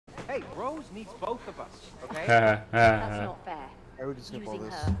Hey, Rose needs both of us, okay? That's not fair. I would just skip all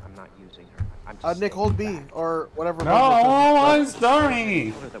this. I'm not using her. I'm just Nick, hold B or whatever. No, I'm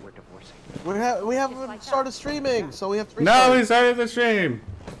starting. that we're divorcing. We haven't started streaming, so we have to. No, we started the stream.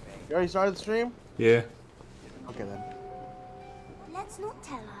 You already started the stream? Yeah. Okay then. Let's not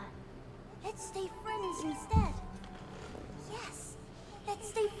tell her. Let's stay friends instead. Yes. Let's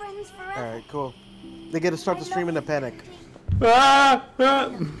stay friends forever. All right, cool. They get to start the stream in a panic. Ah,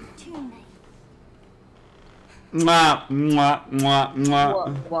 ah. Mwah, mwah, mwah,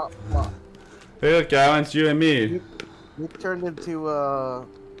 mwah. Hey, look, Alan, it's you and me. You turned into a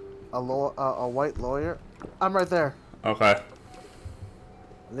white lawyer. I'm right there. Okay.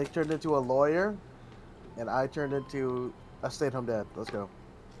 Nick turned into a lawyer, and I turned into a stay-at-home dad. Let's go.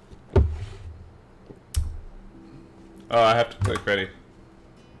 Oh, I have to click ready.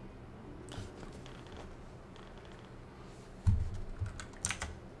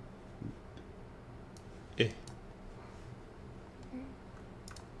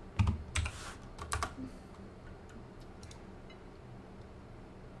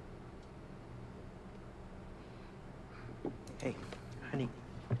 Hey, honey,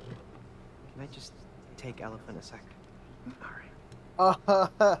 can I just take Elephant a sec? Alright.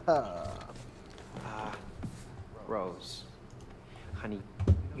 Rose. Honey,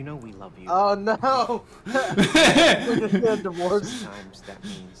 you know we love you. Oh no! Divorce. Sometimes that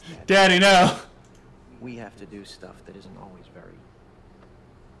means that Daddy, no! we have to do stuff that isn't always very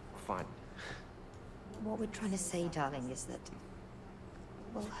fun. What we're trying to say, darling, is that,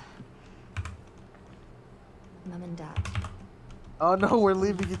 well, Mum and Dad. Oh no, we're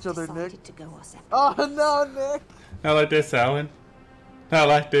leaving each other, Nick. To go our separate Oh ways. no, Nick! Not like this, Alan. Not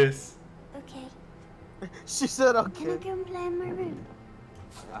like this. Okay. She said Can I okay. go and play in my room?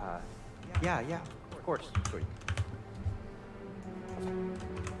 Yeah, of course. Sweet.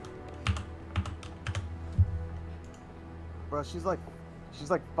 Bro, she's like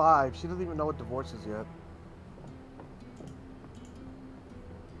 5. She doesn't even know what divorce is yet.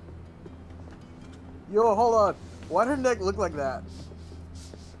 Yo, hold on. Why did her neck look like that?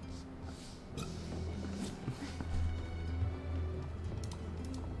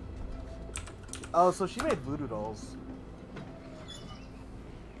 Oh, so she made voodoo dolls.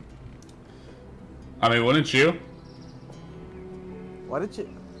 I mean, wouldn't you? Why did you?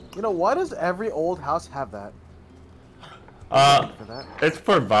 You know, why does every old house have that? For that? It's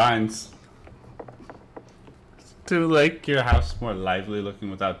for vines. To make your house more lively looking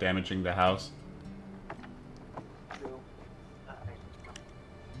without damaging the house.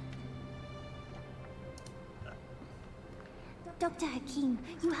 Dr. Hakim,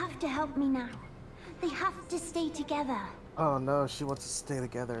 you have to help me now. They have to stay together. Oh no, she wants to stay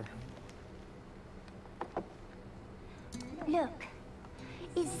together. Look,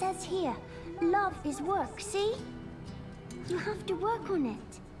 it says here, love is work, see? You have to work on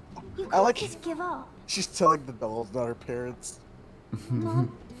it. You can't just give up. She's telling the dolls, not her parents.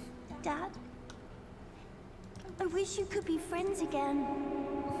 Mom, Dad, I wish you could be friends again.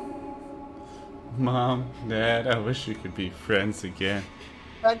 Mom, Dad, I wish we could be friends again.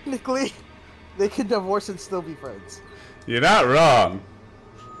 Technically, they can divorce and still be friends. You're not wrong.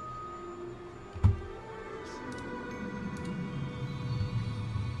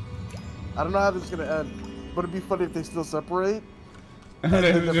 I don't know how this is gonna end, but it'd be funny if they still separate.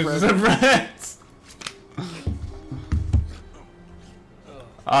 They're just friends.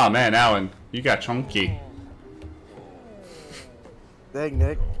 Oh man, Alan, you got chunky. Dang,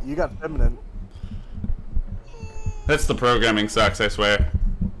 Nick, you got feminine. That's the programming sucks, I swear.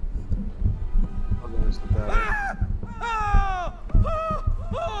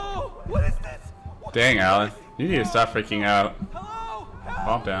 What is this? Dang, Alan, you need to stop freaking out. Hello?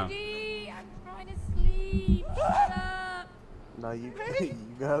 Calm down. I'm trying to sleep. Shut up. No, you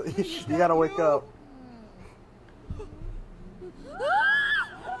gotta wake up.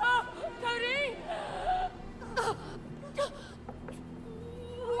 Cody!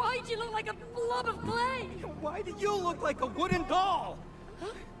 Why'd you look like a blob of clay? Why do you look like a wooden doll?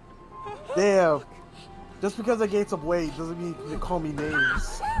 Damn. Just because I gained some weight doesn't mean you can call me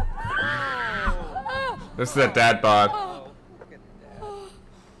names. This is a dad bod.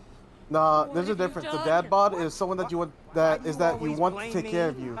 Nah, there's a difference. The dad bod is someone that you want you want to take care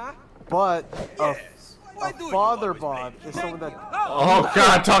of you, but a father bod is someone that. Oh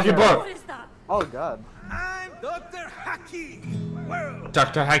God, talking book. Oh God. I'm Dr. Hakim.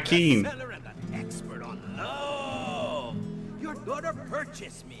 Dr. Hakim. Seller and an expert on love. Your daughter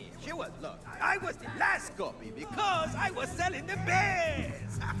purchased me. She was, look, I was the last copy because I was selling the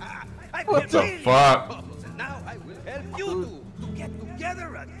best. What the fuck? And now I will help you two. to get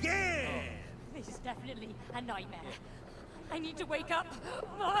together again. This is definitely a nightmare. I need to wake up.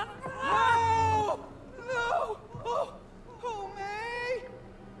 No! No! Oh, May!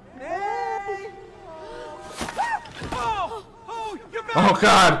 May! Oh, you're back! Oh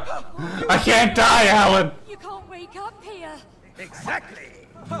God! I can't die, Alan! You can't wake up here. Exactly.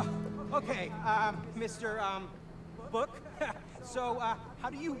 Okay, Mr. Book. So, how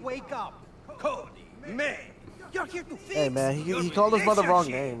do you wake up? Cody, May, you're here to fix. Hey man, your he called his mother wrong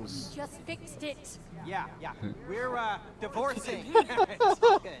relationship. names. Just fixed it. Yeah. We're, divorcing. It's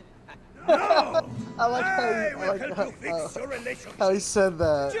all good. No! I like I how will help you fix your relationship. he said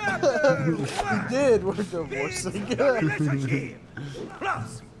that. He did. We're divorcing. Your relationship.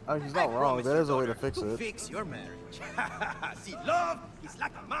 Plus, I mean, he's not wrong. promise There is a your way to daughter fix it. Fix your marriage. See, love is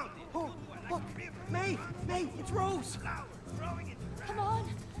like a mountain. Look, May, it's Rose. Come on,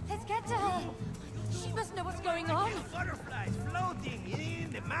 let's get to her. She must know what's going on. Butterflies floating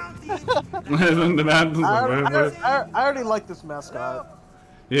in the mountains. In the mountains I of river. already like this mascot.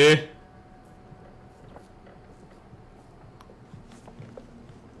 Yeah.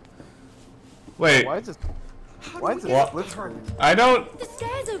 Wait, Why is it What? split screen? I don't The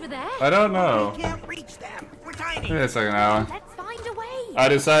stairs over there. know. We can't reach them. We're tiny. Wait a second, Alan. Let's find a way. I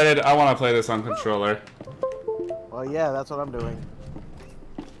decided I want to play this on controller. Well, yeah, that's what I'm doing.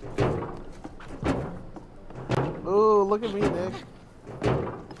 Ooh, look at me, Nick.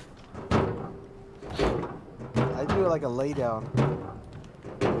 I do it like a lay down.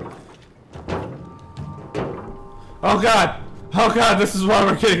 Oh God! Oh God! This is why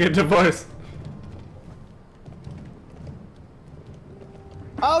we're getting a divorce.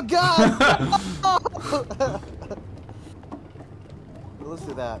 Oh God! Let's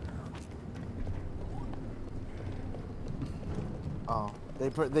do that. Oh,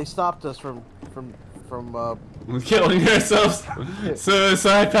 they stopped us from Killing ourselves.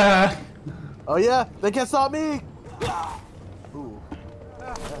 Suicide pact. Oh yeah, they can't stop me. Ooh,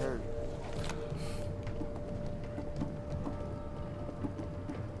 that hurt.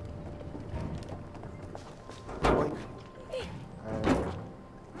 Boink.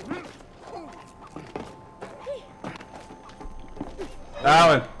 Alright.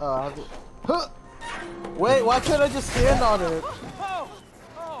 Alan. I have to... Huh! Wait, why can't I just stand on it?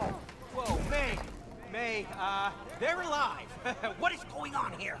 Whoa, May, they're alive. What is going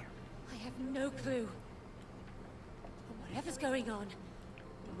on here? I have no clue. But whatever's going on,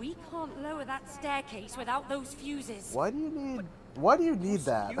 we can't lower that staircase without those fuses. Why do you need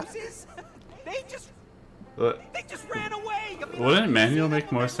that? Fuses? They just What? ran away. I mean, Wouldn't manual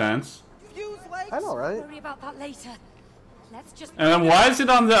make more sense? fuse legs. I know, right? Worry about that later. Let's just. And then why is it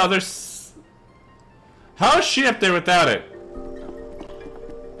on the other How is she up there without it?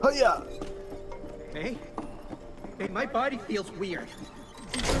 Oh yeah. Hey, my body feels weird.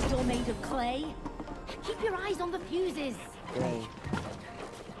 Because you're made of clay. Keep your eyes on the fuses. Dang.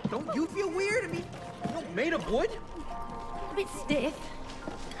 Don't you feel weird? I mean, made of wood? A bit stiff.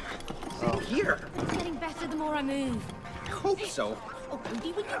 Same here. It's getting better the more I move. I hope so. Oh,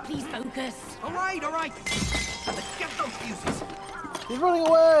 Cody, will you please focus? All right. Let's get those fuses. He's running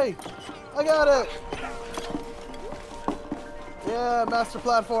away. I got it. Yeah, master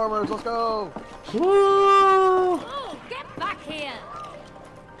platformers. Let's go. Woo! Oh, get back here!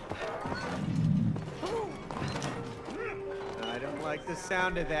 I don't like the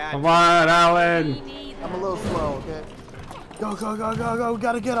sound of that. Come on, Alan. Me neither. I'm a little slow, okay? Go, go, go, go, go. We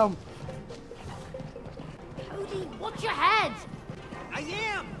gotta get him. Cody, watch your head! I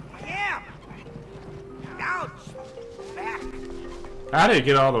am. Ouch. Back. How did it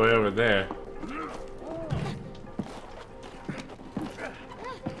get all the way over there?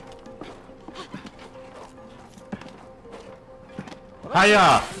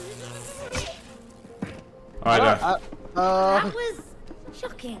 Hiya! Alright, That was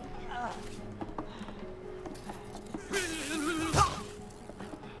shocking.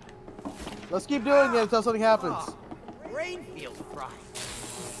 Let's keep doing it until something happens. Brain feels fried.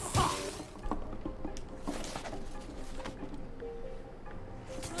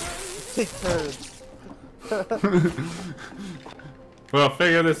 Take turns. we'll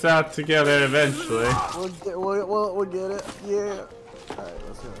figure this out together eventually. We'll get it. Yeah. Alright,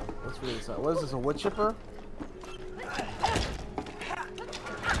 let's figure this out. What is this, a wood chipper?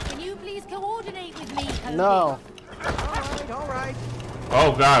 Can you please coordinate with me, Cody? No. All right.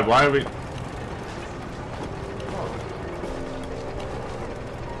 Oh God, why are we?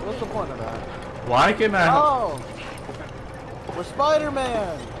 What's the point of that? Why can I? Oh! We're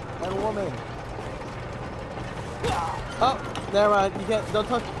Spider-Man and woman. Oh, never mind. You can't.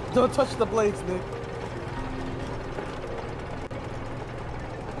 Don't touch the blades, Nick.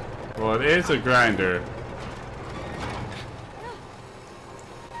 Well, it is a grinder.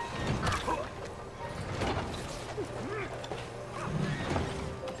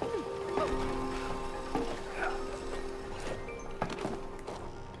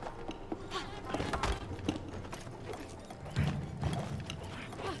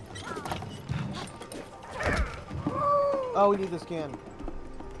 Oh, we need this can.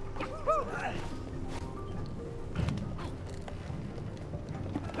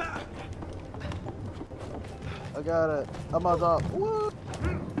 I got it. I'm on top. What?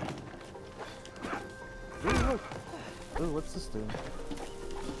 Ooh, what's this do?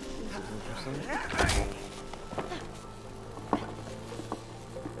 This is interesting.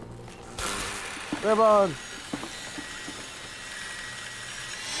 Grab on!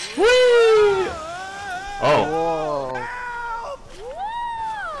 Whee! Oh. Whoa.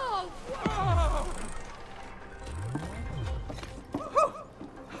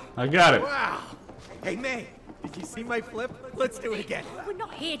 I got it. Wow. Hey, May, did you see my flip? Let's do it again. We're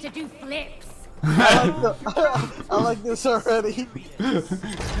not here to do flips. I like this already. See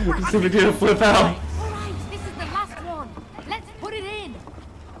if we do a flip out. Alright, this is the last one. Let's put it in.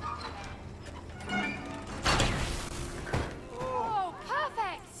 Oh,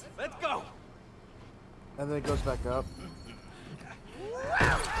 perfect. Let's go. And then it goes back up.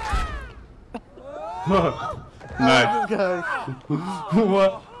 Nice. Okay.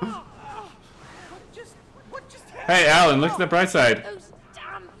 What? What just happened? Hey, Alan, look at the bright side. Those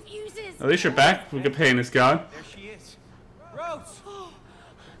damn fuses. At least your back pain is gone. There she is. Rose.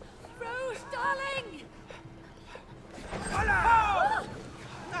 Rose, darling. Hola!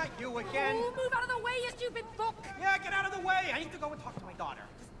 Not you again. Oh, move out of the way, you stupid book. Yeah, get out of the way. I need to go and talk to my daughter.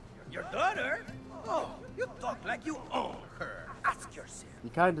 Your daughter? Oh, you talk like you own her. Ask yourself. You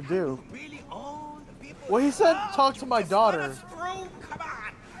kind of do. Really own the people? Well, he said talk to my Just let daughter. us through. Come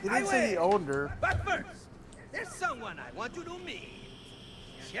on. He didn't say he owned her. But first, there's someone I want you to meet.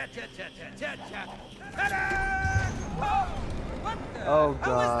 Cha cha cha cha cha cha. Ta-da! Oh, what the? Oh How was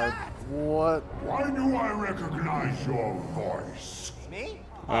God. that? What? Why do I recognize your voice? Me?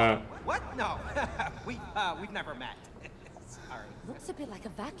 Uh, What? No, we've never met. Sorry. Looks a bit like a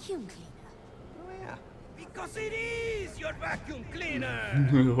vacuum cleaner. Oh yeah. Because it is your vacuum cleaner.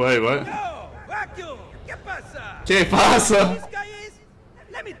 wait, what? Yo, vacuum. ¿Qué pasa? ¿Qué pasa? This guy is.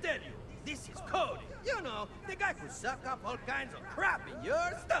 Let me tell you, this is Cody. You know, the guy who suck up all kinds of crap in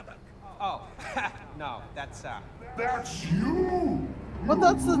your stomach. Oh, no, that's That's you! But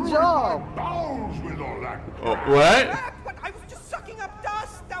that's the job. Bowels with all that. Oh, what? What? I was just sucking up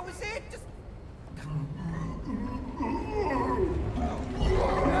dust. That was it. Just.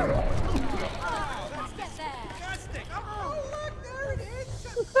 Let's get there. Disgusting. Oh, look, there it is.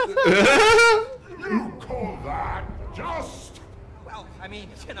 You call that just? Well, I mean,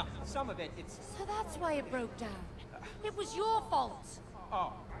 you know, some of it, it's. So that's why it broke down. It was your fault.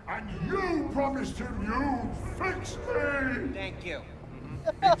 Oh, And you promised him you'd fix me! thank you.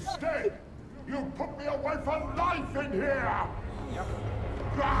 Instead, you put me away for life in here! Yep.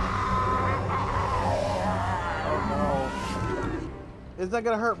 Oh no. Is that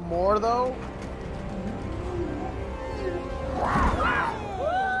gonna hurt more though?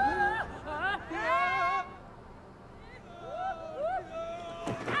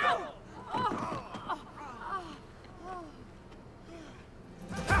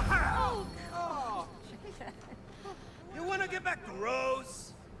 You want to get back to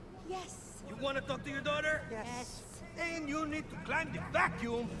Rose? Yes. You want to talk to your daughter? Yes. Then you need to climb the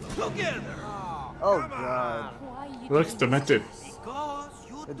vacuum together. Oh Come God. Why are you Looks doing demented. Because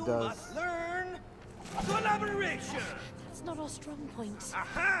you It two does. must learn collaboration. That's not our strong point.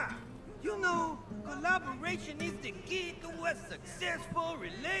 Aha! You know, collaboration is the key to a successful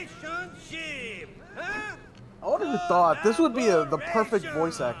relationship. Huh? I would have thought this would be the perfect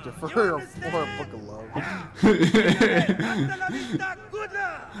voice actor for a Book of Love. Hasta la vista, good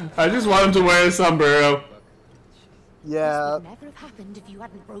luck. I just want him to wear a sombrero. Yeah. This would never have happened if you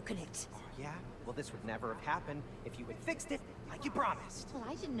hadn't broken it. Yeah? Well, this would never have happened if you had fixed it like you promised. Well,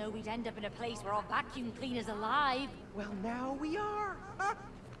 I didn't know we'd end up in a place where our vacuum cleaner's alive. Well, now we are. Huh?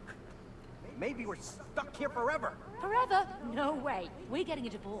 Maybe we're stuck here forever. Forever? No way. We're getting a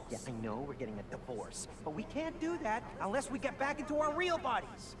divorce. Yeah, I know we're getting a divorce, but we can't do that unless we get back into our real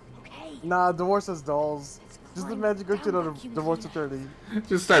bodies. Okay. Nah, divorce as dolls. Just imagine going to the divorce attorney.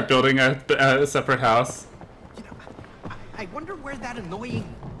 Just start building a separate house. You know, I wonder where that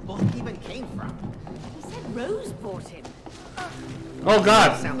annoying book even came from. He said Rose bought him. Oh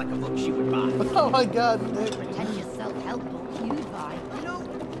God! Sound like a book she would buy. Oh my God, Nick. Pretend your self-help book you'd buy. You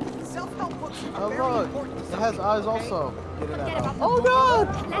know, self Oh look, it has eyes also. Get it out. Oh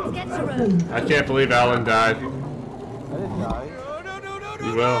god! Let's get to room. I can't believe Alan died. I didn't die.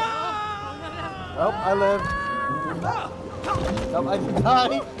 You will. Oh, I lived. Nope, I didn't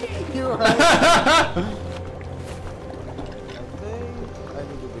die. You were right. I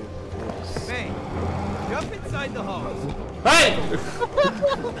need to do this. Hey, jump inside the hose. Hey!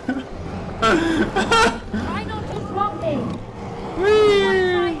 Try not to drop me.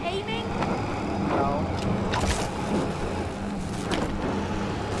 Whee! Try aiming. No.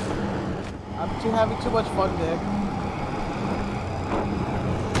 I'm having too much fun, Nick.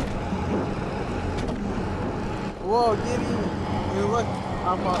 Whoa, giddy! Hey, look,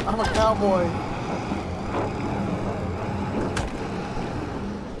 I'm a cowboy.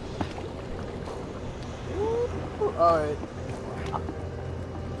 All right.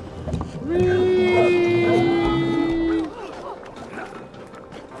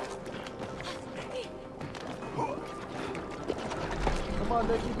 Come on,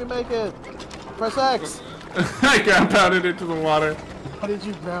 Nick, you can make it. Press X. I ground pounded into the water. How did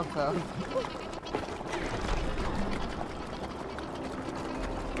you ground pound?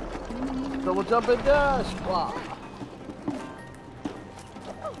 Double jump and dash. Wow.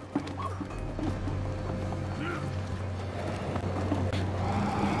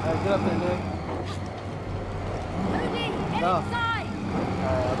 Alright, get up there, Nick. Moody, get No. inside.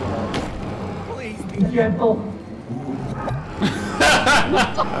 Alright, I'll do that. Please be gentle.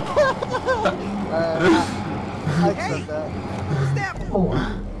 Alright, I accept that. Who's that for?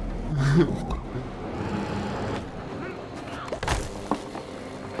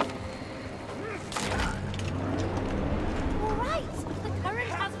 All right, the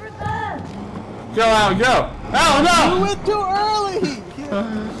current has reversed. Go out, go! Oh You no! went too early!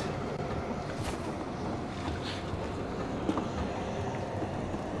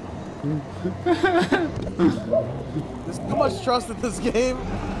 There's too much trust in this game.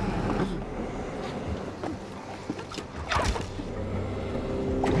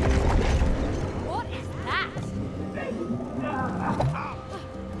 What is that?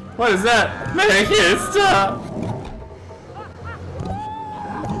 What is that? Man, I can't stop!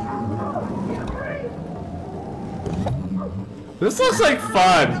 This looks like That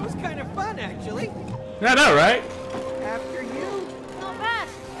fun. was kind of fun, actually. Yeah, I know, right? After you. Not bad.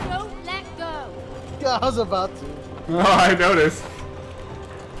 Don't let go. Yeah, I was about to. Oh, I noticed.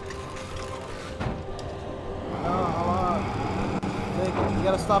 No, hold on. Nick, you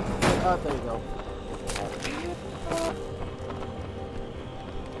gotta stop. Oh, there you go.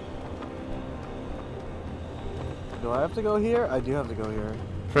 Do I have to go here? I do have to go here.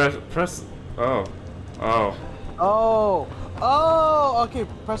 Press. Oh. Oh. Oh! Oh! Okay,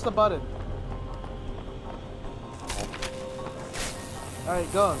 press the button.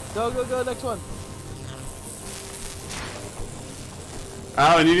 Alright, go. Go, next one.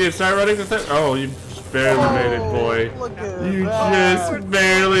 Alan, you need to start running the thing. Oh, you just barely made it, boy. Look at You that. just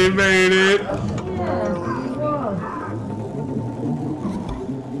barely made it.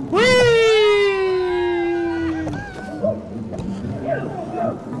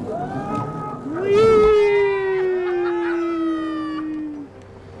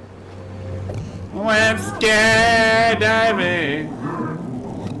 Went skydiving.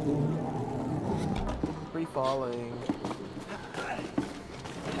 Free falling.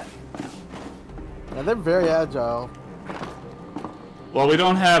 And they're very agile. Well, we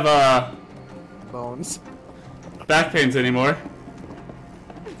don't have Bones. back pains anymore.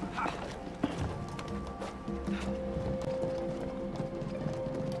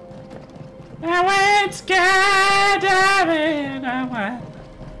 I went skydiving. I went.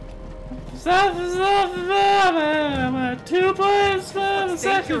 I went 2 points for the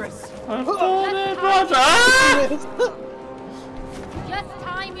second. I folded once. Ah! Just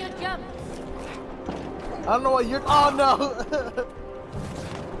time your jumps. I don't know what you're. Oh no!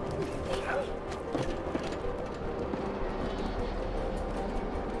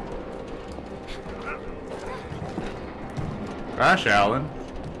 Gosh, Alan.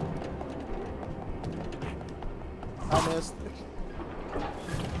 I missed.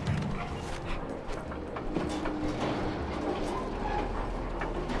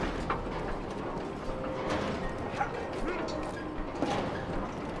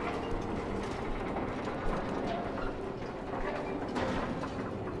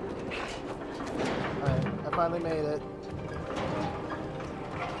 Alright, I finally made it.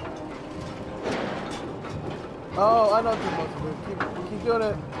 Oh, I know what you're supposed to do. Keep doing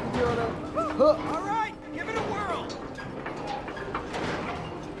it. Keep doing it. Huh. All right, give it a whirl.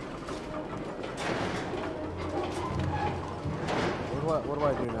 Where do what do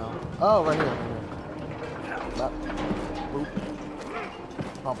I do now? Oh, right here. Right here. That. Boop.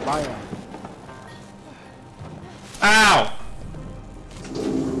 Oh, bam. Ow!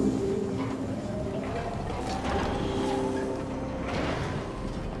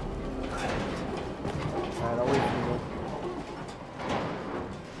 Alright, I'll wait for you.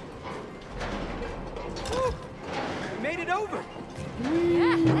 We made it over.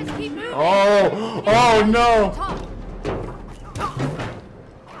 Yeah, let's keep moving. Oh! Oh no!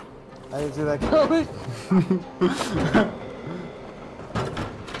 I didn't see that coming.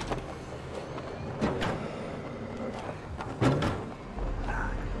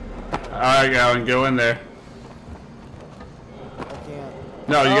 Alright, Alan, go in there. I can't.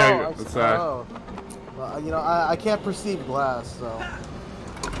 No, you gotta go I- outside. oh. Well, you know, I can't perceive glass, so.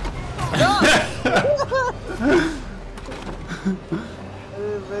 I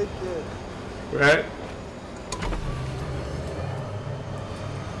didn't make it. Right?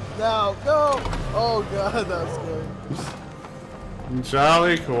 No, no! Oh god, that was scary.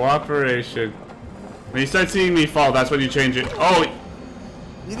 Jolly cooperation. When you start seeing me fall, that's when you change it. Oh!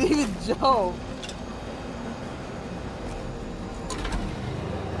 You didn't even jump.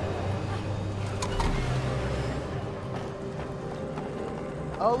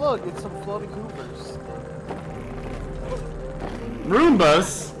 Oh look, it's some floating Coopers.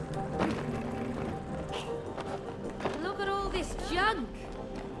 Roombas? Look at all this junk.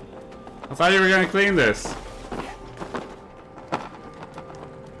 I thought you were gonna clean this.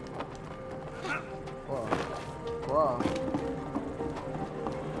 Whoa. Whoa.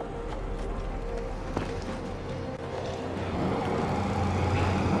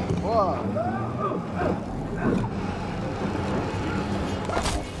 Whoa.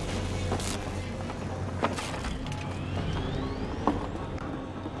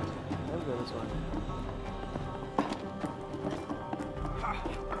 Let's go this way.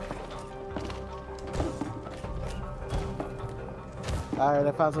 Alright,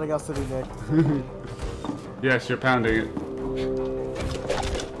 I found something else to do, Nick. Yes, you're pounding it.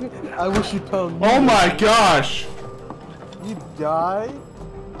 I wish you'd pound me. Oh my gosh! You died?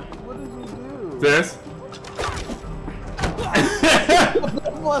 What did you do? This?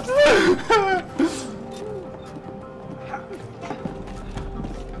 What?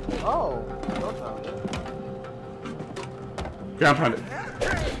 Oh, don't pound it. Ground pound it.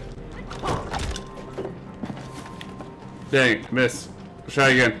 Dang it, miss. Try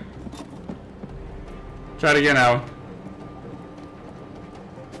again. Try it again, Alan.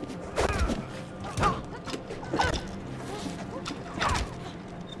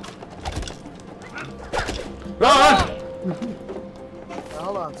 Run!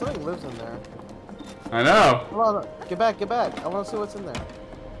 Hold on, something lives in there. I know. Hold on, get back, get back. I want to see what's in there.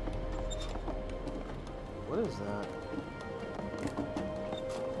 What is that?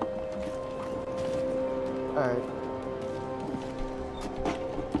 Alright.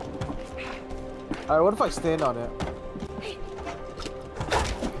 Alright, what if I stand on it?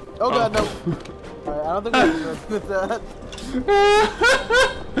 Oh god, no! Alright, I don't think I'm good with that.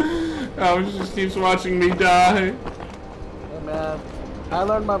 Oh, she just keeps watching me die. Hey man, I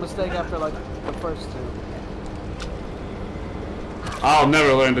learned my mistake after like the first two. I'll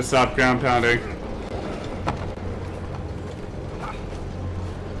never learn to stop ground pounding.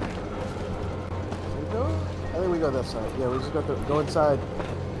 We go? I think we go this side. Yeah, we just got to go inside.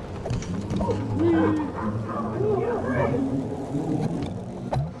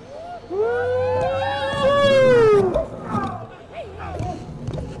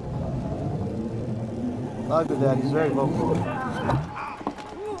 I like the dad, he's very vocal.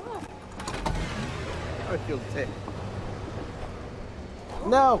 I feel sick.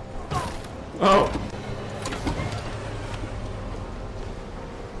 No! Oh.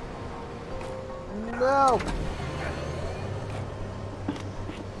 No!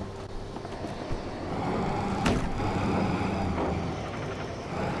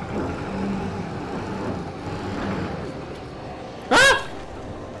 Ah!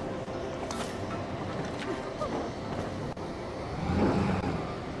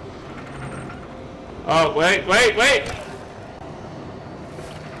 Oh, wait, wait, wait!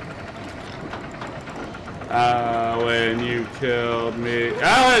 When you killed me.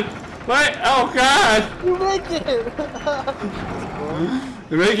 Alan! What? Oh god! You make it!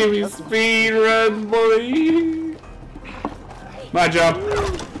 You're making me speed run, boy! My job.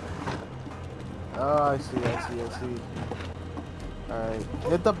 Oh, I see, I see, I see. Alright,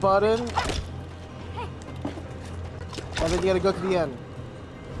 hit the button. And then you gotta go to the end.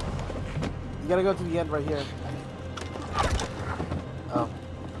 You gotta go to the end right here. Oh.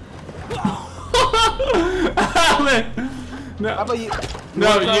 Alan! How about you?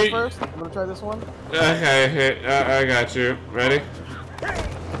 No, you. you. First? I'm gonna try this one. Okay, I got you. Ready?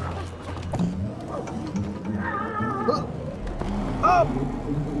 Oh!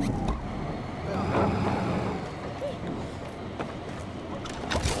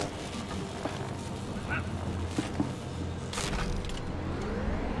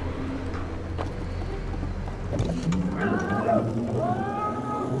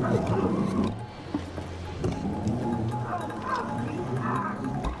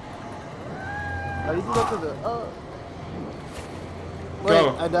 How do you get up to the? Wait,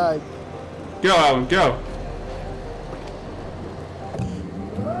 Go. I died. Go, Alan, go.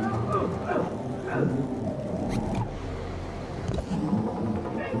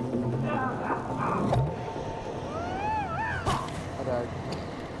 I died.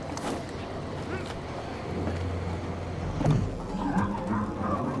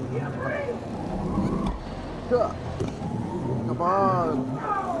 Come on.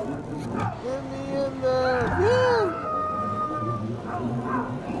 Get me in there. Yeah.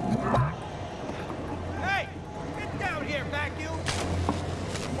 Hey! Get down here, vacuum!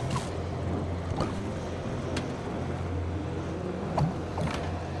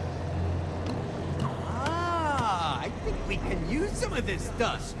 Ah, I think we can use some of this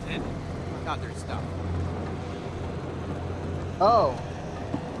dust and other stuff. Oh.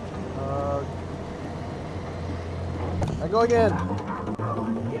 I go again.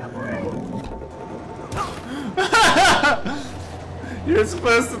 You're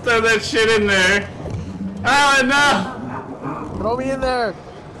supposed to throw that shit in there. Alan, no! Throw me in there.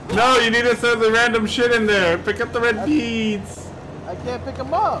 No, you need to throw the random shit in there. Pick up the red beads. I can't pick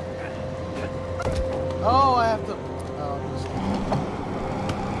them up. Oh, I have to. Oh, just...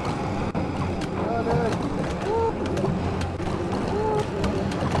 oh, there.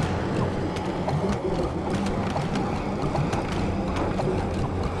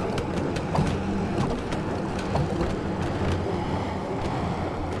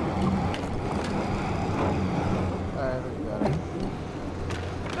 Alright, we got it.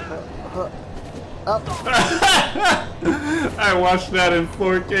 Up. I watched that in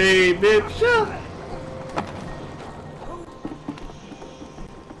 4K, bitch.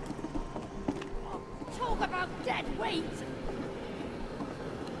 Talk about dead weight!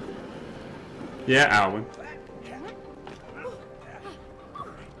 Yeah, Alwyn.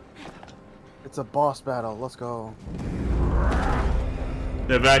 It's a boss battle. Let's go.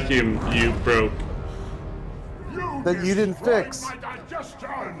 The vacuum you broke. That you didn't fix.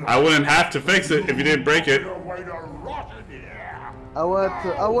 I wouldn't have to fix it if you didn't break it. I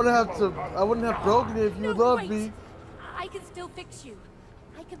wouldn't have broken it if you loved wait. me. I can still fix you.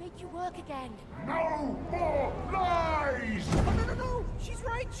 I can make you work again. No more lies! No. She's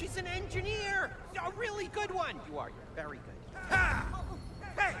right. She's an engineer. A really good one. You are. You're very good. Ha!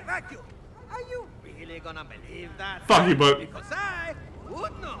 Hey, vacuum. Are you really gonna believe that? Fuck you, but. Because I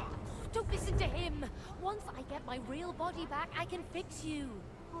would not. Don't listen to him. Once I get my real body back, I can fix you.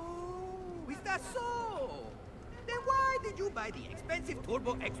 Oh, is that so? Then why did you buy the expensive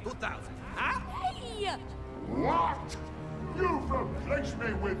Turbo X2000? Huh? Hey! What? You've replaced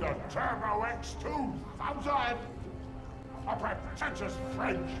me with the Turbo X2000? A pretentious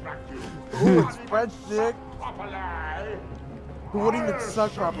French vacuum. Ooh, it's French dick. Properly. Who wouldn't even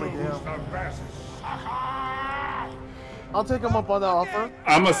suck properly, Who's damn. the best sucker? I'll take him up on the offer.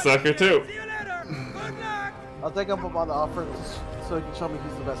 I'm a sucker too. See you later. Good luck. I'll take him up on the offer so he can show me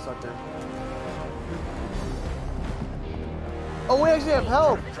he's the best sucker. Oh, we actually have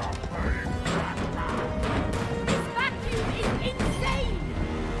help. This vacuum is insane!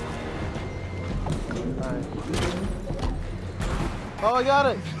 Alright. Oh, I got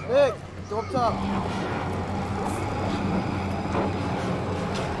it. Nick, go up top.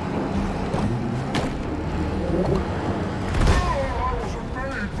 I wasn't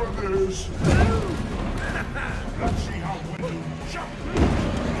made for this. Let's see how well you jump.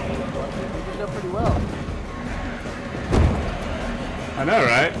 You did pretty well. I know,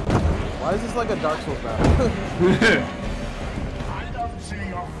 right? Why is this like a Dark Souls battle? I don't see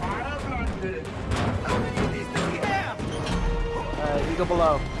your fire blinded. How many of these do we have? Alright, you go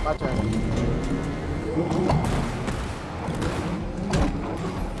below. My turn.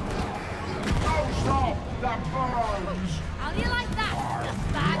 Oh, stop! That burns! How do you like that?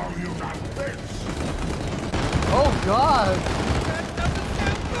 Bad. Oh, you got this! Oh god! That doesn't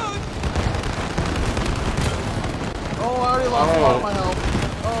sound good. Oh, I already lost a lot of my health.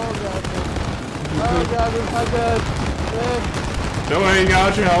 Oh god. Oh god, this is not good. Nick. Don't worry, you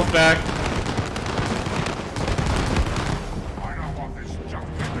got your health back. I don't want this junk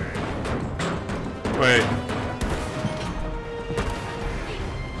in there. Wait.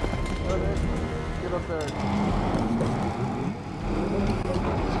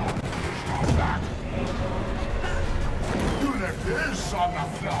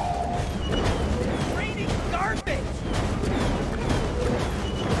 Raining garbage!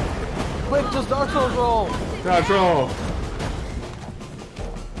 Quick, just Dark Souls roll. Dodge roll.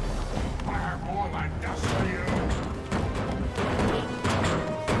 I have more than dust for you.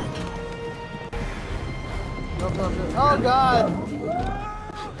 Oh God!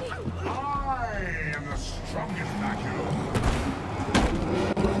 I am the strongest vacuum.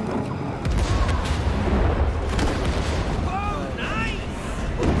 Oh, nice!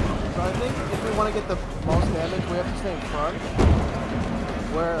 So I think if we want to get the most damage, we have to stay in front,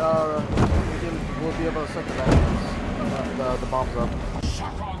 where we'll be able to set the vacuums, the bombs up.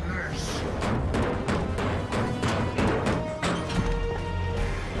 Suck on this.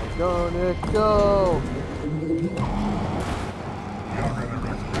 Go, Nick, go! You're gonna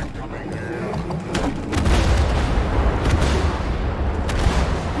regret coming here.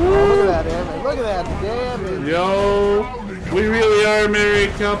 Oh, look at that damage! Look at that damage! Yo, we really are a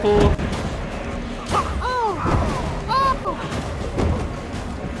married couple.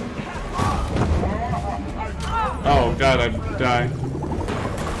 Oh God, I'm dying.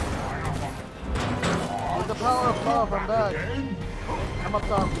 With the power of love, I'm back. I'm up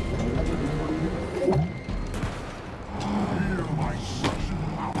top. Feel my suction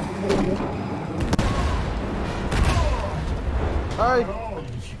power. Alright.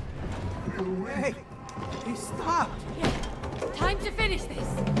 Hey, he stopped. Yeah. Time to finish this.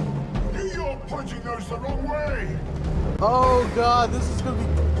 You're pointing those the wrong way. Oh God, this is gonna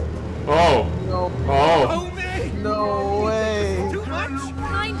be. Oh. No. Oh. Oh, me! No way. Too much?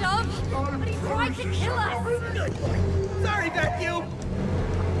 Kind of. But he tried to kill us. Sorry, vacuum!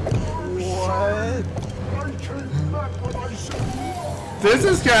 What? I came back when I said what? This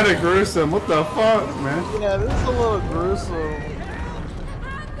is kind of gruesome. What the fuck, man? Yeah, this is a little gruesome.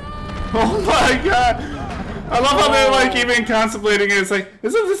 Oh my God. I love how they're like even contemplating it. It's like,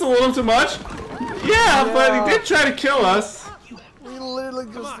 isn't this a little too much? Yeah, but he did try to kill us. We literally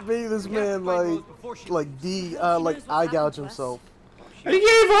just made this man like eye gouge himself. He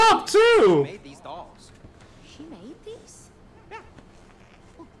gave up too. Made these dolls. She made these? Yeah.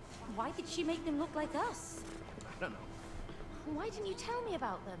 Well, why did she make them look like us? I don't know. Why didn't you tell me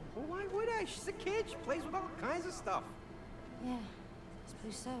about them? Well, why would I? She's a kid. She plays with all kinds of stuff. Yeah, I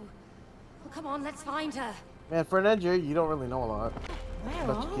suppose so. Well, come on, let's find her. Man, for an engineer, you don't really know a lot. Where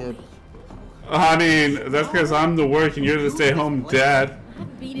Such a are kid. we? I mean, that's because I'm the work and you're the stay-home dad. I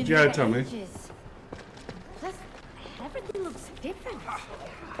haven't been in You gotta here tell me. ages. Plus, everything looks different.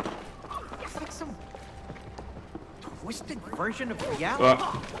 It's like some twisted version of reality.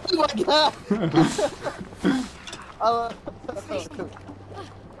 Oh my God!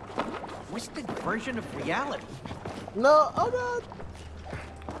 Twisted version of reality. No, oh God!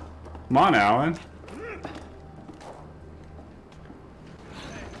 Come on, Alan.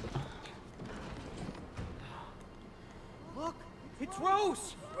 Look, it's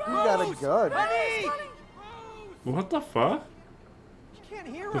Rose. You got a gun. Honey! What the fuck? She can't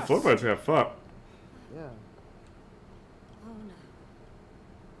hear The us. floorboards got fucked. Yeah. Oh no.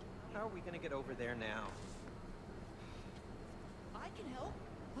 How are we gonna get over there now? I can help.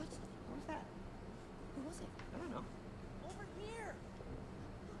 What? What was that? Who was it? I don't know. Over here.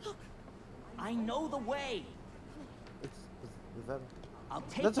 Look. I know the way. Is that? I'll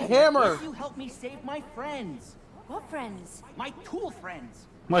take That's a you hammer. if you help me save my friends. What friends? My tool friends.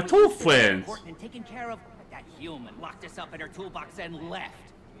 My tool They're friends. important and taken care of. But that human locked us up in her toolbox and left.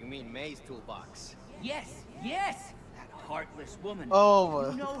 You mean May's toolbox? Yes, yes. That heartless woman.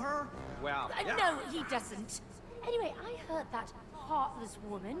 Oh. You know her? Well, yeah. No, he doesn't. Anyway, I heard that heartless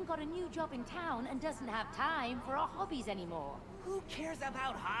woman got a new job in town and doesn't have time for our hobbies anymore. Who cares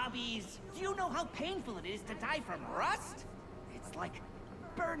about hobbies? Do you know how painful it is to die from rust? It's like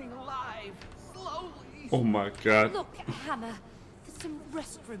burning alive, slowly. Oh my God. Look, Hammer, there's some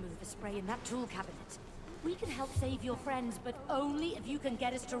rust remover spray in that tool cabinet. We can help save your friends, but only if you can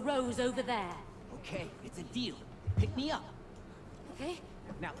get us to Rose over there. Okay, it's a deal. Pick me up. Okay?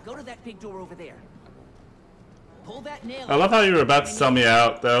 Now, go to that big door over there. Pull that nail. I love how you were about to sell me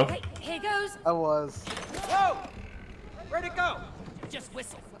out, though. Hey, here goes. I was. Whoa! Where'd it go? Just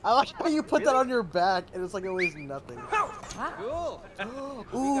whistle. I like how you put that on your back and it's like it weighs nothing. Cool. We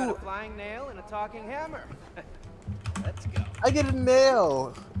got a flying nail and a talking hammer. Let's go. I get a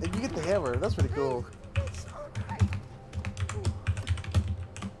nail and you get the hammer. That's pretty cool.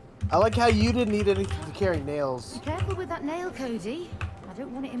 I like how you didn't need anything to carry nails. Be careful with that nail, Cody. I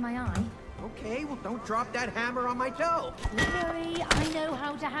don't want it in my eye. Okay, well, don't drop that hammer on my toe. Don't worry, I know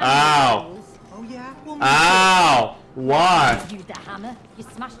how to handle Ow. nails. Oh, yeah? Well, Ow! Why? You the hammer. You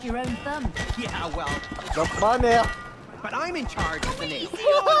smashed your own thumb. yeah, well, Drop my nail. but I'm in charge of the nail.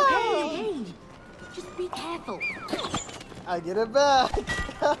 Hey, just be careful. I get it back.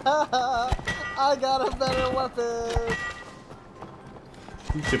 I got a better weapon.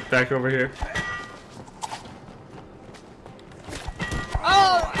 Get back over here.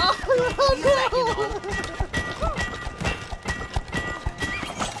 Oh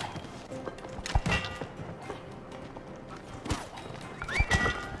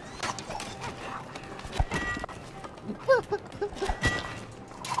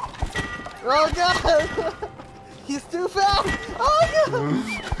oh god! He's too fast! Oh god!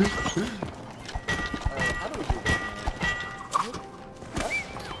 How do we do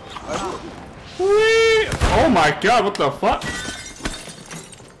Whee! Oh my god, what the fuck?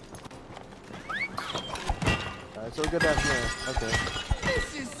 Alright, so we're good down here. Okay.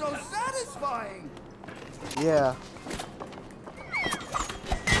 This is so satisfying. Yeah.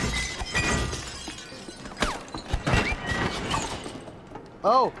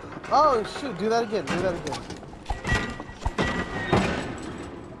 Oh! Oh shoot, do that again, do that again.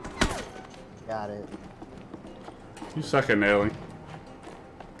 Got it. You suck at nailing.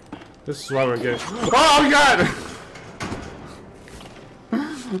 This is why we're good. Oh god!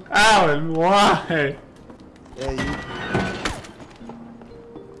 Alan, why? Yeah, you...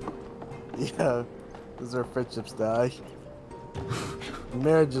 Yeah, this is where friendships die.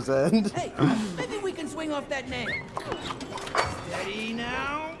 Marriages end. Hey, maybe we can swing off that nail. Steady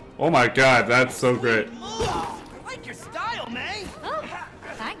now. Oh my god, that's so great. I like your style, man. Oh,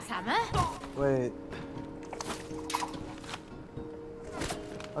 thanks, Hammer. Wait.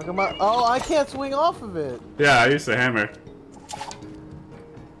 How come I... Oh, I can't swing off of it. Yeah, I used to hammer.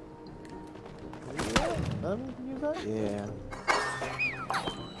 Let me use that? Yeah.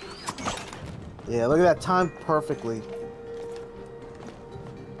 Yeah, look at that, timed perfectly.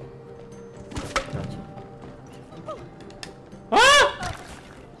 Gotcha. Ah!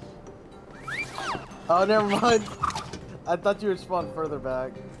 Oh, never mind. I thought you would spawn further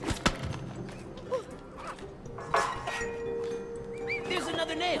back. There's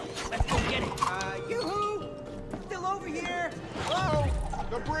another nail. Let's go get it. Yoo-hoo! Still over here. Hello?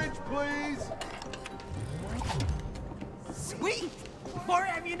 The bridge, please. Sweet. More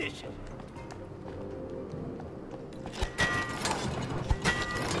ammunition.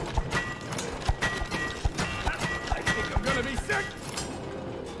 I think I'm gonna be sick.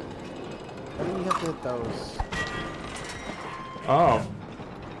 I think you have to hit those. Oh.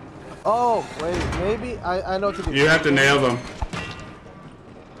 Oh, wait, maybe? I know what to do. You have to nail them.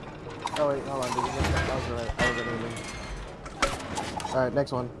 Oh, wait, hold on, dude. That was right. I was aiming. Alright,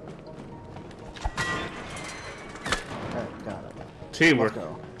 next one. Alright, got it. Teamwork. Let's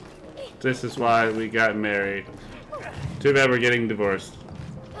go. This is why we got married. Too bad we're getting divorced.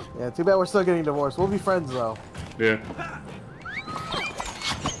 Yeah, too bad we're still getting divorced. We'll be friends, though. Yeah.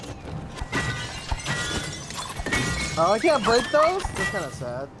 Oh, I can't break those? That's kind of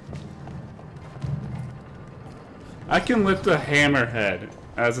sad. I can lift a hammerhead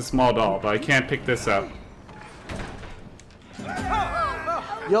as a small doll, but I can't pick this up.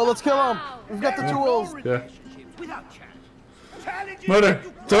 Yo, let's kill him! We've got the tools! Yeah. Without challenge. Mother,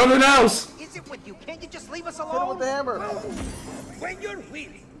 something else! Is it with you? Can't you just leave us Hit him alone? with the hammer! When you're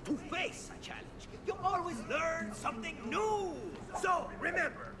willing to face a challenge, you always learn something new. So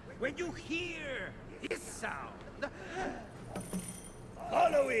remember, when you hear this sound,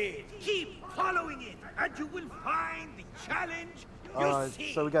 follow it. Keep following it, and you will find the challenge you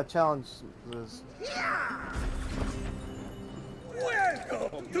seek. So we got challenges. Yeah!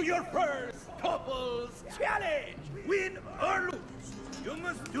 Welcome to your first couples challenge. Win or lose, you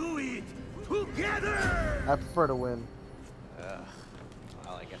must do it together. I prefer to win. Well,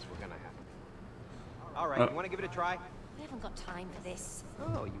 I guess we're gonna have to. All right, you want to give it a try? We haven't got time for this.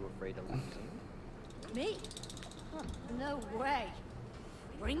 Oh, you afraid of losing? Me? Huh, no way.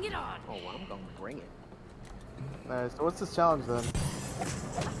 Bring it on. Oh, I'm gonna bring it. Alright, so what's this challenge then?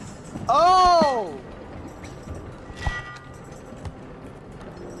 Oh!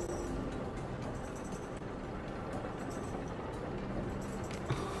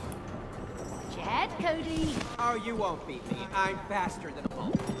 Jed, Cody. Oh, you won't beat me. I'm faster than a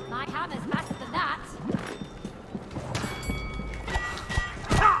bull. My hammer's faster than that.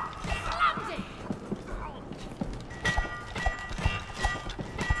 Slammed it.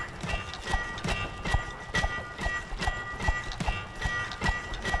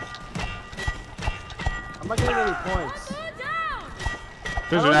 I'm not getting any points.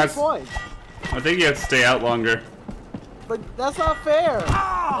 There's How an many ass. points? I think you have to stay out longer. But that's not fair!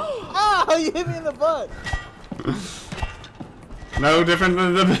 Ah! You hit me in the butt! No different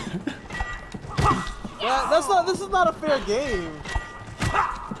than the. That That's not. This is not a fair game.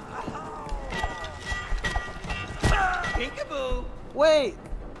 Peekaboo. Wait.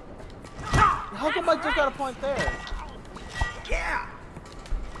 How come I just got a point there? Yeah.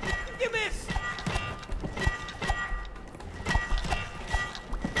 You missed.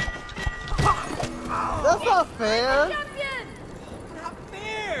 That's not fair. Not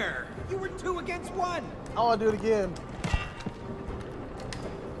fair. You were 2 against 1. I want to do it again.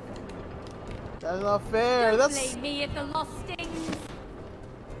 That's not fair. Don't That's. blame me if the loss stings.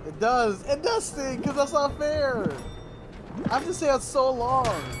 It does. It does sting because that's not fair. I have to stay out so long.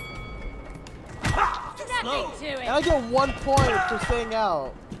 Nothing to it. And I get 1 point for staying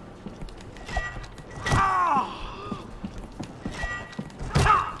out.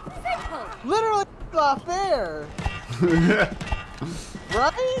 Simple. Literally, it's not fair.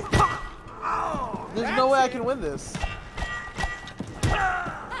 Right? There's no way I can win this.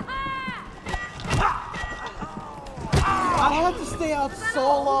 I have to stay out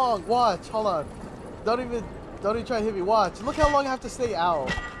so long. Watch, hold on. Don't even try to hit me. Watch. Look how long I have to stay out.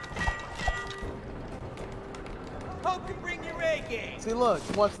 Hope you bring your A game. See, look.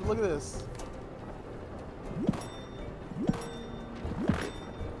 Watch. Look at this.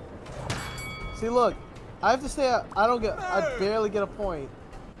 See, look. I have to stay out. I barely get a point.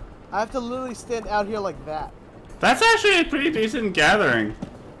 I have to literally stand out here like that. That's actually a pretty decent gathering.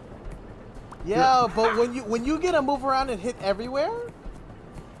 Yeah, but when you get to move around and hit everywhere,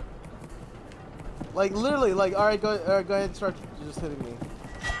 like literally, like all right, go ahead and start just hitting me.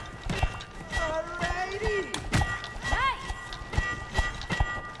 Alrighty.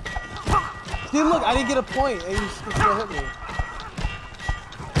 See, look, I didn't get a point, and you still hit me.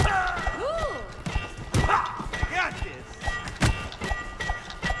 Got this.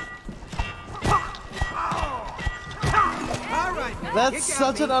 All right. That's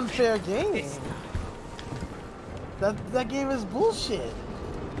such an unfair game. That game is bullshit.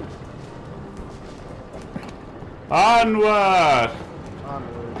 Onward!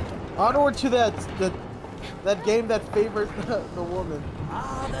 Onward to that game that favored the woman.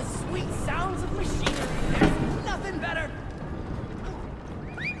 Ah, the sweet sounds of machinery. There's nothing better.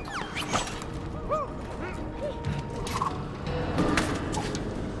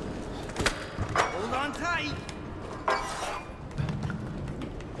 Hold on tight.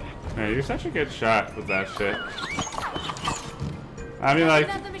 Man, you're such a good shot with that shit. I mean, like.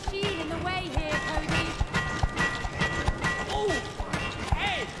 Another machine in the way here, Cody. Oh,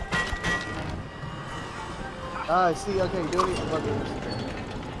 hey. Ah, I see. Okay, do it. Look,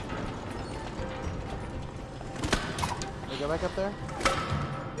 go back up there.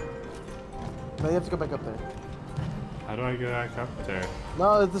 No, you have to go back up there. How do I get back up there?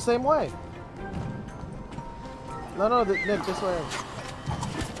 No, it's the same way. No, Nick, this way.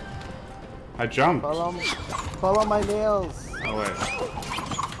 I jumped. Follow my nails. Oh, wait.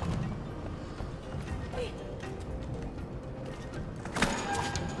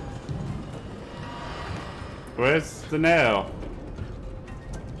 Where's the nail?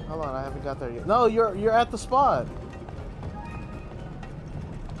 Hold on, I haven't got there yet. No, you're at the spot.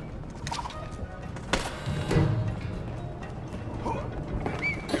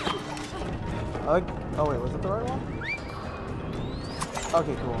 Oh wait, was it the right one?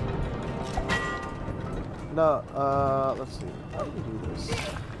 Okay, cool. No, let's see. How do you do this?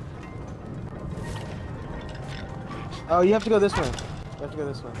 Oh, you have to go this way. You have to go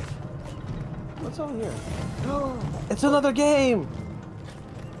this way. What's over here? It's another game!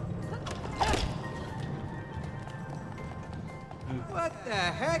 What the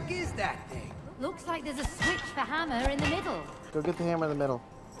heck is that thing? Looks like there's a switch for hammer in the middle. Go get the hammer in the middle.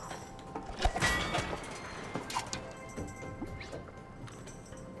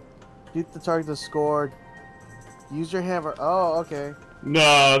 Beat the target to score. Use your hammer. Oh, okay.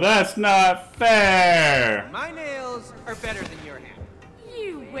 No, that's not fair! My nails are better than your hammer.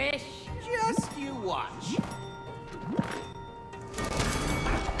 You wish. Just you watch.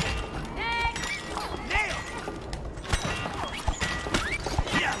 Next. Nail!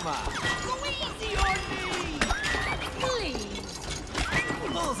 Come on. Go easy on me! Please.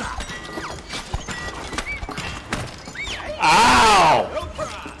 Bullseye! Ow! No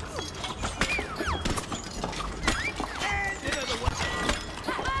try. And another one.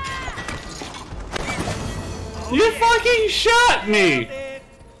 You fucking shot me!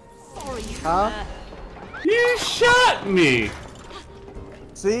 Sorry. Huh? You shot me!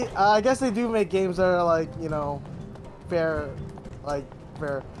 See, I guess they do make games that are like, you know, fair, like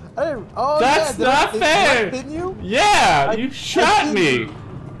fair. I didn't. Oh, That's yeah, not fair! Did you? Yeah, you shot I me! did.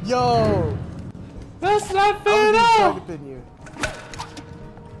 Yo. That's not I fair was at all! trying to pin you.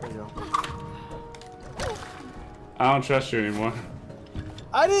 There you go. I don't trust you anymore.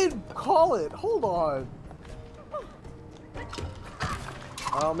 I didn't call it. Hold on.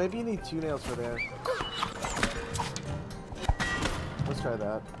 Oh, maybe you need 2 nails for there. Let's try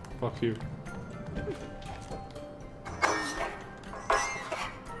that. Fuck you.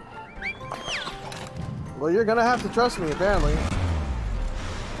 Well, you're gonna have to trust me, apparently.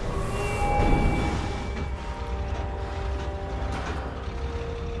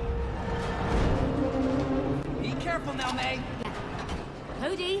 Be careful now, May.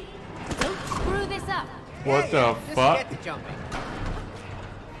 Cody, don't screw this up. What the Just fuck? get to jumping.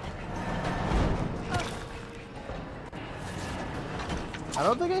 I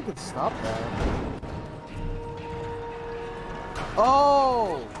don't think I could stop that.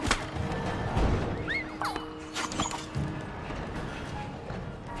 Oh!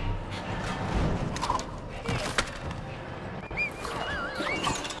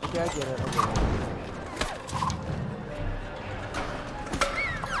 Okay, I get it.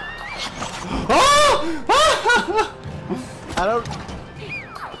 Oh! I don't.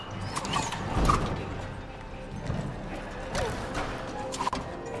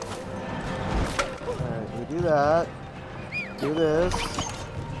 Alright, we do that. Do this.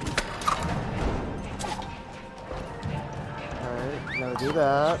 Alright, now do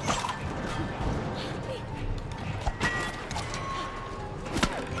that.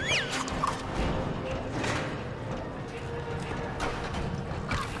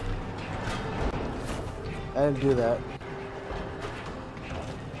 I didn't do that.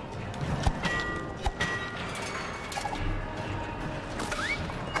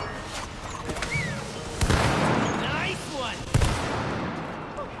 Nice one.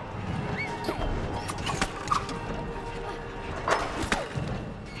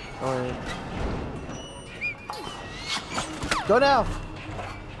 Alright. Go now!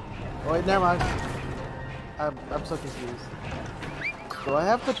 Oh wait, never mind. I'm so confused. Do I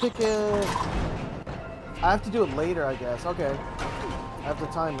have to pick it? I have to do it later, I guess. Okay. I have to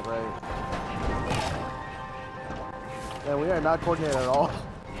time it right. Yeah, we are not coordinated at all.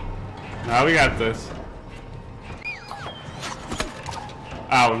 Now we got this.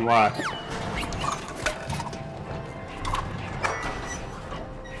 Alan, why?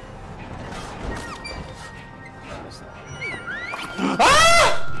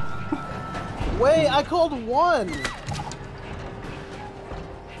 Ah! Wait, I called 1!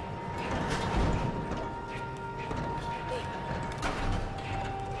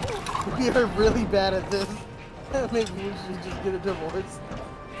 We are really bad at this. Maybe we should just get a divorce.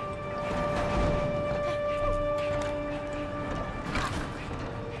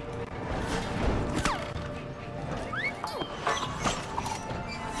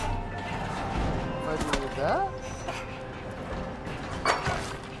 If I do with that?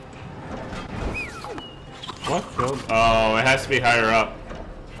 What killed? Oh, it has to be higher up.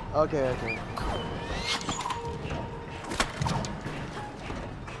 Okay, okay.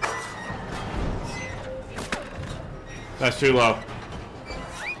 That's too low.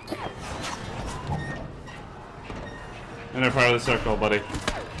 Inner part of the circle, buddy.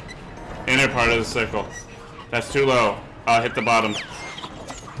 Inner part of the circle. That's too low. Hit the bottom.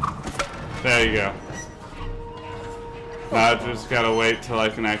 There you go. Now I just gotta wait till I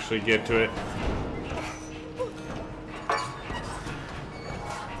can actually get to it.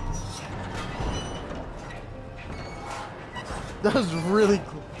 That was really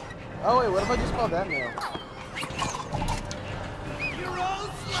cool. Oh wait, what if I just call that nail?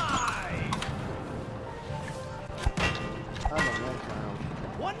 Hero slide. I'm a man child.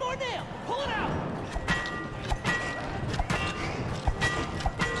 One more nail. Pull it out.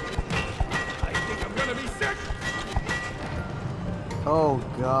 I think I'm gonna be sick. Oh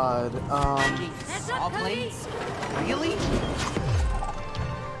god. Heads Saw up, Cody. blades? Really?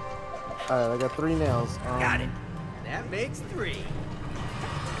 Alright, I got 3 nails. Got it. That makes 3.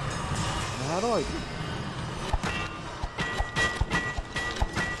 How do I do?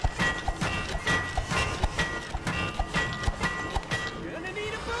 You're gonna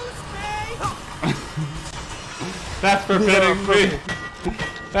need a boost, May. That's forbidding me.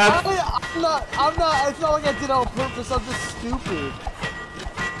 That's I'm not, it's not like I did it on purpose, I'm just stupid.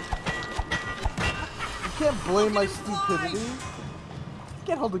 You can't blame my stupidity. You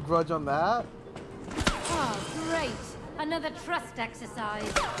can't hold a grudge on that. Oh, great. Another trust exercise.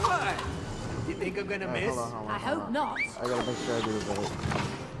 What? You think I'm gonna Alright, miss? hold on. I hope not. I gotta make sure I do it right.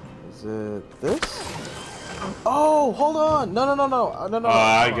 Is it this? Oh, hold on! No. oh,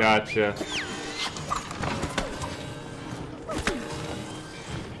 I gotcha. Did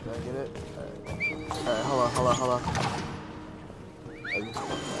I get it? Alright, hold on. I just want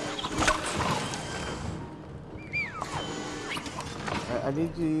that. Alright, I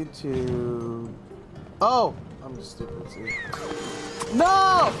need you to... Oh! I'm just stupid, see.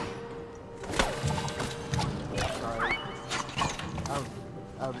 No! Sorry.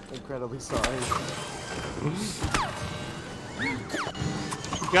 I'm incredibly sorry. You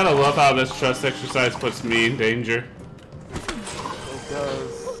gotta love how this trust exercise puts me in danger. It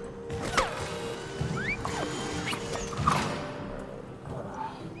does.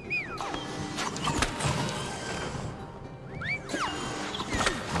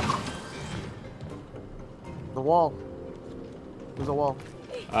 The wall. There's a wall.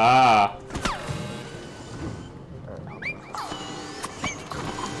 Ah.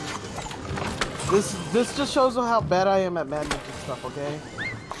 This just shows how bad I am at managing stuff, okay?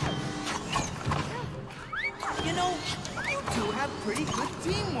 You know, you two have pretty good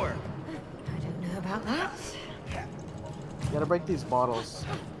teamwork. I don't know about that. You gotta break these bottles.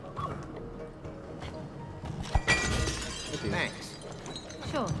 Thanks.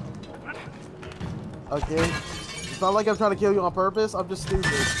 Sure. Okay? It's not like I'm trying to kill you on purpose, I'm just stupid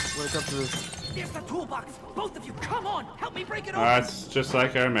when it comes to this. There's the toolbox. Both of you, come on, help me break it open. That's just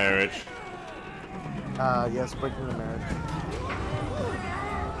like our marriage. Yes, breaking the marriage.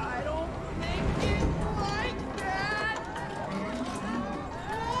 I don't think it's like that.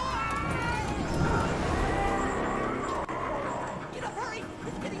 Get up, hurry!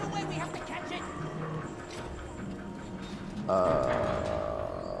 It's getting away. We have to catch it.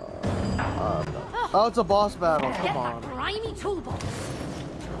 Oh, it's a boss battle. Get Come that on. grimy toolbox.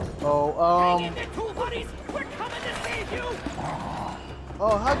 Oh, Hang in there, tool buddies. We're coming to save you.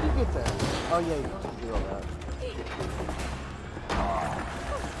 Oh, how'd you get there? Oh, yeah, you can do all that.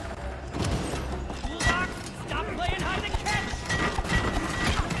 Toolbox, stop playing hide and catch.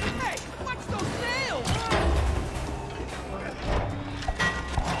 Hey, watch those nails.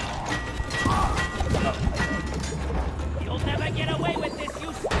 You'll never get away with this,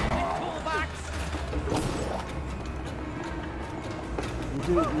 you stupid toolbox.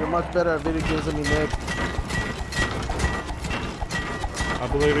 You're much better at video games than me, Nick. I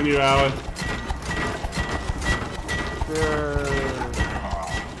believe in you, Alan. Sure.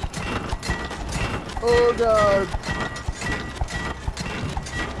 Oh, God.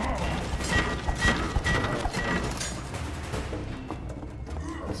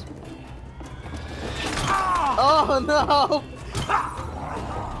 Oh, no!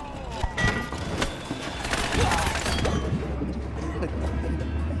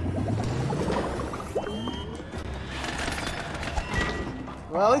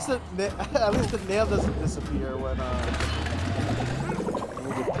 Well, at least the nail doesn't disappear when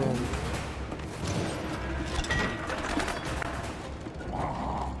you get pinned.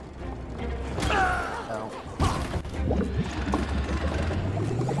 Ow.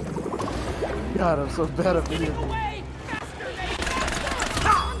 God, I'm so bad at video games.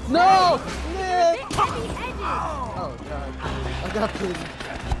 No! Nick! Oh, God. I got pinned.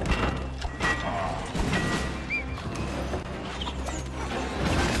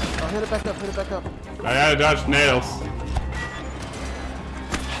 Hit it back up, hit it back up. I gotta dodge nails.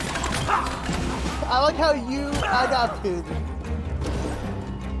 I like how I got pinned.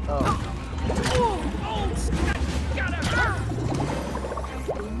 Oh. It's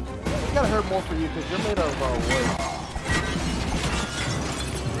gotta hurt more for you because you're made of wood.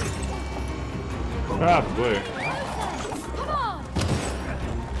 Probably.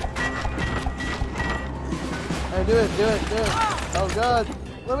 Hey, do it. Oh, God.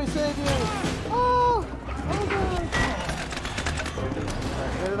 Let me save you! Oh! Oh, God!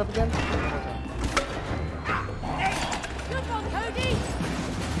 Alright, hit it up again. Hey, good one, Cody.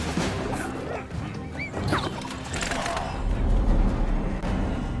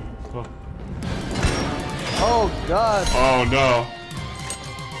 Oh, God! Oh, no.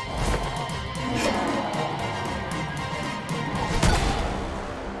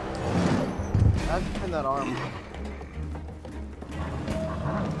 I have to pin that arm.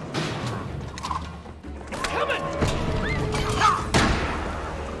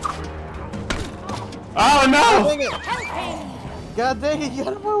 Oh, no! God dang it! God dang it, get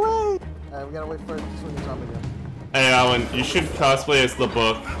out of my way! Alright, we gotta wait for it to swing his arm again. Hey, Alan, you should cosplay as the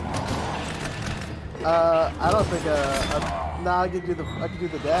book. I don't think, nah, I can do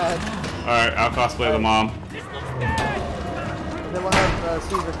the dad. Alright, I'll cosplay the mom. And then we'll have,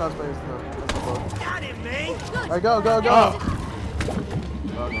 Caesar cosplay as the book. Got him, mate. Alright, go! Oh.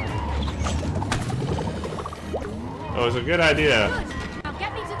 That was a good idea. Good. Now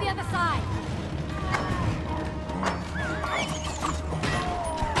get me to the other side.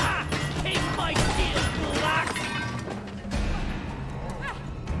 Take my shield, toolbox.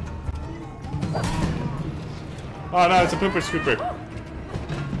 Oh no, it's a pooper scooper.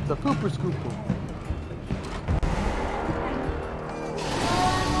 the pooper scooper.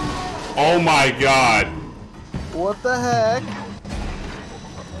 Oh my god. What the heck?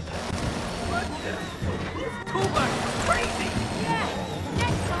 This toolbox is crazy! Yeah!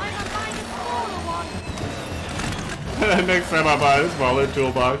 Next time I'm buying a smaller one! Next time I buy a smaller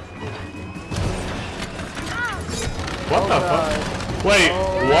toolbox. What the fuck? Wait,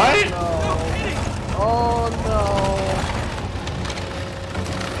 what? No. Oh no.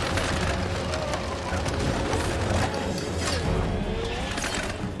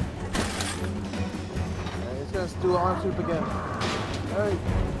 He's gonna do arm sweep again. Hey,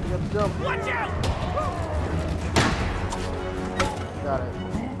 you got to jump. Watch out! Got it.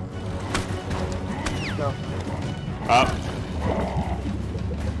 Go. Up.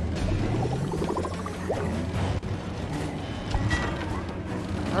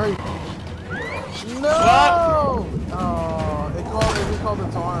 Hurry. No! What? Oh, it called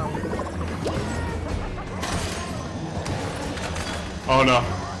its arm. Oh no.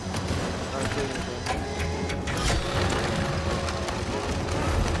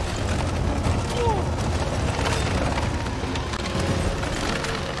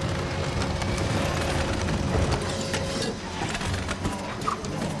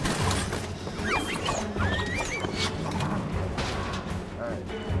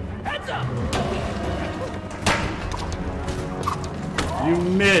 Heads up! You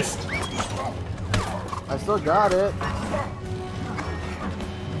missed. I still got it.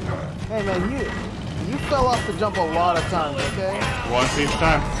 Hey man, you fell off the jump a lot of times, okay? Once each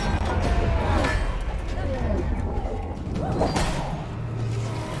time.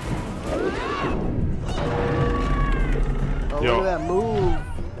 Oh, Yo. look at that move.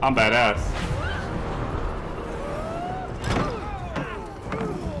 I'm badass.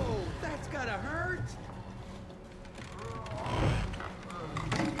 Oh, that's gotta hurt.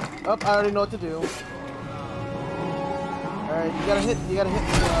 Oh, I already know what to do. Alright, you gotta hit me, you gotta hit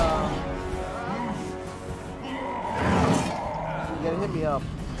me up.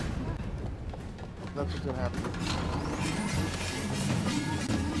 That's what's gonna happen.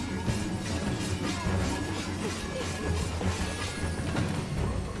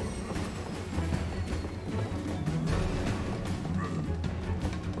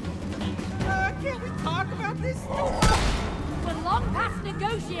 Can't we talk about this? We're long past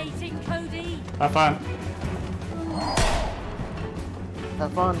negotiating, Cody! Have fun.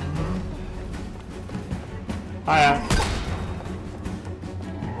 Have fun. Hiya.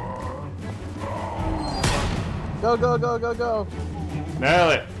 Go, go, go, go, go. Nail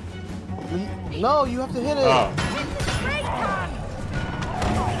it. No, you have to hit it. Oh.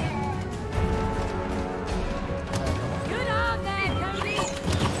 Good on there, Cody!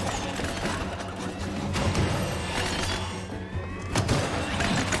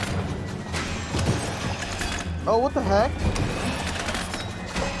 Oh, what the heck?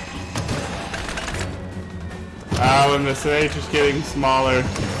 Alan, the stage is getting smaller.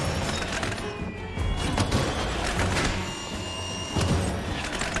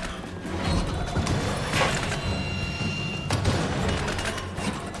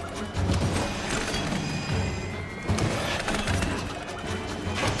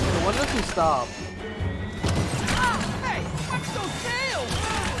 When does he stop? Hey, watch those sails!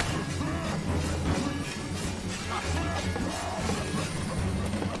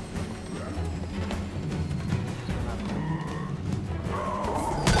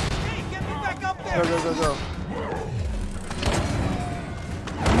 Hey, get me back up there! Go, go, go, go.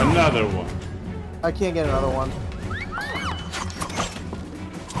 Another one. I can't get another one.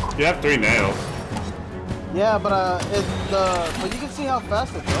 You have 3 nails. Yeah, but but you can see how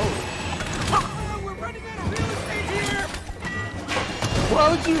fast it goes. We're running out of real estate here! Why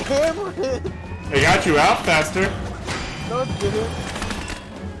would you hammer it? It got you out faster. No, it didn't.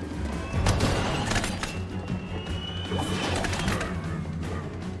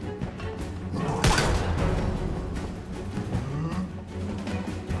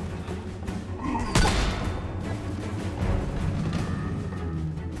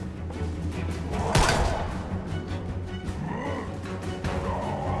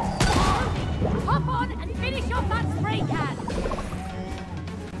 Hop on and finish off that spray can!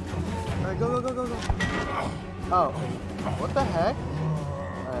 Alright, go, go, go, go, go. Oh, what the heck?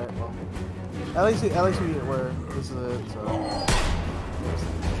 Alright, well, at least we where this is it. So.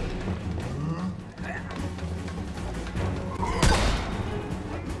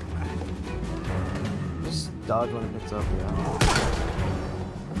 Just dodge when it picks up, yeah.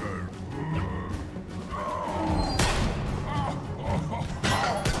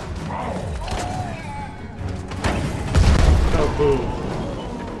 Oh, boom.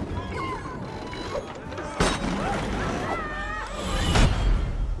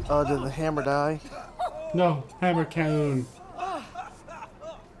 Oh, did the hammer die? No, hammer cone. Oh,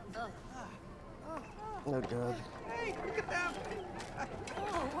 God. Hey, look at them.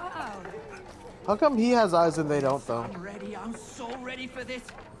 Oh, wow. How come he has eyes and they don't, though? I'm ready. I'm so ready for this.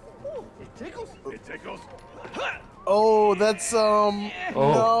 Ooh, it tickles. It tickles. Oh, that's, Oh.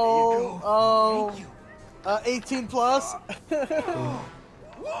 no, 18 plus? Woohoo!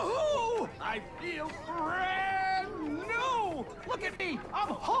 I feel brand new. Look at me. I'm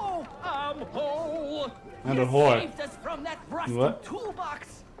whole. I'm whole. And You a whore. saved us from that rusty What?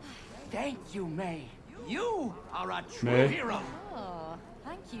 toolbox. Thank you, May. You are a true May? hero. Oh,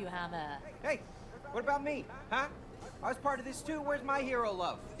 thank you, Hammer. Hey, what about me? Huh? I was part of this too. Where's my hero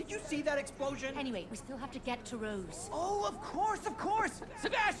love? Did you see that explosion? Anyway, we still have to get to Rose. Oh, of course, of course.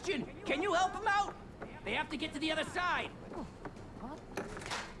 Sebastian, can you help him out? They have to get to the other side. Wow.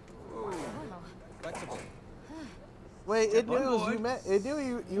 Flexible. Wait, it knew it was you, May. It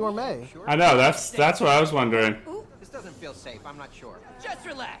knew you were May. Sure. I know, that's what I was wondering. Ooh, this doesn't feel safe. I'm not sure. Just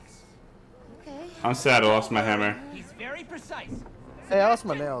relax. Okay. I'm sad I lost my hammer. He's very precise. Hey, I lost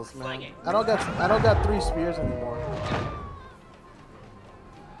my nails, man. I don't got 3 spears anymore.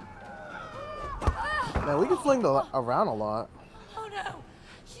 Man, we can fling around a lot. Oh no,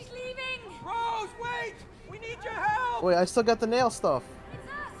 she's leaving. Rose, wait! We need your help! Wait, I still got the nail stuff. It's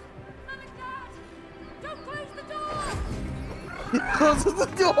us, Mom and Dad. Don't close the door. He closes the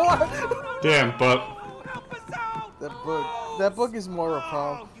door. Damn, but Oh, help us out! That book is more a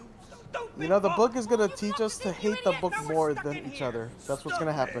problem. You know, the book is gonna teach us to hate the book more than each other. That's what's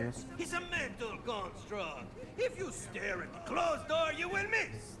gonna happen. It's a mental construct. If you stare at the closed door, you will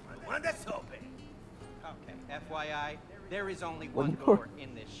miss the one that's open. Okay, FYI, there is only one door. door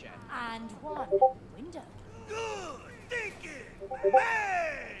in this shed. And one window. Good thinking.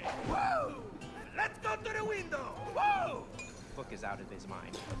 Hey! Woo! Let's go to the window. Woo! Book is out of his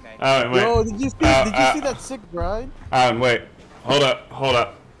mind, okay? Alright, wait. Yo, did you see that sick bride? Wait. Hold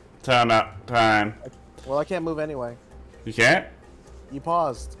up. Time out. Time. Well, I can't move anyway. You can't? You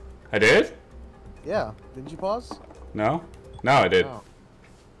paused. I did? Yeah. Didn't you pause? No? No, I did. Oh.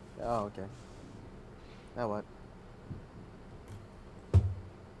 Oh, okay. Now what?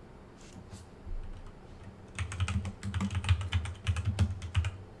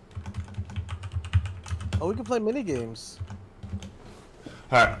 Oh, we can play mini games.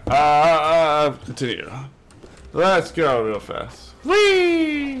 Alright, continue. Let's go real fast.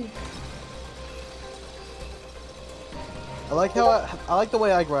 Whee! I like how I like the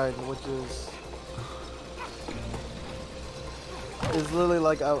way I grind, which is literally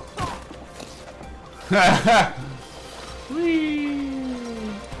like a. Whee!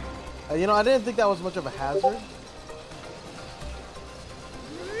 You know, I didn't think that was much of a hazard.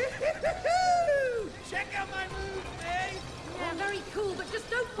 Check out my moves, May. Yeah, very cool, but just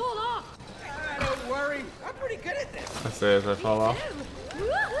don't fall off. Don't worry, I'm pretty good at this. I say as I fall off.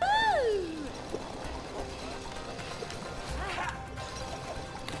 Woohoo!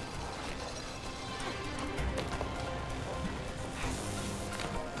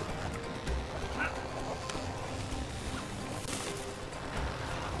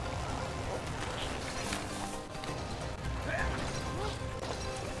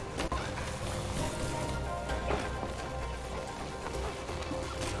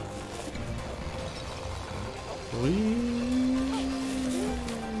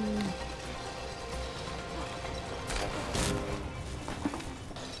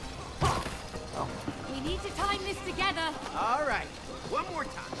 We need to time this together. All right, one more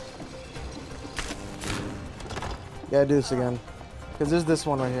time. Yeah, do this again. Cause there's this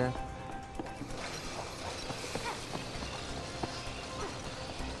one right here.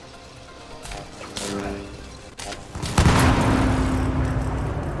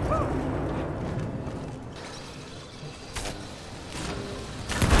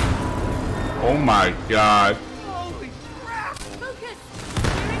 Oh my god. Focus.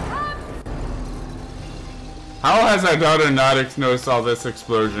 Here it comes. How has our daughter Nodix noticed all this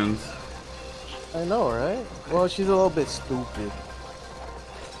explosions? I know, right? Well, she's a little bit stupid.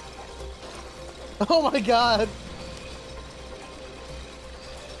 Oh my god!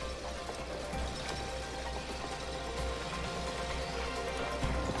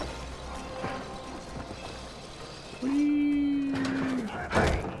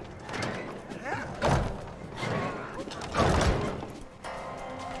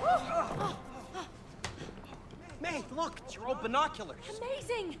 May, look, it's your old binoculars.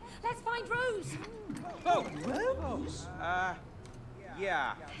 Amazing. Let's find Rose. Oh, Rose.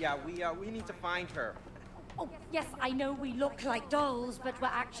 Yeah, we need to find her. Oh, yes, I know we look like dolls, but we're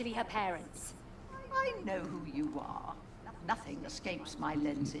actually her parents. I know who you are. Nothing escapes my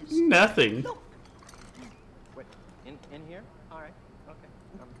lenses. Nothing. Look. Wait, in here? All right. Okay.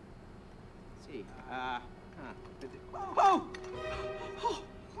 Let's see. Oh!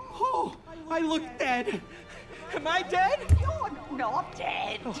 Oh! I look dead. Am I dead? You're not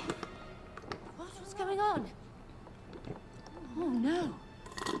dead. What's going on? Oh no.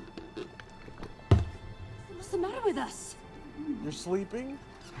 What's the matter with us? You're sleeping?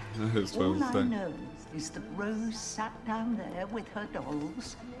 All I know is that Rose sat down there with her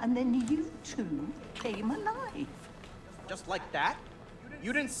dolls, and then you two came alive. Just like that?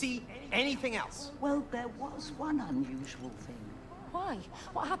 You didn't see anything else? Well, there was one unusual thing. Why?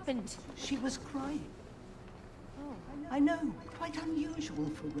 What happened? She was crying. I know, quite unusual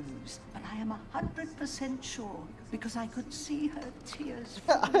for Rose, but I am 100% sure because I could see her tears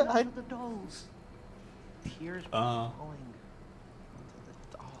falling onto the dolls. Tears falling onto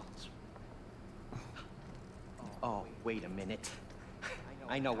the dolls. Oh, wait a minute.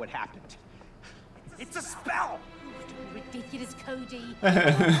 I know what happened. It's a spell! Ridiculous, Cody.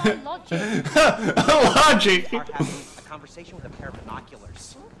 Logic. Logic. We are having a conversation with a pair of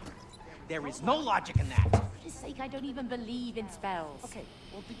binoculars. There is no logic in that. For goodness sake, I don't even believe in spells. Okay,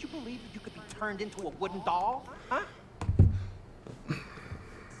 well, did you believe that you could be turned into a wooden doll? Huh?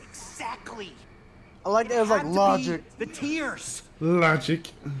 Exactly. I like it was like logic. The tears.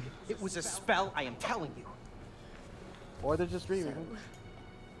 Logic. It was a spell, I am telling you. Or they're just dreaming.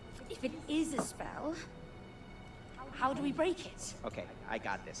 So, if it is a spell, how do we break it? Okay, I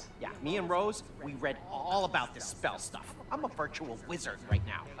got this. Yeah, me and Rose, we read all about this spell stuff. I'm a virtual wizard right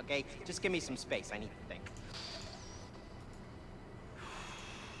now, okay? Just give me some space, I need to think.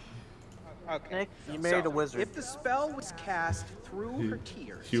 Okay, Nick, you married a wizard. If the spell was cast through her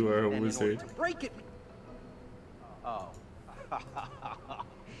tears, You are a then wizard. in order to break it... Oh.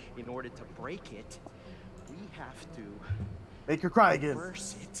 In order to break it, we have to... Make her cry again.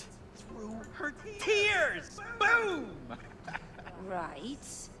 Reverse it through her tears! Boom! Right.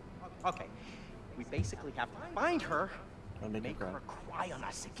 Okay, we basically have to find her and make make her her cry on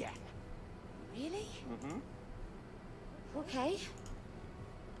us again. Really? Mm-hmm. Okay.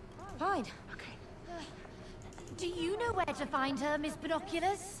 Fine. Okay. Do you know where to find her, Miss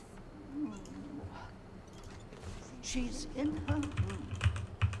Binoculars? She's in her room.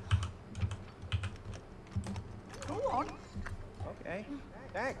 Go on. Okay.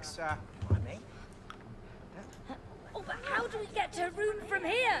 Thanks. Come on, mate. Oh, but how do we get to her room from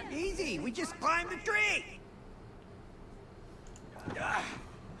here? Easy. We just climb the tree.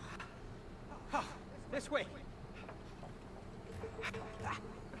 This way.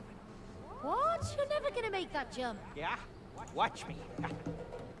 What? You're never gonna make that jump. Yeah? Watch me.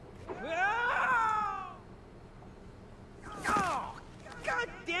 Oh! God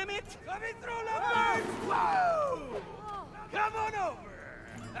damn it! Coming through the birds! Whoa! Come on over!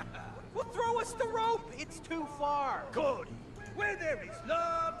 Well, throw us the rope! It's too far! Cody, where there is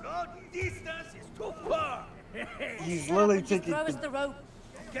love, no distance is too far. He's literally Just taking. throw us the rope.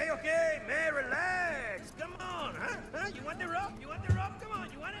 Okay, man, relax. Come on, huh? You want the rope? You want the rope? Come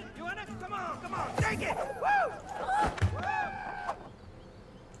on, you want it? You want it? Come on, take it! Woo!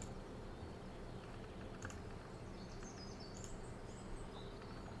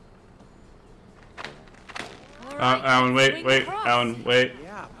 Alan, wait, Alan, wait.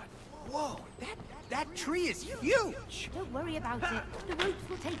 Yeah, but whoa, that tree is huge! Don't worry about it. The ropes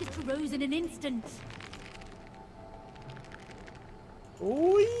will take us to Rose in an instant.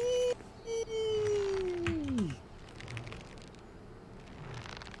 Whee!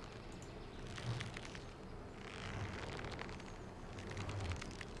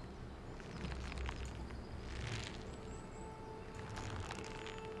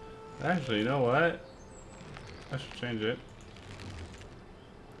 Actually, you know what? I should change it.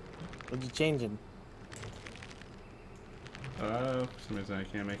 What'd you changing? For some reason I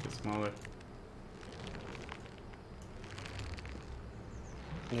can't make it smaller.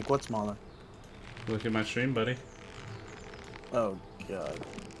 Nick, what's smaller? Look at my stream, buddy. Oh god.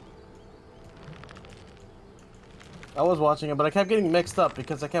 I was watching it, but I kept getting mixed up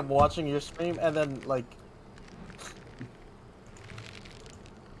because I kept watching your stream and then like.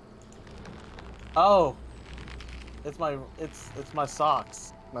 Oh, it's my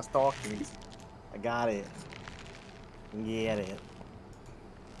socks, my stockings. I got it. Get it.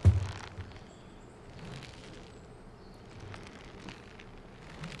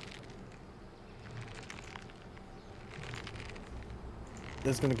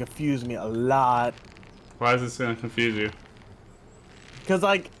 This is gonna confuse me a lot. Why is this gonna confuse you? Cause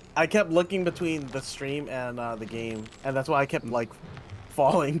like I kept looking between the stream and the game, and that's why I kept like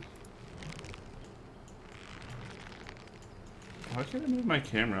falling. Why can't I move my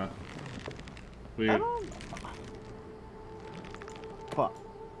camera? Weird. I don't... Fuck.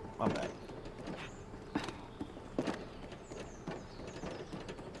 My bad.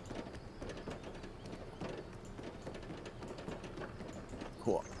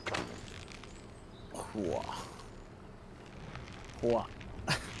 Cool. Cool. Cool.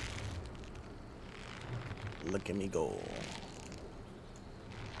 Look at me go.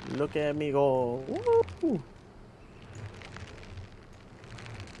 Look at me go. Woo.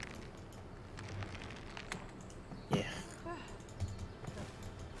 Yeah.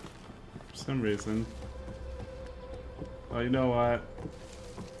 For some reason. Oh, you know what?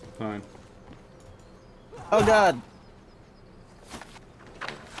 Fine. Oh God.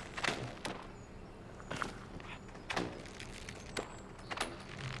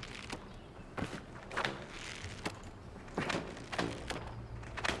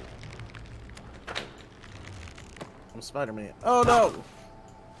 I'm Spider-Man. Oh no!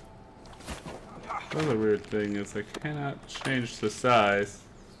 Another weird thing is I cannot change the size.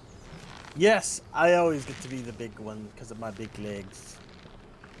 Yes, I always get to be the big one because of my big legs.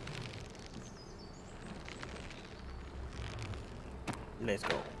 Let's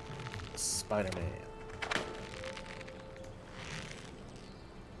go. Spider-Man.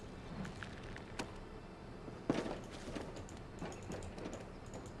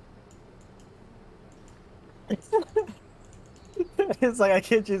 It's like I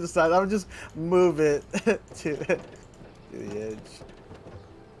can't change the size. I would just move it to the edge.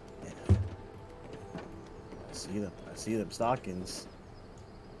 Yeah. I see them. I see them stockings.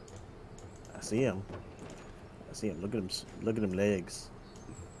 I see them. I see them. Look at them. Look at them legs.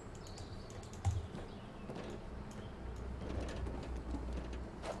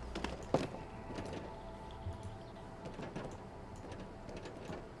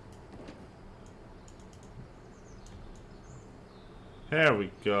 There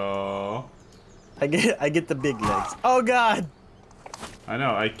we go. I get the big legs. Oh God! I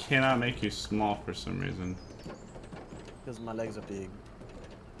know, I cannot make you small for some reason. Because my legs are big.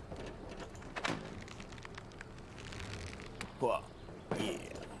 Whoa. Yeah.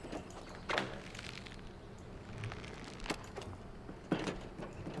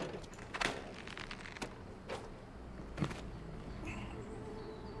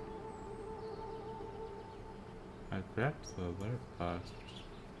 I grabbed the alert box.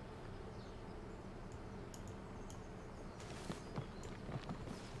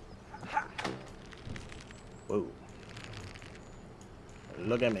 Whoa.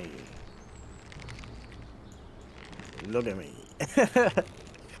 Look at me. Look at me.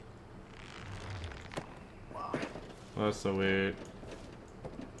 Wow. Well, that's so weird.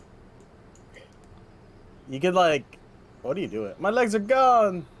 You could like... What are you doing? My legs are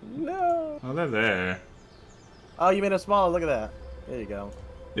gone! No! Oh, they're there. Oh, you made them smaller. Look at that. There you go.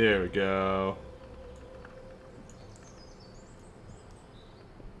 There we go.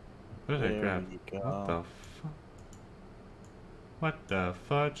 What did I There grab? you go. What the fuck? What the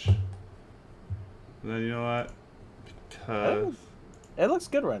fudge? And then you know what? Because... It looks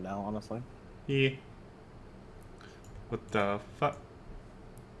good right now, honestly. Yeah. What the fuck?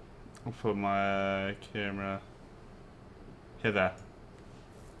 I'll put my camera... Hit that.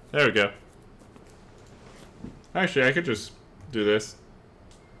 There we go. Actually, I could just do this.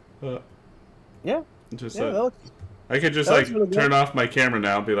 Yeah. Just Yeah, that looks, I could just that like looks really turn good. off my camera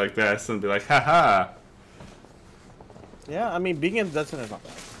now and be like this and be like, haha. Yeah, I mean, being in Dutton is not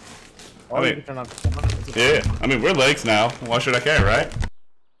bad. Or I you mean, can turn off the camera. It's okay. Yeah, I mean, we're legs now. Why should I care, right?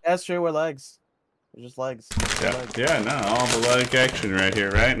 That's true, we're legs. We're just legs. We're Yeah, legs. yeah, no, all the leg action right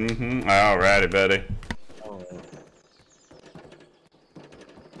here, right? Mm-hmm. Alrighty, buddy. Oh, yeah.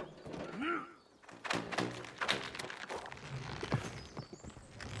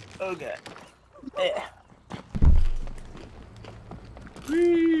 Okay. Yeah.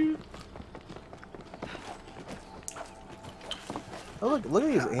 Oh, look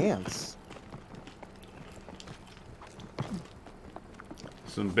at these ants.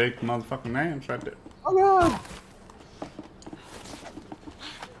 Some big motherfucking ants right there. Oh God!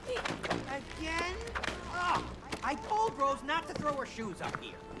 Again? Oh, I told Rose not to throw her shoes up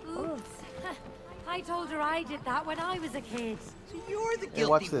here. Oops. I told her I did that when I was a kid. So you're the Hey,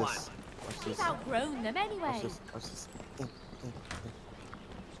 watch guilty this. one. Watch She's this. outgrown them anyway. Watch this. Watch this.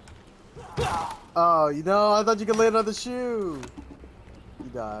 Oh, you know, I thought you could land on the shoe. You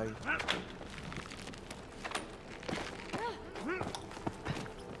die.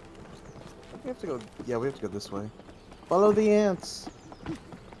 We have to go. Yeah, we have to go this way. Follow the ants.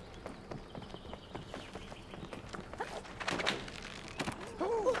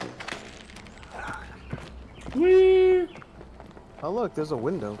 Whee! Oh look, there's a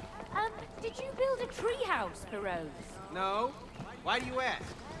window. Did you build a treehouse for Rose? No. Why do you ask?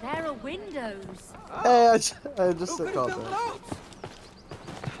 There are windows. Hey, I just called that.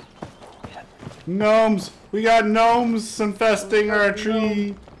 Gnomes! We got gnomes infesting our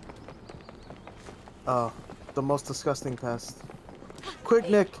tree. Oh, the most disgusting pest. Quick,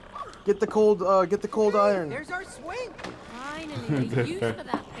 Nick, get the cold iron. There's our swing. Finally, a use for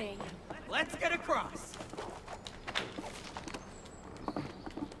that thing. Let's get across.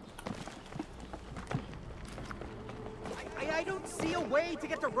 I don't see a way to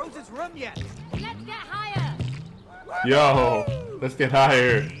get to Rose's room yet. Let's get higher. Yo, let's get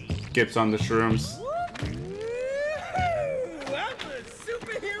higher. Gets on the shrooms. I'm a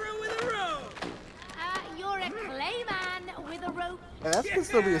superhero with a rope. You're a clayman with a rope. Hey, that can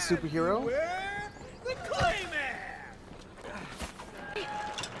still be a superhero. The Clayman.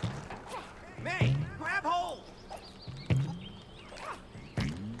 May, grab hold.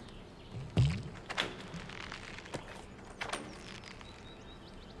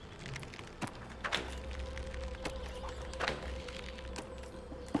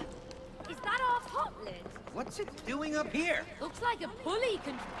 What's it doing up here? Looks like a pulley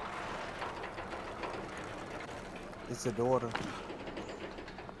can... It's a daughter.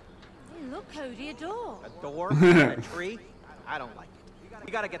 Hey, look, Cody, a door. A door? A tree? I don't like it.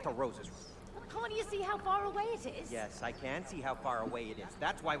 You gotta get to Rose's room. Well, can't you see how far away it is? Yes, I can see how far away it is.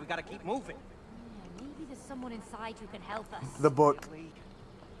 That's why we gotta keep moving. Yeah, maybe there's someone inside who can help us. The book.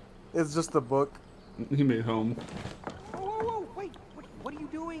 It's just the book. He made home. Whoa, wait. What are you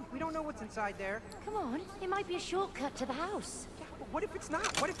doing? We don't know what's inside there. Come on, it might be a shortcut to the house. Yeah, but what if it's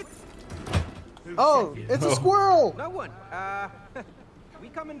not? What if it's... Oh, it's a squirrel! No one. We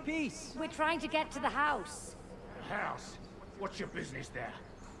come in peace. We're trying to get to the house. House? What's your business there?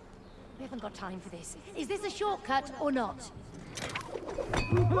 We haven't got time for this. Is this a shortcut or not?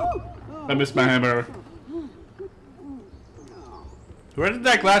 I missed my hammer. Where did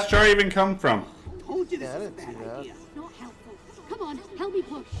that glass jar even come from? Yeah, I didn't see that. Not helpful. Come on, help me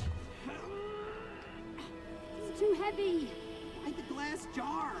push. It's too heavy. Like the glass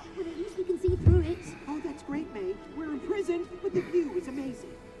jar. But at least we can see through it. Oh, that's great, May. We're imprisoned, but the view is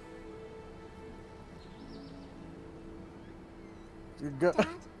amazing.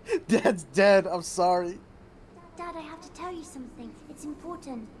 Dad's dead. I'm sorry. Dad, I have to tell you something. It's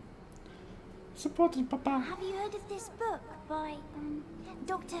important. It's important, Papa. Have you heard of this book by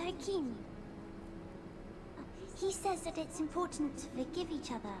Dr. Hakim? He says that it's important to forgive each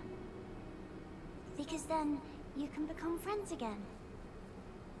other. Because then you can become friends again.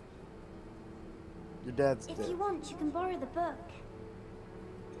 Your dad's If dead. you want, you can borrow the book.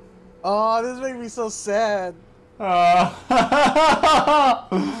 Oh, this makes me so sad.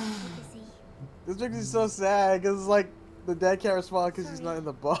 This makes me so sad because it's like the dad can't respond because he's not in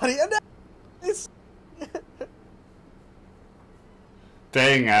the body. And it's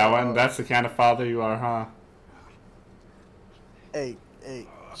Dang, Awan, that's the kind of father you are, huh? Hey,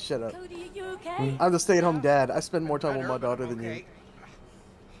 shut up. Cody, are you okay? I'm the stay-at-home dad. I spend more time with my daughter than you.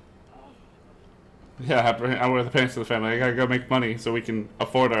 Yeah, I'm with the parents of the family. I gotta go make money so we can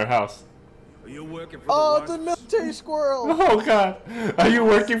afford our house. Are you working for Oh, it's a military squirrel! Oh god, are you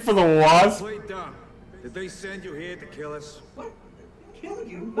working for the wasp? Play dumb. Did they send you here to kill us? Kill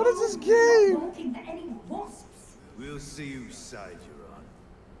you? What is this game? Working for any wasps. We'll see whose side you're on.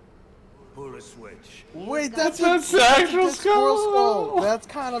 Pull a switch. Wait, that's the actual that's squirrel skull. skull. That's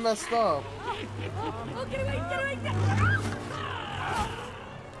kind of messed up. Oh, get away, get away, get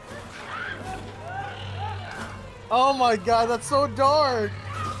Oh my god, that's so dark.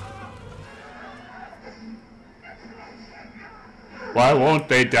 Why won't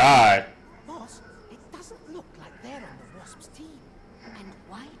they die? Boss, it doesn't look like they're on the Wasp's team. And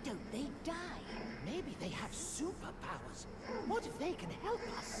why don't they die? Maybe they have superpowers. What if they can help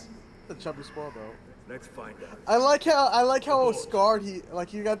us? The chubby squirrel though. Let's find out. I like how scarred he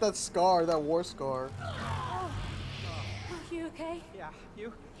got that scar, that war scar. Are you okay? Yeah,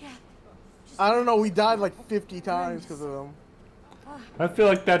 you? Yeah. I don't know, we died like 50 times because of him. I feel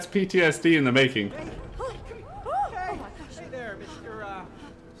like that's PTSD in the making. Hey, hey there,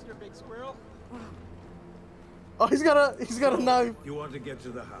 Mr. Big Squirrel. Oh, he's got a knife. You want to get to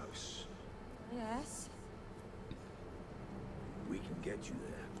the house? Yes. We can get you there.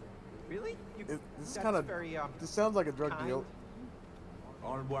 Really? This is That's kind of very, this sounds like a drug kind. deal.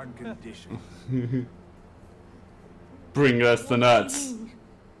 On one condition. Bring us the nuts.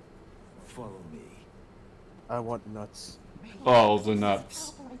 Follow me. I want nuts. All the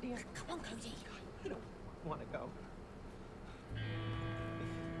nuts. Come on, Cody. I don't want to go.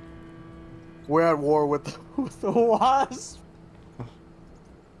 We're at war with the wasp.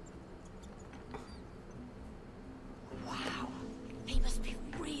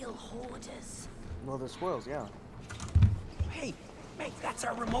 hoarders. Well, they're squirrels, yeah. Hey, mate, that's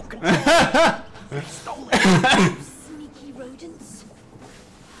our remote control. They stole it. Sneaky rodents.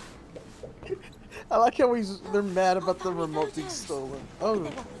 I like how they're mad about the remote being stolen. Oh.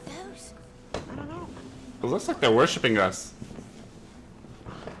 What were those? I don't know. It looks like they're worshiping us.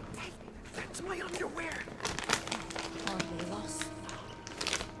 Hey, that's my underwear. Hardly lost.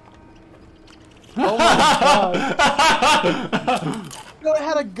 Oh my god. No, it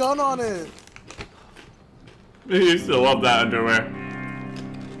had a gun on it. You used to love that underwear.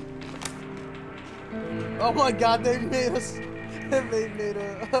 Oh my god, they made us. They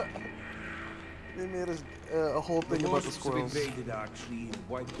made a whole thing about the squirrels. Invaded our tree and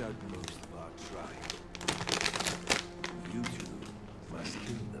wiped out most of our tribe. You two must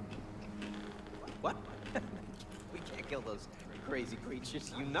kill them. What? We can't kill those crazy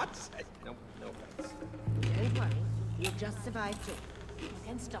creatures. You nuts? No, no thanks. Don't worry, you'll just survive too.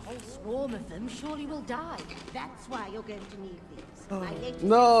 Against a whole swarm of them, surely we'll die. That's why you're going to need these.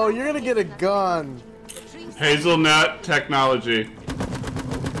 No, you're gonna get a gun. Hazelnut technology.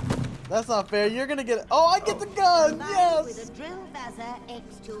 That's not fair. You're gonna get. Oh, I get the gun. Yes. With a drill buzzer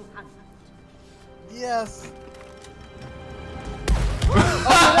X200. Yes. Oh, that's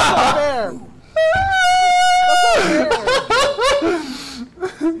not fair. That's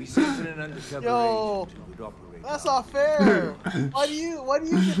not fair. We sent in an undercover Yo, agent who would operate. that's not fair. Why do you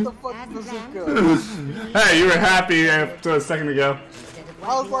get the fucking bazooka? Hey, you were happy a second ago.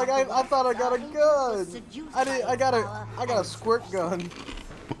 I was like, I thought I got a gun. I got a squirt gun.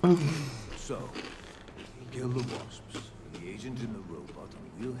 So, kill the wasps. The agent and the robot,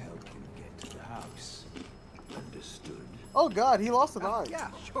 and we'll help you get to the house. Understood? Oh god, he lost an eye. Yeah,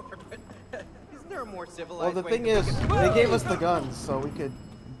 sure, but isn't there a more Well, civilized the way thing to is, make it- they gave us the guns, so we could.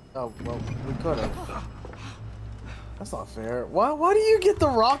 Oh well, we could have. That's not fair. Why do you get the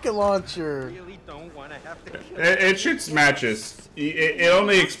rocket launcher? I really don't want to have to kill It shoots matches. It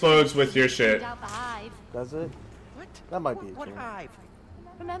only explodes with your shit. Out the hive. Does it? What? That might be a What thing. hive?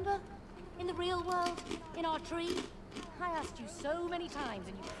 Remember? In the real world? In our tree? I asked you so many times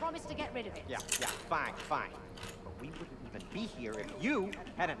and you promised to get rid of it. Yeah, fine. But we wouldn't even be here if you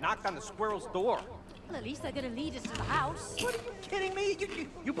hadn't knocked on the squirrel's door. Well, at least they're gonna lead us to the house. What, are you kidding me?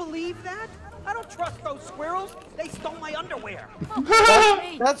 You believe that? I don't trust those squirrels. They stole my underwear. That's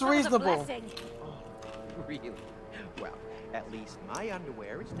That was a reasonable. blessing. Really? Well, at least my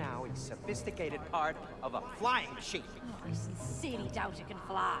underwear is now a sophisticated part of a flying machine. Oh, I sincerely doubt it can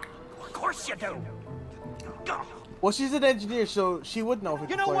fly. Of course you do. Go. Well, she's an engineer, so she would know if it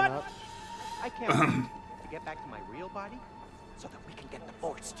You could know fly or what? not. I can't wait to get back to my real body so that we can get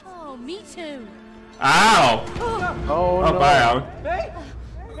divorced. Oh, me too. Ow! Oh no. Bye, Alan.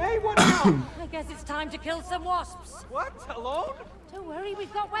 Hey, what now? I guess it's time to kill some wasps. What? Alone? Don't worry,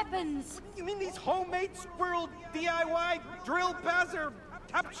 we've got weapons. You mean these homemade squirrel DIY drill buzzer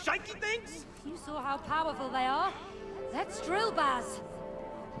top shaky things? You saw how powerful they are. Let's drill Baz.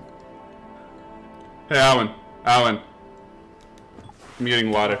 Hey, Alan. I'm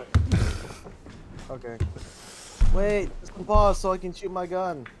getting water. Okay. Wait, just pause so I can shoot my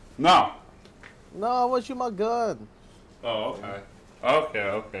gun. No. No, I want to shoot my gun. Oh, okay.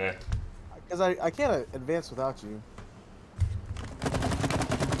 Okay. Because I can't advance without you.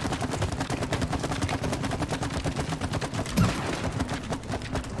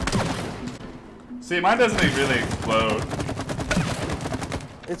 See, mine doesn't really explode.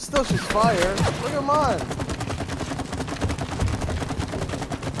 It still shoots fire. Look at mine.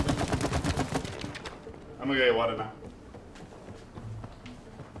 I'm gonna get water now.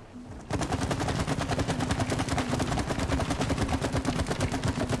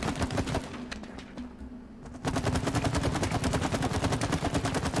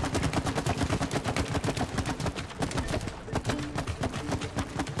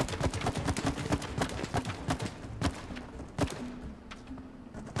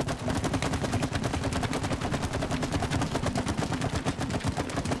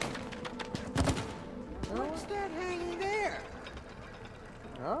 What's that hanging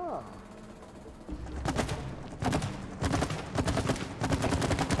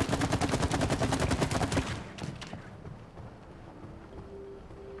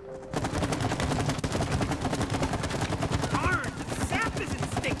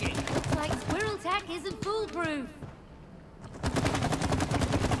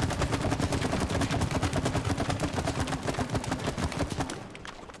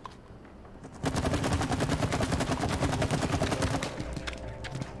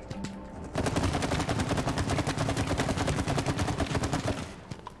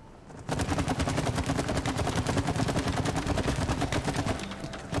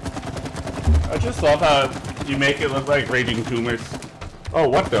I just love how you make it look like raging tumors. Oh,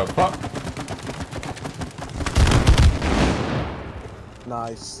 what the fuck?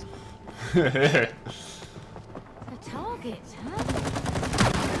 Nice. A target, huh?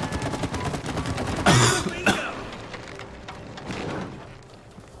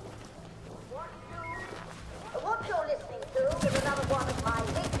 What you're listening to is another one of my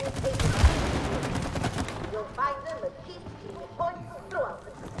latest papers. You'll find them at key points throughout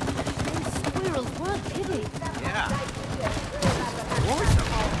the Those squirrels weren't kidding.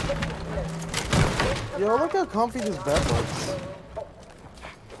 Yo, look how comfy this bed looks.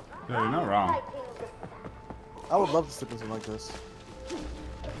 No, you're not wrong. I would love to sleep in something like this.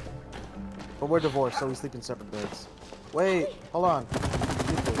 But we're divorced, so we sleep in separate beds. Wait, hold on.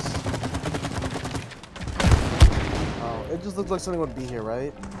 Get this. Oh, it just looks like something would be here,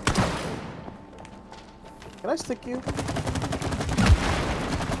 right? Can I stick you?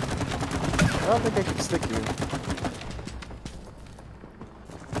 I don't think I can stick you.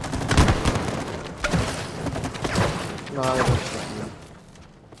 No, I don't stick you.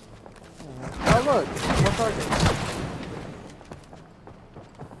 Oh look, more targets.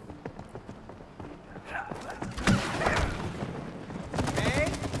 Okay,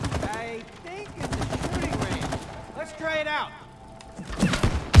 I think it's a shooting range. Let's try it out.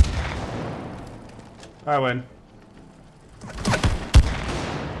 I win.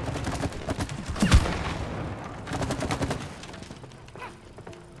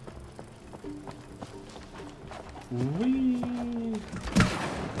 Whee!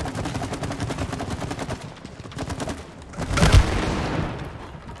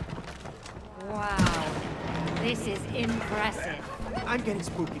 Wow, this is impressive. I'm getting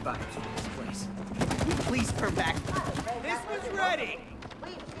spooky vibes from this place. Can you please turn back? This was ready.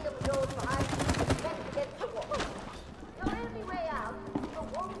 We've sealed the doors behind you. Protect against the wall. Your only way out is the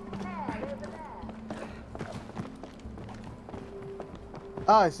wall there, over there.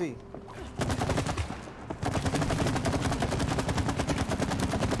 Ah, I see.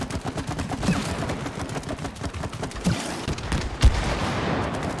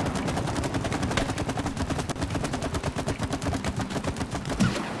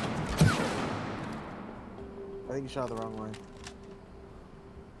 I think you shot the wrong way.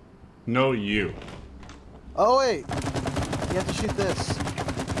 No, you. Oh wait! You have to shoot this.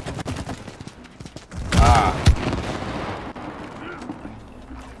 Ah.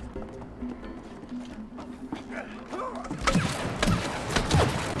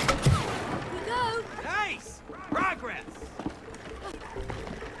 We go. Nice progress.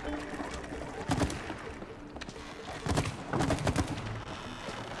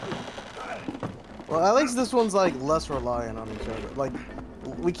 Well, at least this one's like less reliant on each other. Like,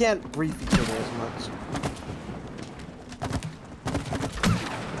 we can't grief each other as much.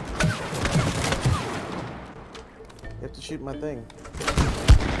 You have to shoot my thing.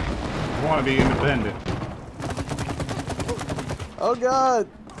 I want to be independent. Oh god!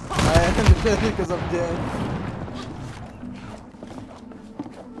 I am independent because I'm dead.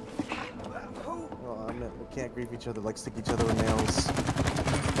 Oh, I meant we can't grief each other, like stick each other with nails.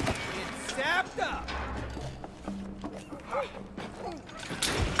 It's sapped up.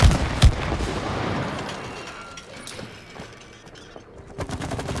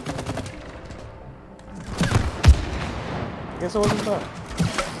 Guess I wasn't done.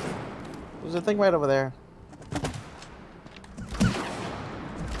 There's a thing right over there.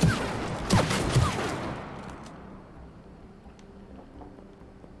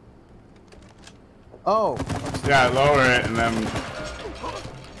 Oh. Yeah, lower it and then.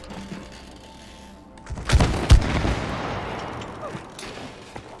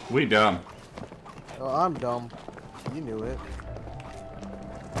 We dumb. Oh, I'm dumb. You knew it.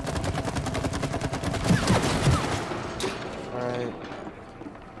 Alright.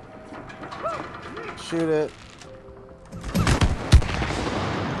 Shoot it.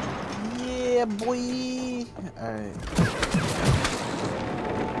 Yeah, boy. Alright.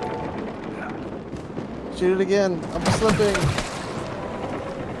 Shoot it again. I'm slipping.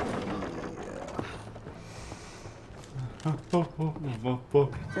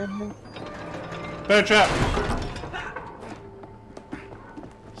 Bear trap!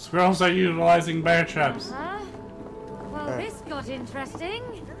 Squirrels are utilizing bear traps. Huh? Well, this got interesting.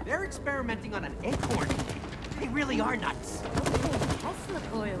 They're experimenting on an acorn. They really are nuts. Tesla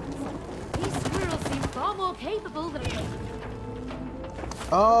coils. These squirrels seem far more capable than...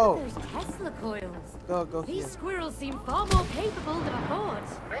 Oh! Those Tesla coils. Go These here. squirrels seem far more capable than I thought.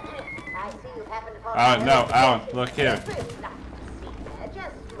 I see you happen to No, Alan, look here.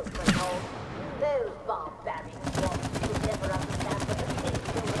 Just look for home. Those barbarians want to never understand what the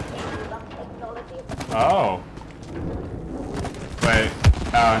people of Oh. Wait.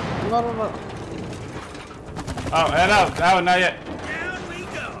 Alan. No. Oh, head up. Alan, not yet. Down we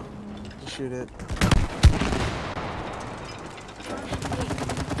go. Just shoot it.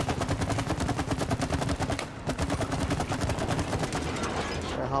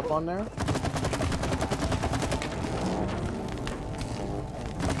 Should I hop on there?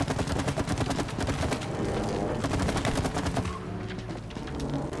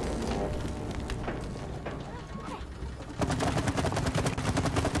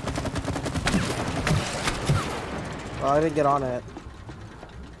 Oh, I didn't get on it.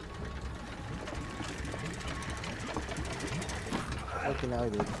 Okay, now I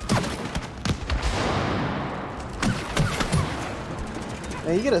did.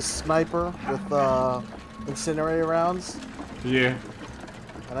 Man, you get a sniper with incinerator rounds. Yeah.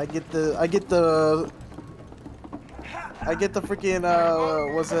 And I get the freaking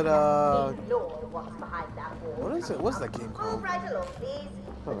was it what is it? What's that game called? Move right along, please.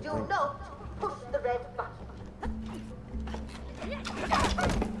 But do not push the red button.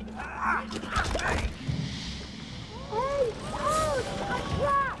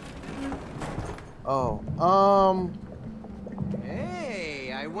 Oh,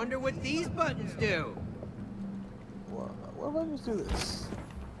 Hey, I wonder what these buttons do. what buttons do this?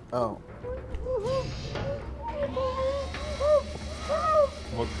 Oh.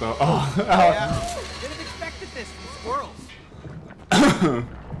 What the? Oh. Yeah, didn't have expected this from squirrels.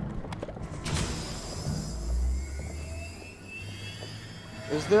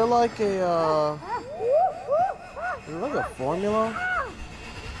 Is there like a formula?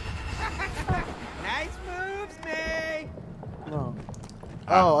 Nice moves, May. No.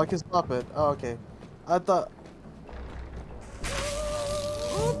 Oh, I can stop it. Oh, okay. I thought.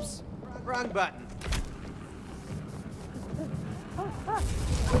 Oops, wrong button.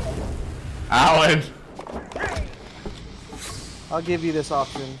 Alan. I'll give you this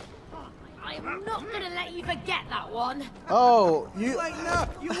option. I'm not gonna let you forget that one. Oh, you. Like, no,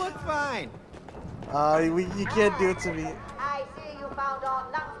 you look fine. You can't do it to me. I see you found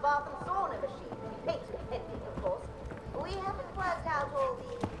our nuts, bath, and sauna machine. Patent pending, of course. We haven't worked out all the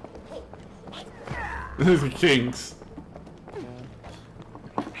kinks. This is the kinks.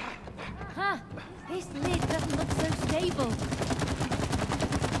 Huh? This lid doesn't look so stable.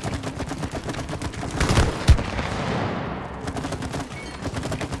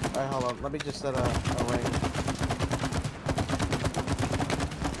 Alright, hold on. Let me just set a ring.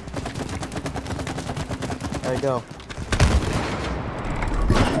 There you go.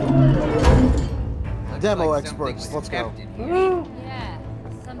 Looks Demo like experts, something let's was go. kept in here. Yeah,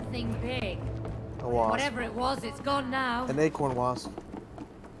 something big. A wasp. Whatever it was, it's gone now. An acorn wasp.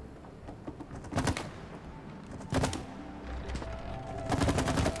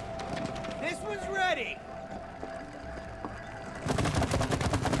 This one's ready.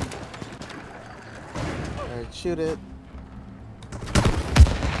 Alright, shoot it.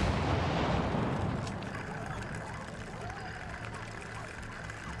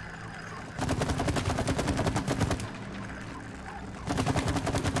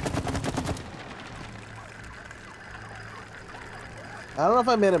 I don't know if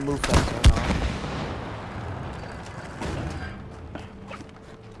I made it move fast or not.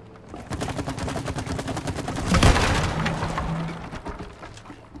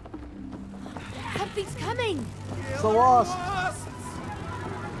 Something's coming. It's a wasp.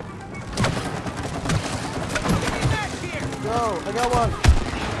 Go, I got one.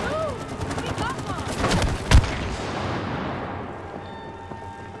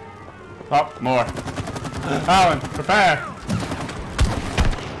 Oh, more. Alan, prepare.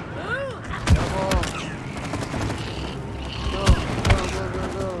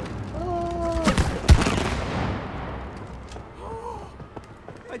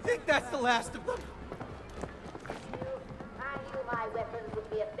 I think that's the last of them. I knew my weapons would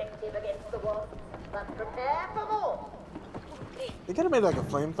be effective against the wasps, but prepare for more. They could have made like a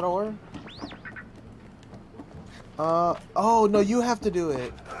flamethrower. Oh no, you have to do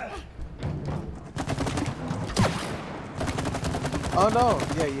it. Oh no,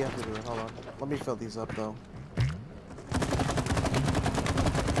 yeah, you have to do it. Hold on, let me fill these up though.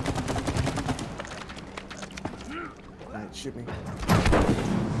 Alright, shoot me.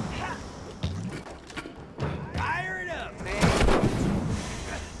 Fire it up, man.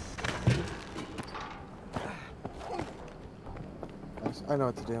 Nice. I know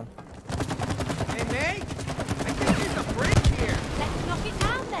what to do. Hey, May, I think there's a break here. Let's knock it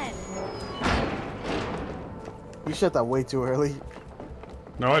down then. You shut that way too early.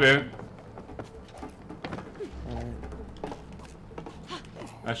 No, I didn't.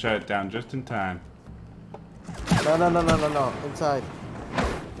 I shut it down just in time. No. Inside.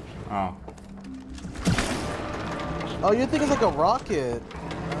 Oh. Oh, you think it's like a rocket?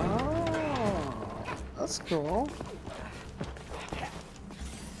 Oh, that's cool.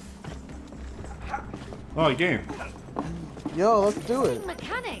 Oh, game. Yo, let's do it.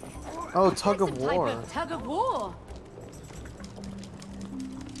 Mechanic. Oh, tug of It's a type war. of tug of war.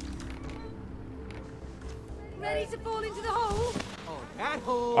 Ready to fall into the hole? Oh, that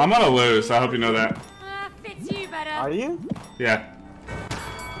hole. I'm gonna lose. I hope you know that. Fits you better. Are you? Yeah.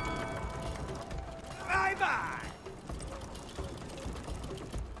 Bye-bye.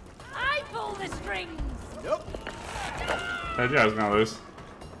 I pull the strings. Nope. I told you I was gonna lose.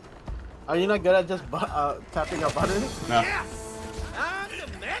 Are you not good at just tapping a button? No. Yes. I'm the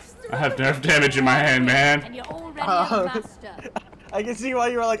master. I have nerf damage in my hand, man. And you're already a master. I can see why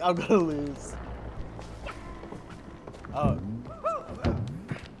you were like, I'm gonna lose. Oh.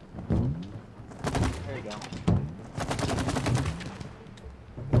 There you go.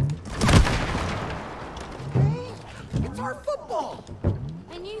 It's our football.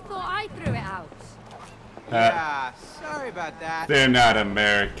 And you thought I threw it out. Yeah, sorry about that. They're not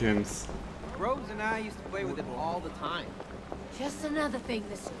Americans. Rose and I used to play with it all the time. Just another thing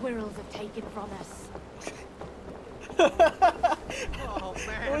the squirrels have taken from us. Oh,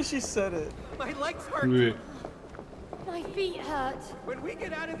 man. The way she said it. My legs hurt. Yeah. My feet hurt. When we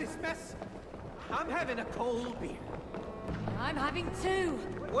get out of this mess, I'm having a cold beer. I'm having two.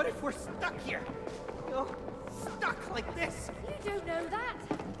 What if we're stuck here? Oh, stuck like this. You don't know that.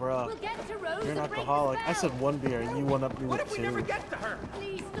 Bruh, We'll get to Rose you're an and break the alcoholic. I spell. said one beer and you went up me What with if we two. never get to her?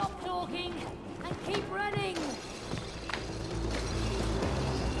 Please stop talking and keep running.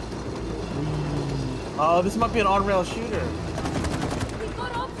 Oh, this might be an on-rail shooter. We've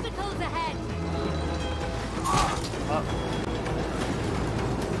got obstacles ahead.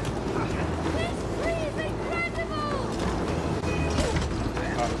 This tree is incredible.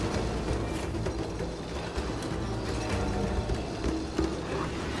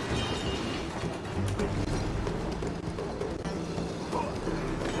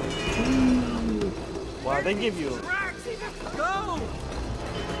 Wow, they give you. Roxy, just go!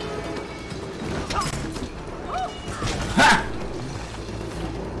 Ha!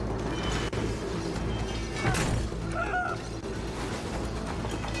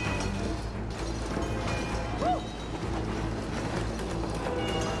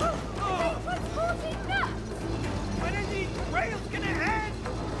 When are these rails gonna end?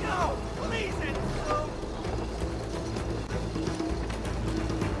 No, please end slow.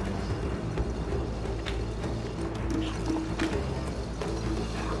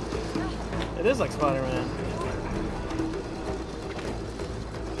 It is like Spider-Man.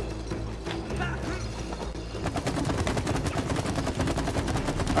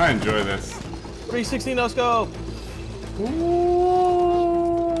 I enjoy this. 360 no scope. Ooh.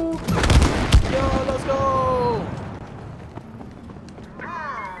 Yo, let's go.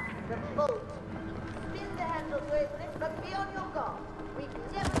 Ah, the boat. Spin the handle to open it, but be on your guard. We've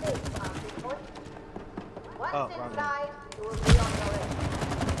never made passing point. Once Oh, wrong inside, you will be on your own.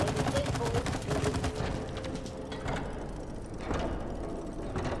 Maybe faithful to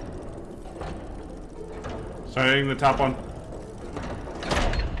you. Start hitting the top one.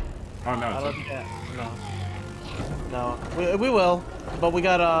 Oh no. I don't think that. No. We will, but we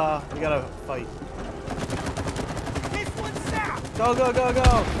gotta fight. This one's south. Go.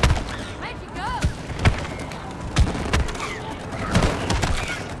 Where'd you go?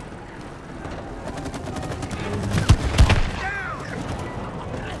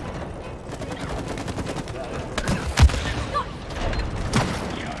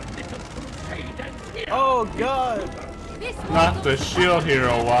 Oh God! This Not the shield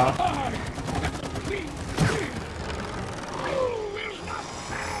hero, wow.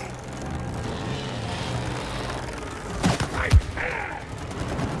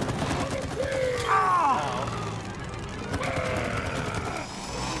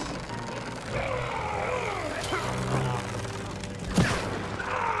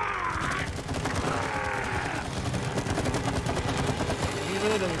 He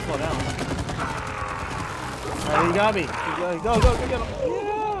really doesn't slow down. Alright, you got me. Go, get him.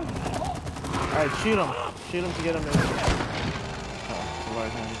 Yeah. Alright, shoot him. Shoot him to get him in. Oh,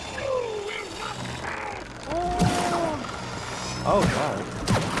 right hand. Oh God.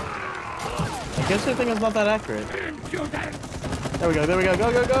 I guess the thing is not that accurate. There we go. Go.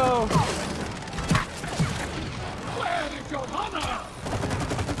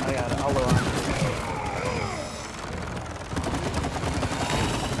 I got it. I'll lure him.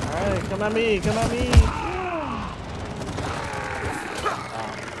 Alright, come at me.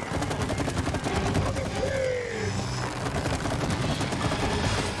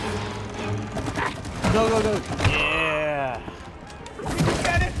 Go, go, go. Yeah.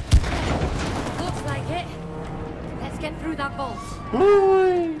 Get it? Looks like it. Let's get through that vault.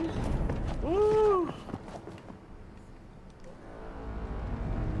 Woo.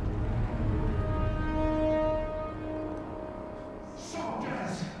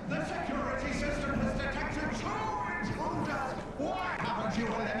 Soldiers, the security system has detected 2 intruders. Why haven't you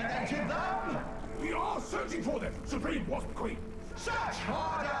eliminated them? We are searching for them, Supreme Wasp Queen. Search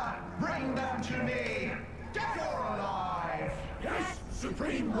harder. Bring them to me. Dead or alive. Yes,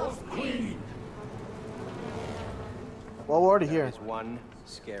 Supreme Wasp Queen. Well, we're already here. There's one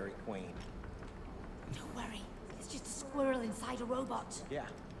scary queen. Don't worry. It's just a squirrel inside a robot. Yeah,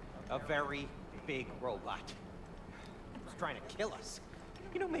 a very big robot. It's trying to kill us.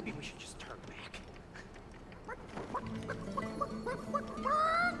 You know, maybe we should just turn back.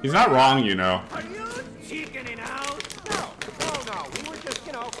 He's not wrong, you know. Are you chickening out? No. We were just,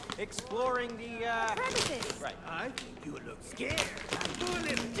 you know, exploring the premises. Right. I think you look scared. Poor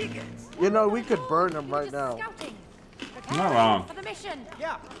little chickens. You know, we could burn them right now. Scouting. You're not wrong. For the mission.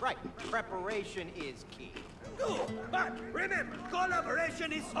 Yeah, right. Preparation is key. Good, but remember,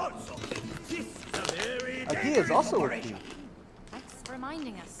 collaboration is also. This is a very A key is dangerous also a operation. key. Thanks for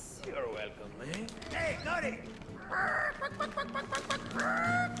reminding us. You're welcome, man. Hey, got it.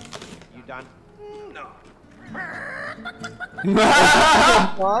 You done? No.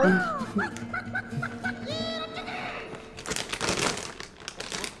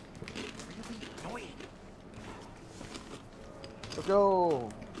 Let's go.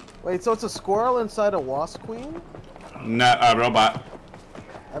 Wait, so it's a squirrel inside a wasp queen? No, robot.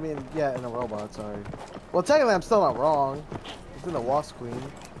 I mean, yeah, in a robot, sorry. Well, technically, I'm still not wrong. It's in the wasp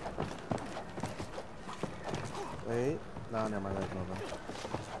queen. Wait. No, never mind. That's over.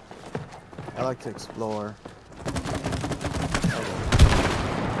 I like to explore.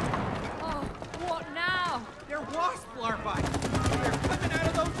 Oh, what now? They're wasp larvae. They're coming out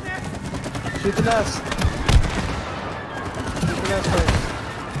of those nests. Shoot the nest. Shoot the nest first.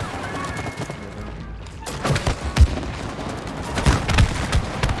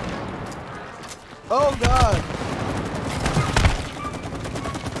 Oh God!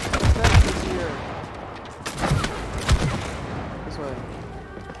 Nest is here. This way.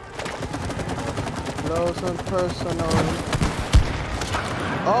 Close and personal.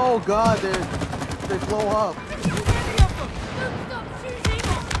 Oh God! They blow up. Stop shooting!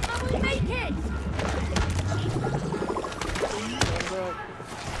 I will make it!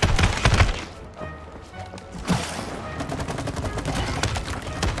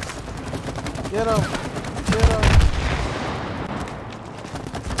 Get him! Get him!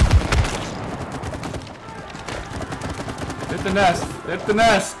 Hit the nest! Hit the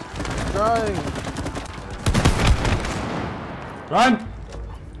nest! Trying! Run!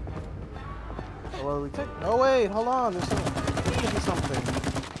 Oh, well, we take. Oh wait, hold on. There's something.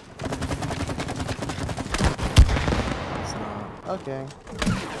 It's not. Okay.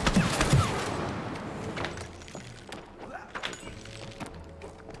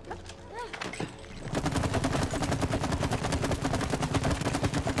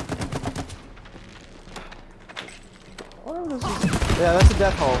 Yeah, that's a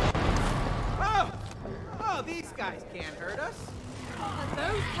death hole. Oh, these guys can't hurt us. But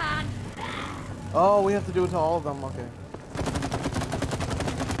those can. Oh, we have to do it to all of them. Okay.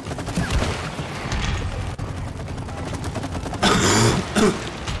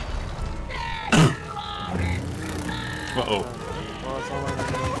 Uh-oh.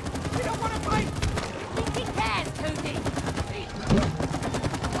 We don't want to fight. He cares, Cody.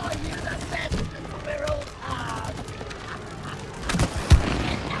 Are you the best squirrel?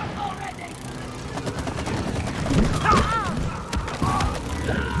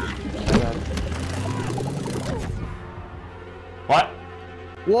 What?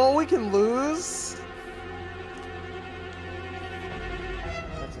 Whoa, we can lose?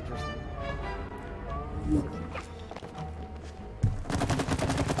 That's interesting.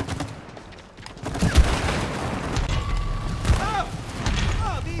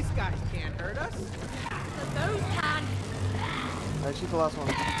 Oh, these guys can't hurt us. But those can. Alright, shoot the last one.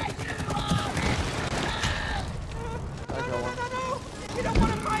 I got one. No. You don't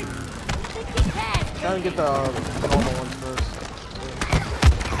want to fight. He cares, Try and get the normal ones first.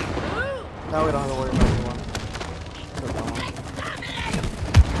 Now we don't have to worry about anyone. Put that one.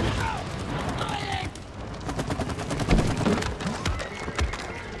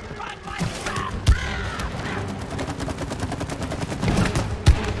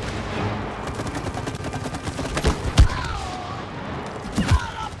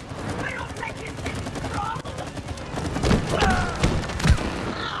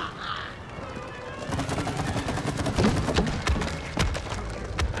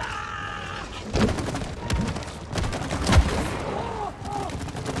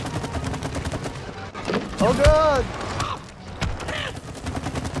 Oh god!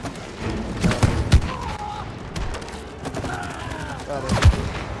 Got it.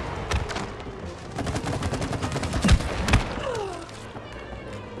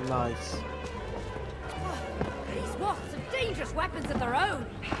 Nice. These wasps have dangerous weapons of their own.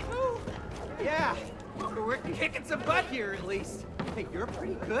 Yeah, we're kicking some butt here at least. Hey, you're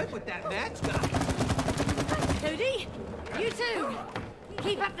pretty good with that match gun. Thanks, Cody. You too.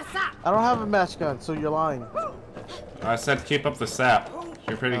 Keep up the sap. I don't have a match gun, so you're lying. I said keep up the sap.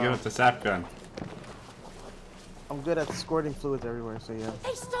 You're pretty good with the sap gun. I'm good at squirting fluids everywhere, so yeah.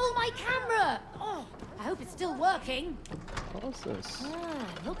 They stole my camera. Oh, I hope it's still working. What's this?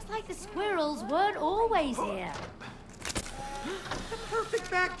 Looks like the squirrels weren't always here. The perfect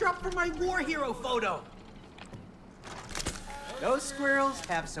backdrop for my war hero photo. Those squirrels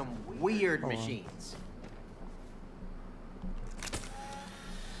have some weird machines.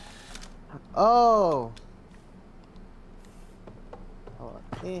 Oh. I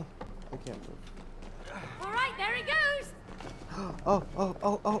can't move. All right, there he goes. Oh.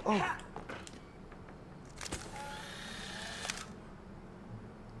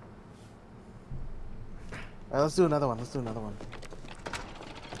 Alright, let's do another one. What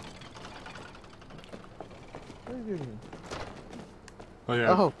are you doing here? Oh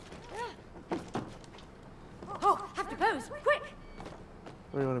yeah. Oh. Oh, have to pose, quick.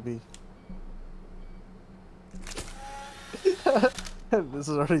 Where do you want to be? This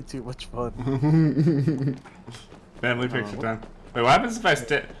is already too much fun. Family picture time. Wait, what happens if I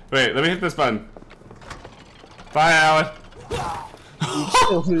stay? Wait, let me hit this button. Bye, Alan.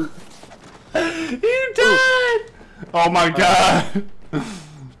 You died! Oh my god!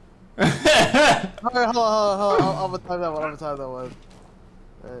 Alright, hold on. I'm gonna time that one.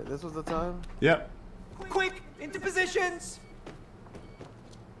 This was the time? Yep. Quick, into positions!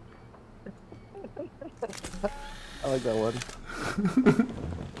 I like that one.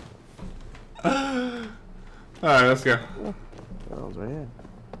 Alright, let's go. That was right here.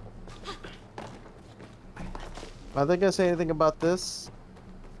 I think I say anything about this.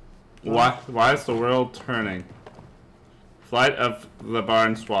 Why is the world turning? Flight of the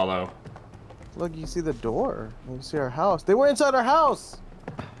barn swallow. Look, you see the door. You see our house. They were inside our house!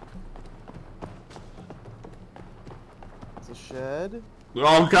 It's a shed.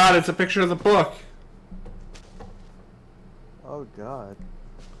 Oh god, it's a picture of the book. Oh god.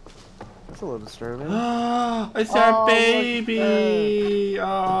 That's a little disturbing. It's our baby!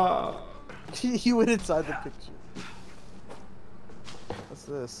 Oh. He went inside the picture. What's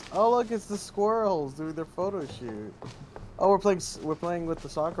this? Oh look, it's the squirrels doing their photo shoot. Oh, we're playing with the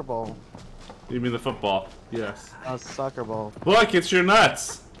soccer ball. You mean the football? Yes. Soccer ball. Look, it's your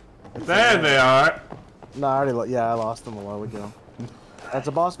nuts. There they are. No, I already. I lost them a while ago. That's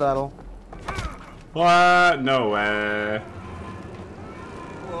a boss battle. What? No way.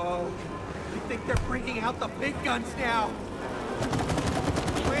 Whoa! I think they're bringing out the big guns now.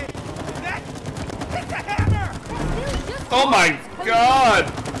 Wait, it's a hammer! Oh my god!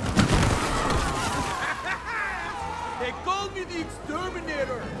 They called me the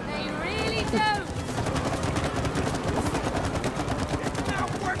exterminator. They really don't. It's not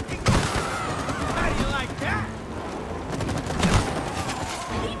working. How do you like that?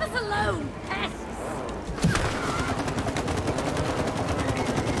 Leave us alone, pests.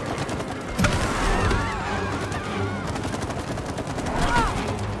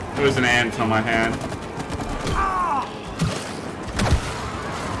 There was an ant on my hand.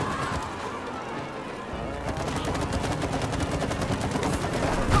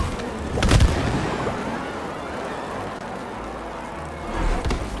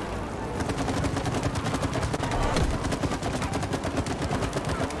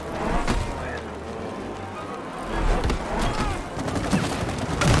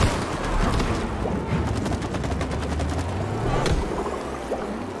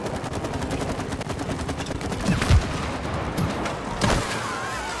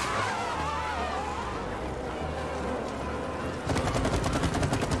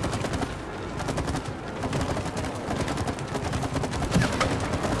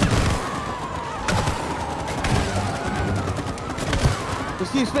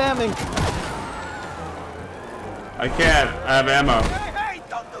 Just keep spamming. I can't. I have ammo. Hey,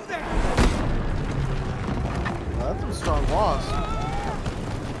 don't do that! Well, that's a strong boss.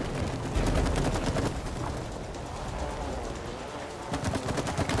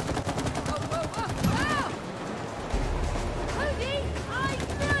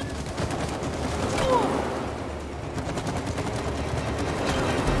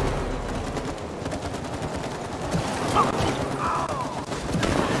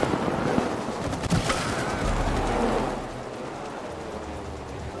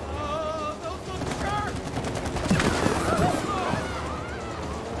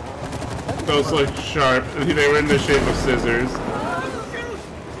 those look sharp. They were in the shape of scissors.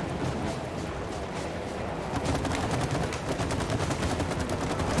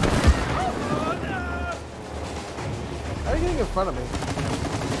 How are you getting in front of me?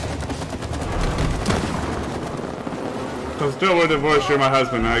 So still we're divorced, you're my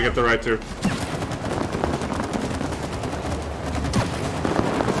husband, and I get the right to.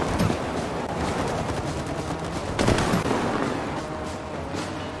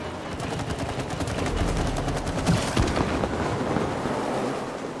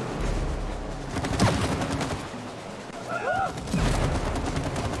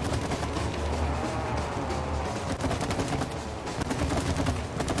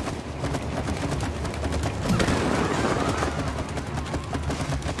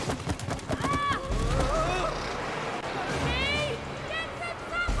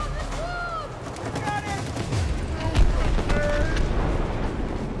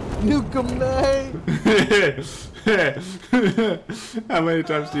 How many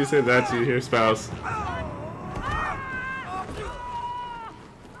times do you say that to your spouse?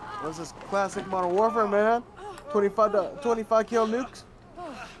 What's this classic Modern Warfare, man? 25 kill nukes?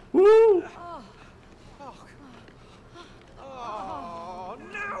 Woo! Oh,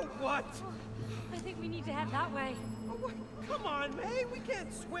 now what? I think we need to head that way. Oh, come on, May. We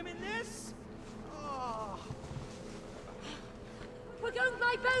can't swim in this. Oh. We're going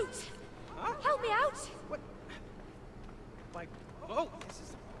by boat. Huh? Help me out. What? By boat? This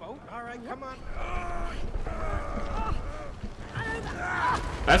is a boat? All right, come on.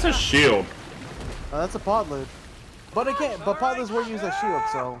 That's a shield. That's a pod lid. But it can't. But pod lids were used as shield,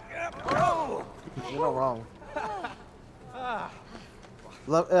 so you're not wrong.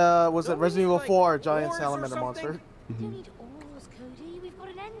 Was it Resident Evil 4 giant salamander monster? You don't need oars, Cody. We've got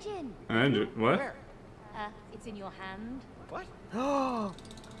an engine. An engine? What? Where? It's in your hand. What?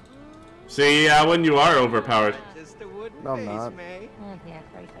 See, when you are overpowered. Just a wooden No, I'm face, not. May. Yeah,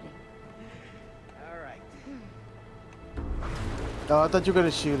 very funny. All right. Oh, I thought you were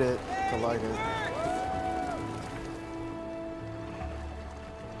gonna shoot it to light it.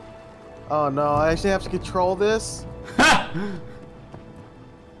 Oh no, I actually have to control this. I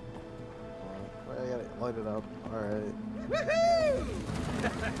gotta light it up. Alright. Woohoo!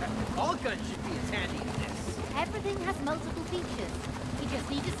 All guns should be as handy as this. Everything has multiple features. You just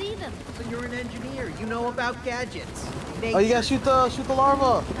need to see them. So you're an engineer. You know about gadgets. Oh, you gotta shoot the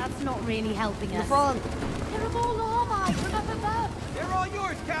larva. That's not really helping In us. front. There are more larvae from up above. They're all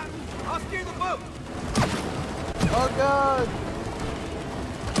yours, Captain. I'll steer the boat. Oh god.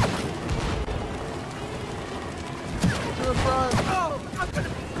 To the front. Oh, I'm gonna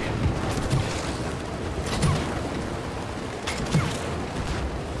be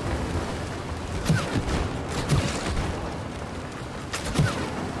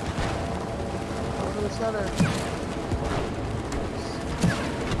Over the center.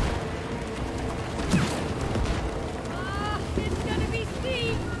 It's gonna be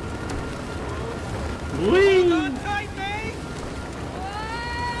steep. Whee! hold on tight, May.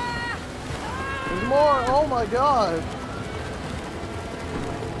 There's more. Oh my god.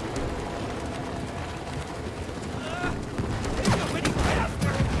 They go any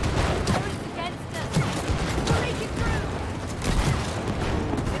faster. It's against us. Break it through.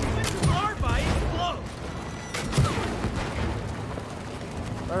 It's when the larvae explode.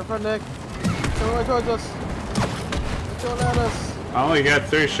 Right in front, Nick. Coming right towards us. They're going at us. I only got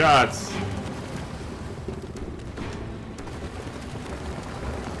 3 shots.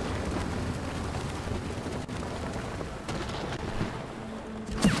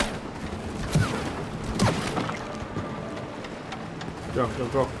 Go, go,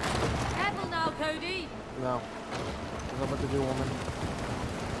 go. Careful now, Cody. No. There's nothing to do, woman.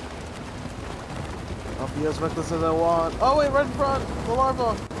 I'll be as reckless as I want. Oh wait, right in front! The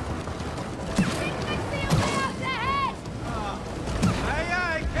larva! Aye,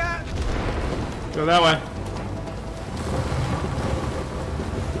 aye, Cap. Go that way.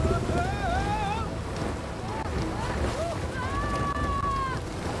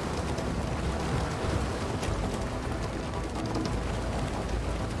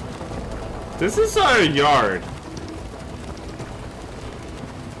 This is our yard.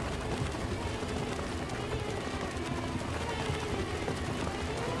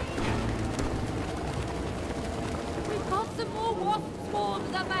 We've got some more wasp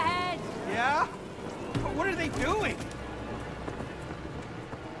swarms up ahead. Yeah? But what are they doing?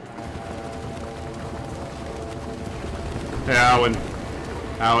 Hey, Awan.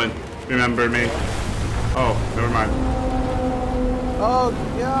 Awan, remember me? Oh, never mind. Oh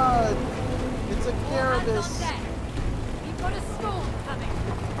god! It's a All hands on Carabus! deck. We've got a storm coming.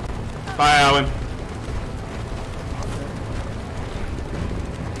 Bye, Alan.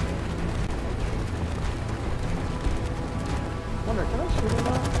 Wonder, can I shoot him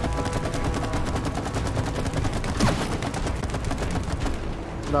now?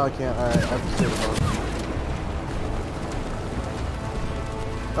 No, I can't. Alright, I have to save him.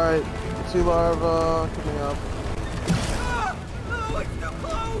 Alright, two larvae coming up. Oh, it's too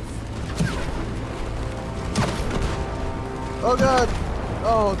close! Oh god!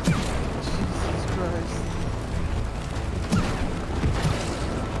 Oh, Jesus Christ.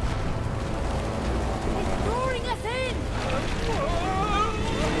 It's drawing us in!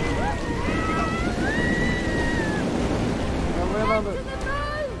 I ran on To the... the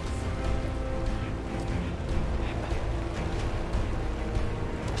nose!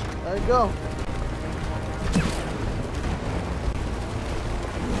 There you go.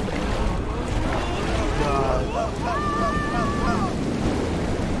 God.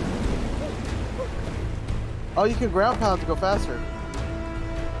 Oh, you can ground pound to go faster.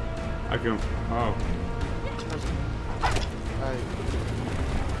 I can. Oh. Alright.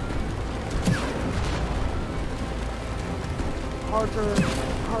 Hard turn.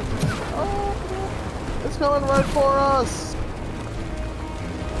 Hard turn. Oh, it's coming right for us.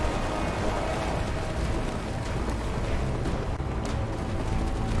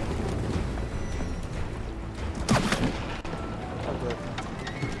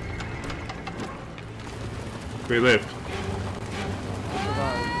 Great lift.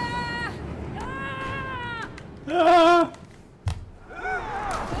 Ah!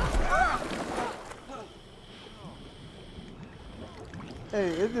 Hey,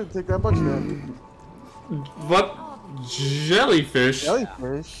 it didn't take that much then. What? Jellyfish?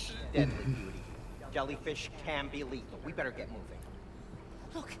 Jellyfish? Deadly beauty. Jellyfish can be lethal. We better get moving.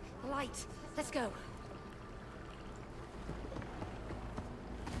 Look, the light. Let's go.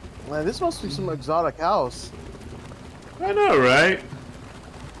 Man, this must be some exotic house. I know, right?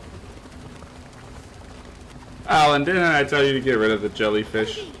 Alan, didn't I tell you to get rid of the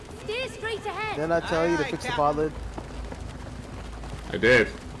jellyfish? Steer straight ahead. Didn't I tell you to fix the pod lid? I did.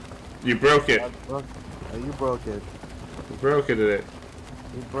 You broke it. Oh, you broke it. You broke it, did it?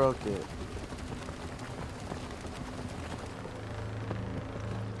 You broke it.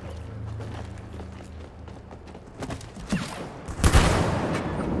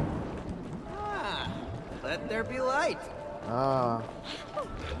 Ah, let there be light. Ah.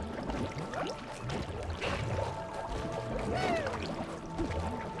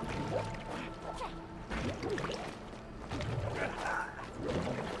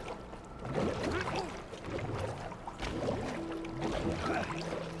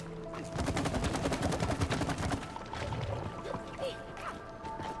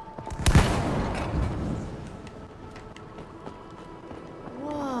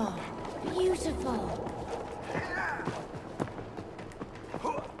 Whoa, beautiful.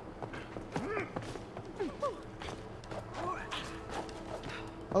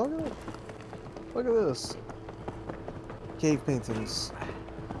 Oh, look at it. Look at this. Cave paintings.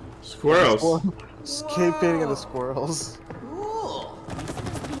 Squirrels. Cave painting of the squirrels. Cool.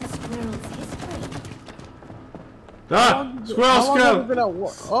 Ah! Squirrel How long have we scum! been at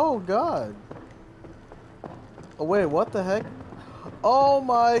war? Oh god. Oh wait, what the heck? Oh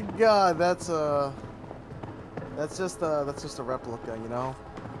my god, that's just a replica, you know?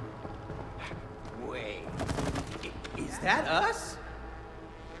 Wait. Is that us?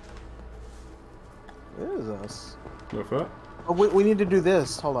 It is us. What's up? Oh, we need to do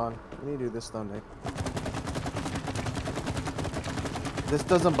this. Hold on. We need to do this though, Nick. This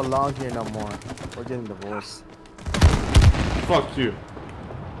doesn't belong here no more. We're getting divorced. Fuck you.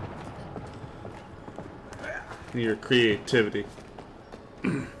 And your creativity.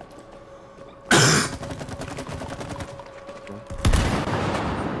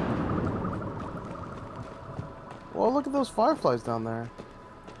 Well, look at those fireflies down there.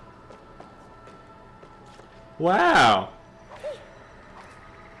 Wow.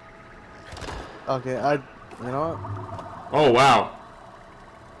 Okay, you know what? Oh, wow.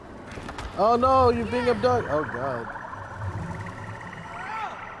 Oh no, you're being abducted. Oh god.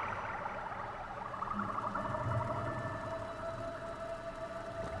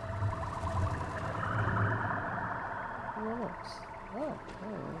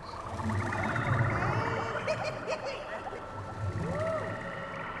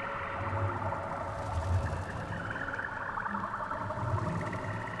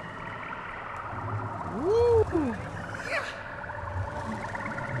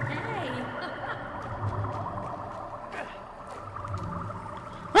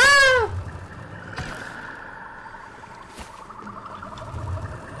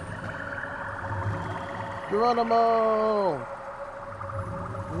 Geronimo!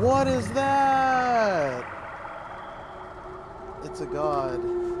 What is that? It's a god.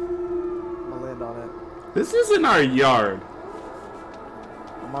 I'm gonna land on it. This isn't our yard.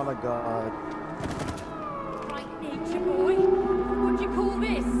 I'm on a god. Right, nature boy. What do you call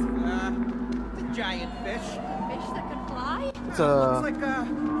this? The giant fish. Fish that can fly? It's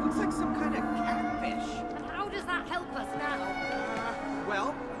looks like some kind of catfish. And how does that help us now?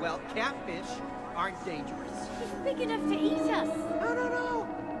 Well, catfish aren't dangerous. It's big enough to eat us. No.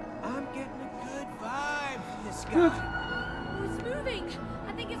 I'm getting a good vibe from this guy. Oh, it's moving.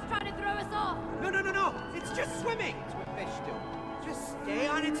 I think it's trying to throw us off. No. It's just swimming. It's what fish do. Just stay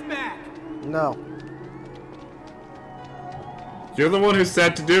on its back. No. You're the one who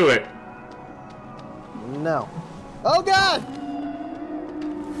said to do it. No. Oh god!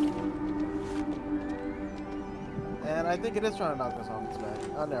 And I think it is trying to knock us off its back.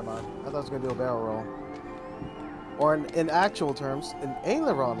 Oh, never mind. I thought it was going to do a barrel roll. Or in actual terms, an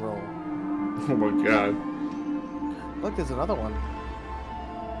aileron roll. Oh my god. Look, there's another one.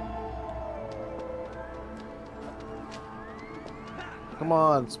 Come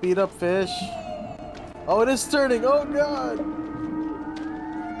on, speed up, fish. Oh, it is turning. Oh god!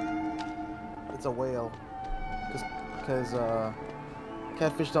 It's a whale. Because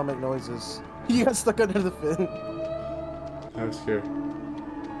catfish don't make noises. You got stuck under the fin. That's good.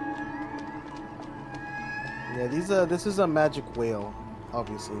 Yeah, this is a magic whale,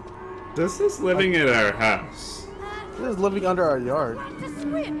 obviously. This is living in our house. This is living under our yard. Just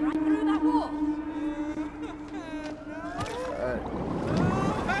swim right through that wall. Alright.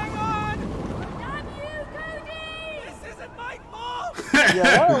 Hang on! Damn you, Cody! This isn't my fault!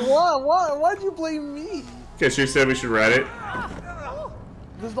 Yeah, why'd you blame me? Guess you said we should ride it.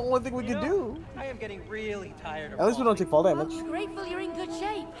 This is the only thing we could do. I am getting really tired of At least we don't take fall damage. I'm grateful you're in good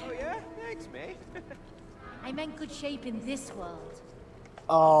shape. Oh yeah? Thanks, May. I meant good shape in this world.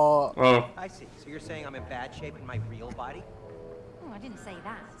 Oh. I see. So you're saying I'm in bad shape in my real body? Oh, I didn't say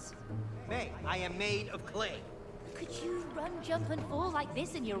that. May, I am made of clay. Could you run, jump, and fall like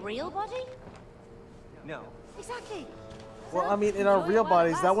this in your real body? No. Exactly. Well, I mean, in our real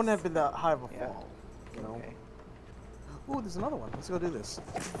bodies, that wouldn't have been that high of a fall. You know? Okay. Ooh, there's another one. Let's go do this.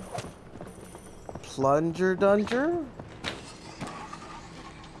 Plunger Dunger?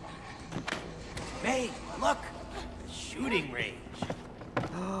 May, look! The shooting range.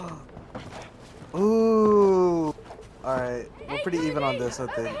 Ooh. Alright, we're pretty even on this, I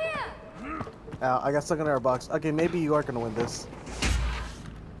think. Ow, I got stuck in our box. Okay, maybe you are gonna win this.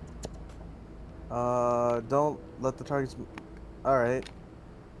 Don't let the targets... Alright.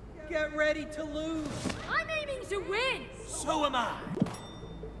 Get ready to lose. I'm aiming to win. So am I.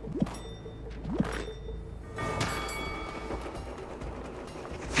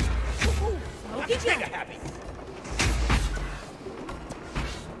 Get you. Happy.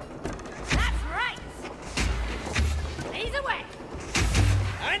 That's right. Blaze away.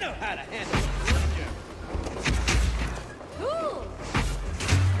 I know how to handle a plunger. Cool.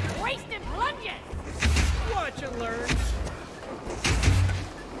 Wasting plunges. Watch and learn.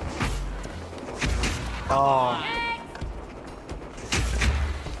 Oh.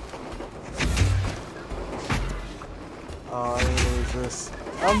 Oh, I didn't lose this.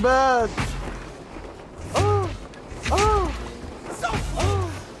 I'm bad. Oh. So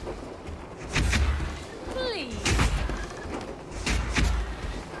close. Please.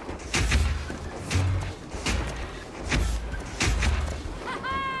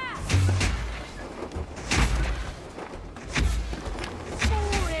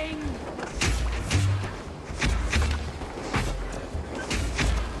 Boring.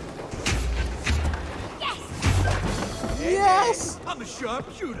 Yes! I'm a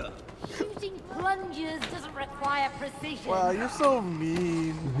sharpshooter. Shooting plungers doesn't require precision. Wow, you're so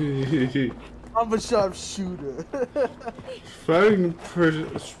mean. I'm a sharpshooter. Firing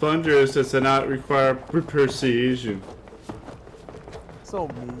plungers does not require precision. So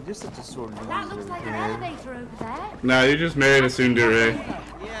mean. You're such a sore loser. That looks like an elevator over there. Nah, you just married a tsundere.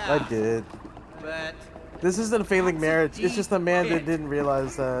 Yeah. I did. But This isn't a failing marriage. It's just a man that didn't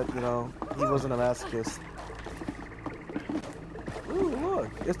realize that, you know, he wasn't a masochist. Ooh, look.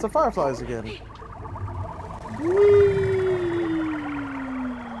 It's the fireflies again.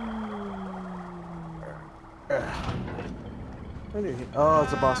 Oh,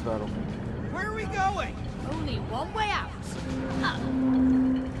 it's a boss battle. where are we going? Only one way out.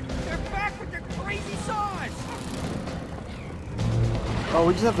 They're back with their crazy saws. Oh,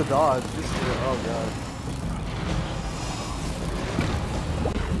 we just have to dodge. This is, oh god.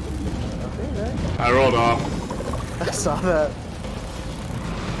 Okay, man. I rolled off. I saw that.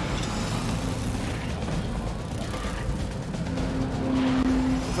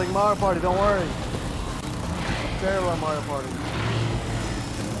 like Mario Party, don't worry. Terrible at Mario Party.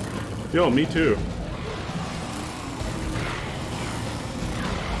 Yo, me too.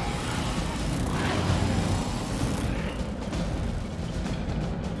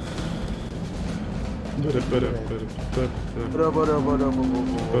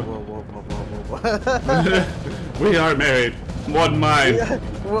 We are married. One mind. Yeah.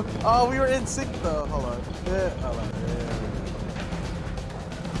 Oh, we were in sync though. Hold on. Yeah. Hold on. Yeah.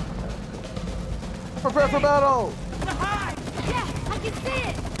 Prepare for battle. Behind! Yeah, I can see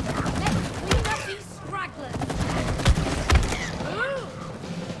it! Let's clean up these stragglers! Ooh.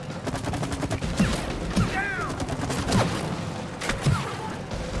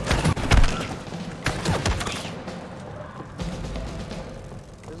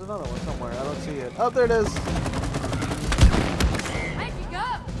 There's another one somewhere. I don't see it. Oh, there it is. Where'd you go?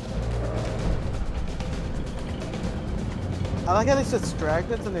 I like how they said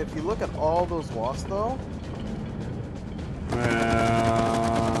Stragnets, and if you look at all those wasps though.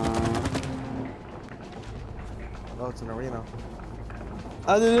 Oh, it's an arena.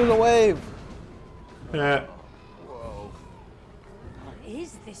 I did a wave. Yeah. Whoa. What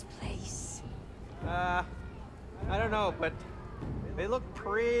is this place? I don't know, but they look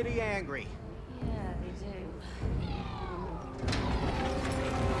pretty angry. Yeah, they do.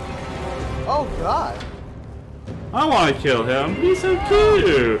 Oh God. I want to kill him. He's so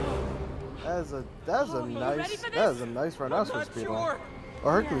cute. That's a nice rhinoceros beetle. Sure.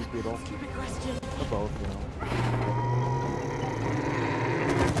 Or Hercules beetle. Stupid question. Or both, you know.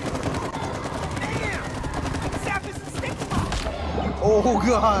 Oh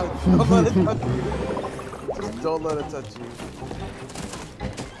God! Don't let it touch you. Just don't let it touch you.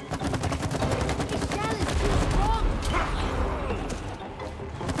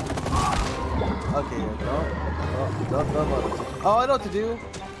 Okay, don't let it touch you. Oh, I know what to do.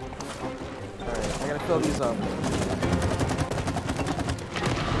 Alright, I gotta fill these up.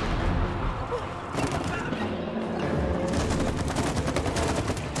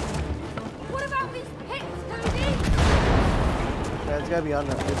 What about these pits, Cody? Yeah, it's gotta be on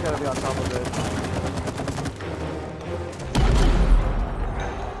there. It's gotta be on top of it.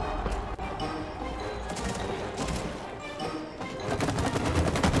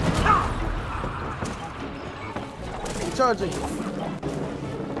 He's charging.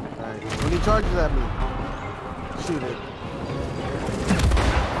 Alright, when he charges at me, shoot it.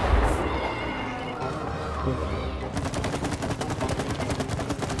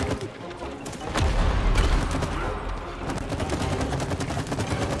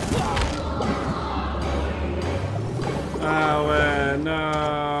 Awan, no.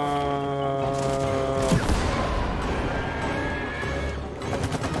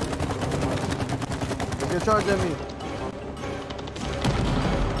 He's gonna charge at me.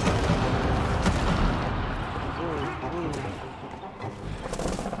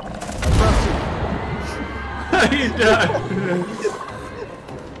 He died.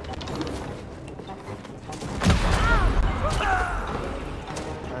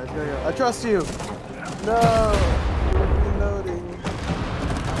 I trust you. No. Reloading.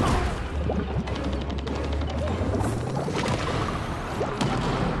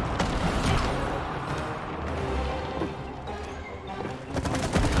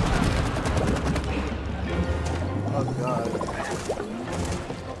 Oh God.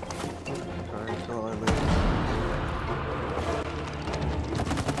 Alright, so I live.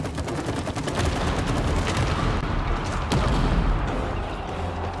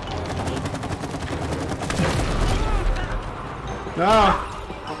 No.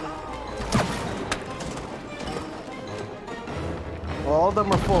 Well, all of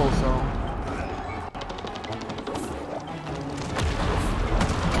them are full, so.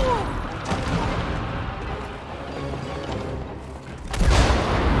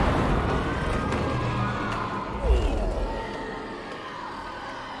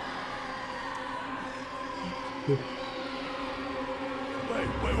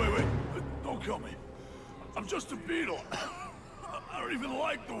 Wait. Don't kill me. I'm just a beetle. I don't even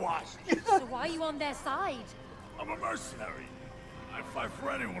like the wasps. So why are you on their side? I'm a mercenary. I fight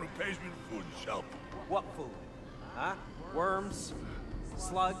for anyone who pays me food and shelter. What food? Huh? Worms?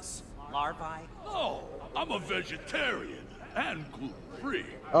 Slugs? Larvae? Oh, I'm a vegetarian and gluten-free.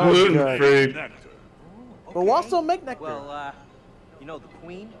 Oh, Gluten-free. Nectar. But wasps don't make nectar. Well, you know the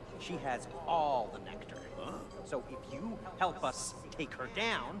queen? She has all the nectar. Huh? So if you help us take her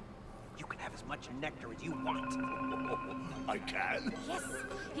down, you can have as much nectar as you want. I can? Yes,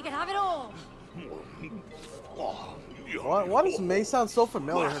 you can have it all. Oh, Why does May sound so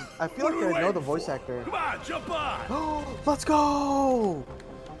familiar? I feel like I know the voice actor. Come on, jump on! Let's go!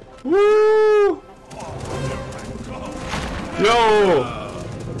 Woo! Yo!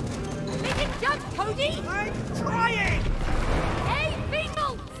 Make it jump, Cody! I'm trying! Hey,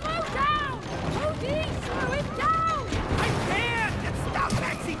 Beetle! Slow down! Cody, slow it down! I can't! Stop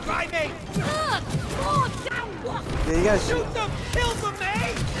Maxie driving! Ugh! More down! What? Yeah, you guys Shoot them! Kill them,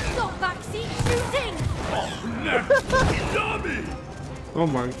 eh? Stop backseat shooting! Oh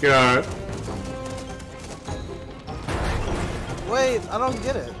my god. Wait, I don't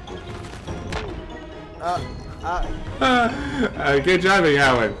get it. Good driving,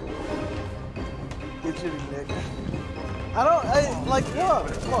 Alan. Good shooting, Nick. Like,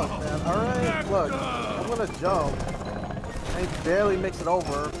 look, man, alright? Look, I'm gonna jump. I barely makes it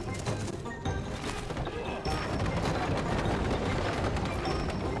over.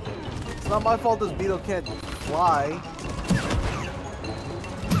 It's not my fault this beetle can't fly.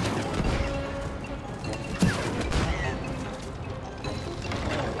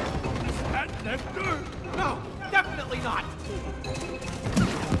 No, definitely not!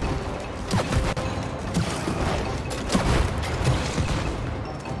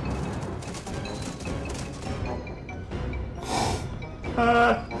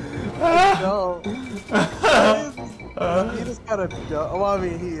 No. He just gotta. Oh, I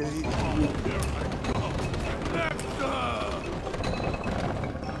mean, he.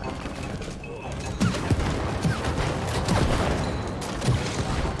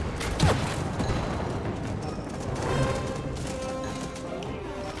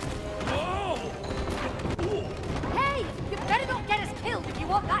 Hey! You better not get us killed if you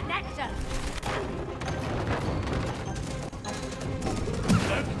want that nectar!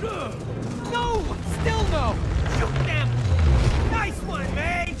 No! Still no! Shoot them! Nice one,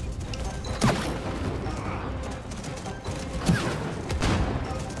 May!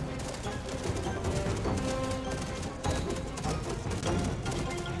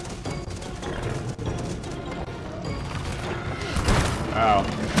 Ow.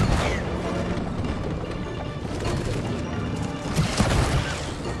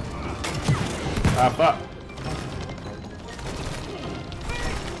 Ah, fuck.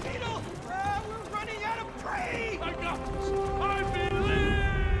 Beetle! We're running out of prey! I got this! I believe!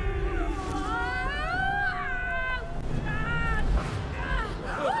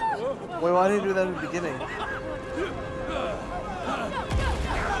 Wait, why didn't you do that in the beginning?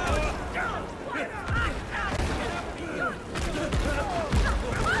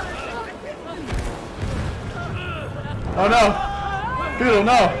 Oh no! Beetle,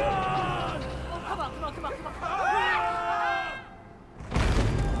 no!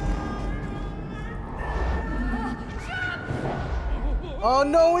 Oh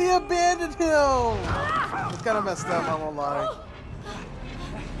no, we abandoned him! It's kind of messed up, I won't lie.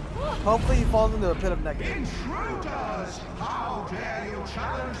 Hopefully he falls into a pit of negative. Intruders! How dare you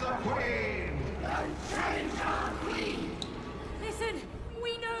challenge the Queen? Listen,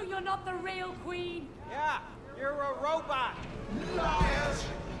 we know you're not the real queen. Yeah, you're a robot! Liars!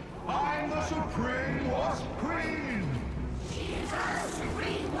 I'm the Supreme Wasp Queen!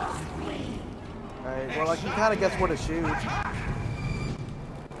 Alright, well, I can kind of guess where to shoot.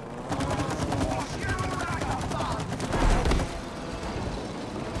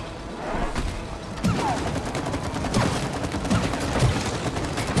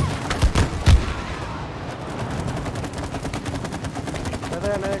 Right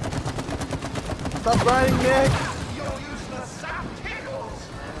there, Nick. Stop grinding, Nick! Your useless sap tickles!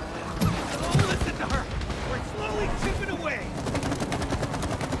 Oh, listen to her! We're slowly chipping away!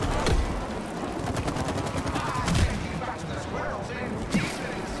 Back to the squirrels in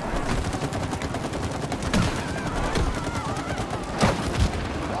pieces!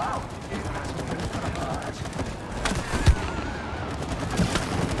 Wow! That's what it's gonna hurt.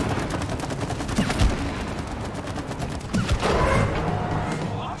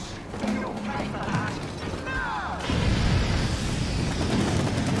 What? You'll pay for that! Now!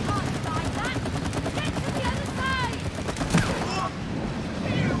 Can't find that. Get to the other side.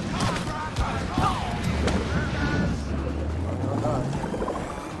 You can't run the hole!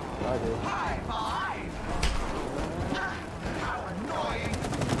 I do. High five! How annoying!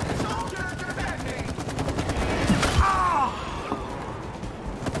 Soldiers defending!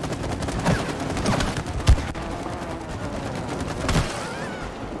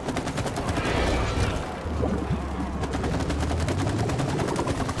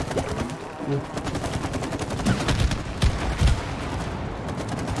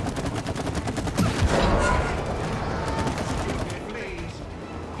 Please,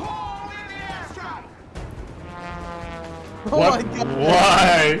 call in the airstrike! Oh What? my god!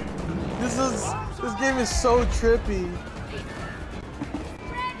 Why? This game is so trippy.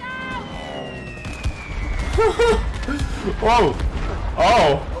 Whoa!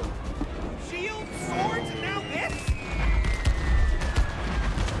 Oh! Shield, swords, and now this?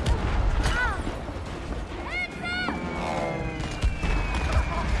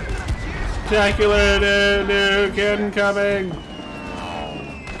 Spectacular nuke incoming!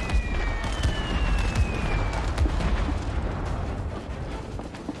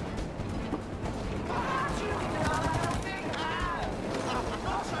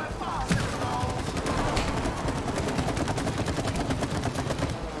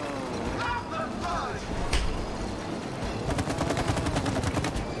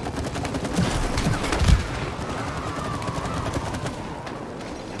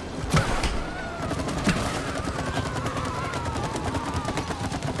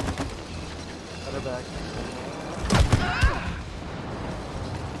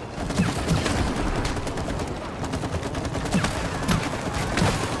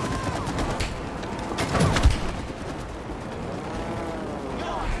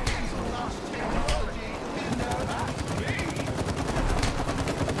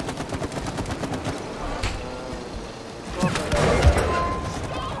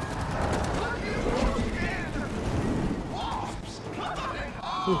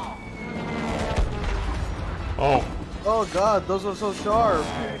 Oh. Oh god, those are so sharp.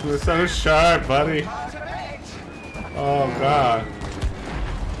 They're so sharp, buddy. Oh god.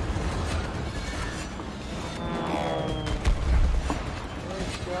 Oh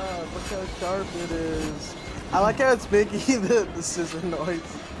god, look how sharp it is. I like how it's making the scissor noise.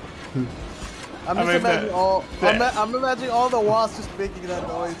 I'm imagining all the wasps just making that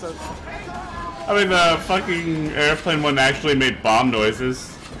noise. I mean, the fucking airplane one actually made bomb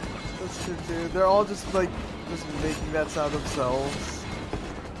noises. That's true too. They're all just like making that sound themselves.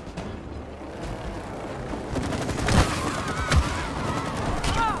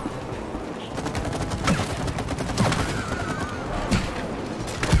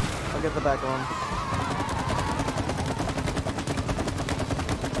 I'll get the back on.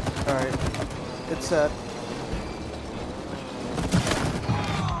 Alright. It's set.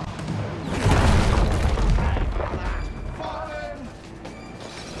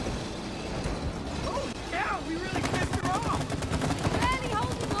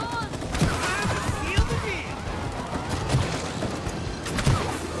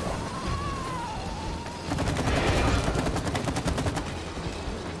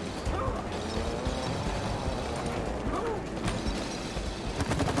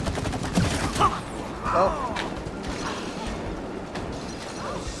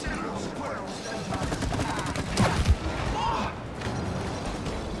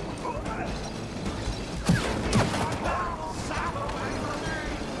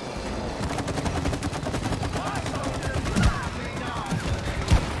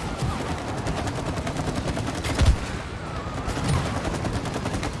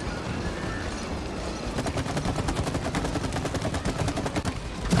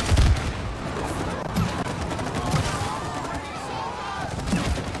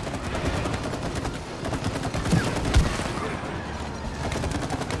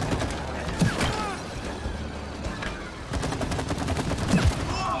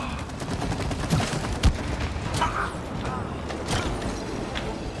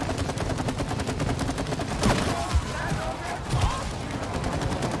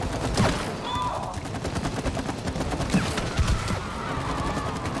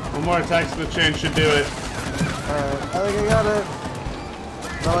 One more attacks of the chain should do it. Alright, I think I got it.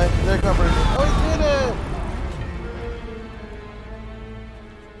 No, wait, they're covered. Oh, he did it!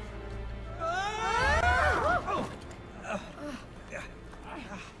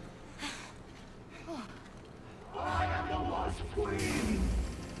 I am the Wasp Queen,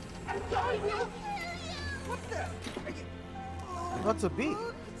 and I will. What the? What's a bee?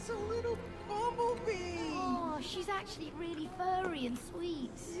 It's a little bumblebee. Oh, she's actually really furry and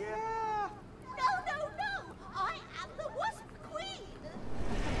sweet. Yeah. No, no, no! I am the Wasp Queen!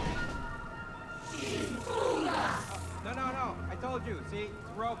 No, I told you. See? It's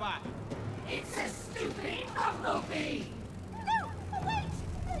a robot. It's a stupid bumblebee. No! Wait!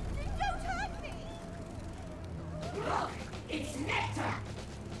 Don't hurt me! Look, it's Nectar.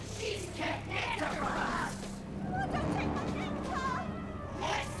 She's kept nectar for us. Oh, don't take my nectar!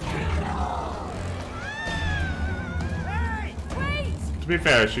 Let's kill them all. Hey! Wait! To be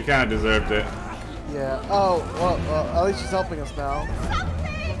fair, she kind of deserved it. Yeah. Oh, well, at least she's helping us now.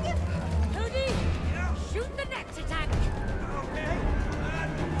 Something! Cody! Shoot the nectar tank! Okay.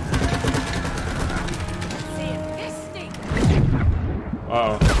 See it fisting!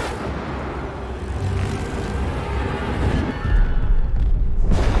 Uh-oh.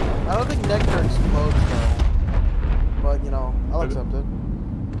 I don't think nectar explodes though. but you know, I'll accept it.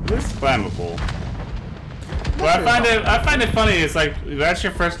 It's flammable. What I find it funny is like that's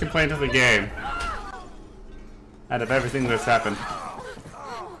your first complaint of the game. Out of everything that's happened.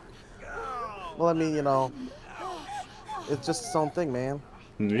 Well, I mean, you know, it's just its own thing, man.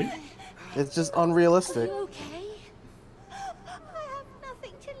 Mm-hmm. It's just unrealistic. Are you okay? I have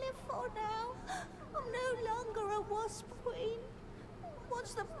nothing to live for now. I'm no longer a wasp queen.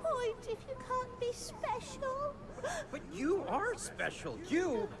 What's the point if you can't be special? But you are special.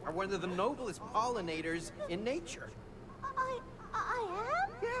 You are one of the noblest pollinators in nature. I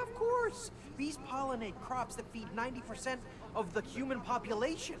am? Yeah, of course. Bees pollinate crops that feed 90% of the human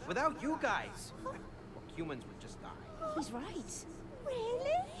population. Without you guys, well, humans would just die. He's right.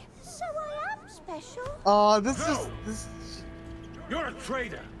 Really? So I am special? This. You're a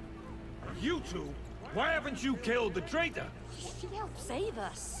traitor. You two, why haven't you killed the traitor? She helped save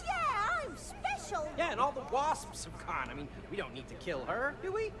us. Yeah, I'm special. Yeah, and all the wasps have gone. I mean, we don't need to kill her,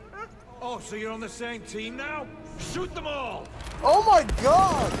 do we? Huh? Oh, so you're on the same team now? Shoot them all! Oh my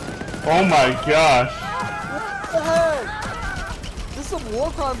god! Oh my gosh! What the heck? This is some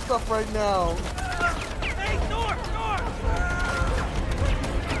war crime stuff right now. Hey, North!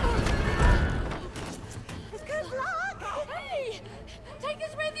 Good luck! Hey! Take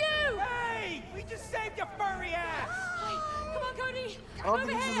us with you! Hey! We just saved your furry ass! Come on, Cody! I don't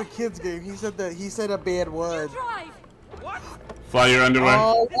think this is a kid's game. He said a bad word. Drive! What? Fly your underwear.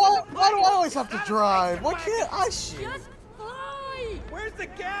 Oh, what? Why do I always have to drive? Why can't I shoot? Just fly! Where's the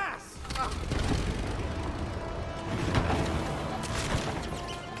gas?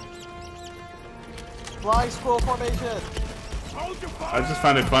 Flying squirrel formation. Hold your fire! I just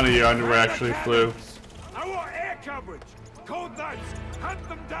find it funny your underwear actually flew. I want air coverage! Cold Knights, hunt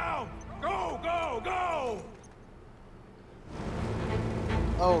them down! Go, go, go!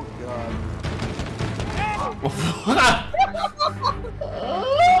 Oh god.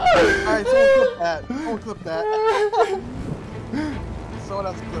 Alright, someone clip that. Someone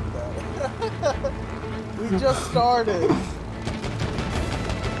else clip that. We just started.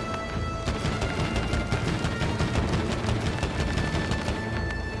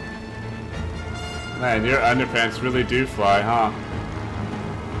 Man, your underpants really do fly, huh?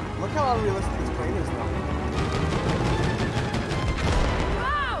 Look how unrealistic this plane is now.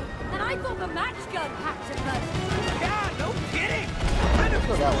 Wow! And I thought the match gun packed a punch. Yeah, no kidding! What kind of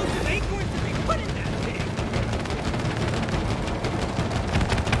explosive ain't going to be put in that thing?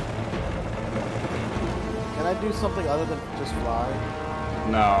 Can I do something other than just fly?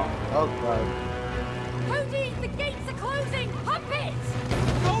 No. Oh god. Cody, the gates are closing! Pump it!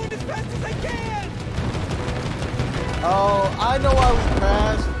 Going as fast as I can! Oh, I know why we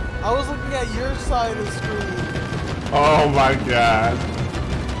crashed. I was looking at your side of the screen. Oh my god.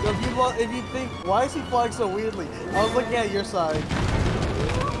 If you think, why is he flying so weirdly? I was looking at your side.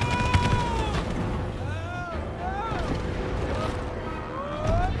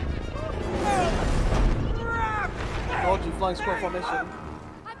 Told you, flying squirrel formation.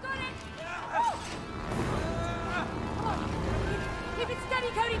 I've got it! Come on. Keep it steady,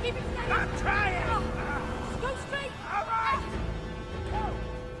 Cody, keep it steady! I'm trying! Go straight! All right!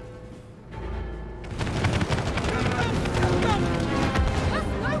 Just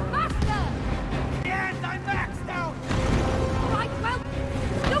go faster! Yes, I'm maxed out! All right, well,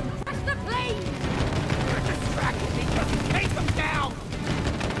 don't touch the plane! You're distracting me! Just take them down!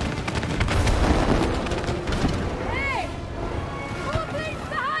 Hey! More planes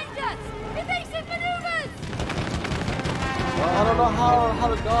behind us! Evasive maneuvers! Well, I don't know how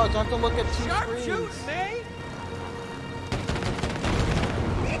to dodge. I have to look at two Sharp screens. shooting, eh?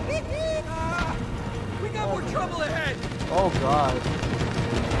 We got more trouble ahead! Oh god.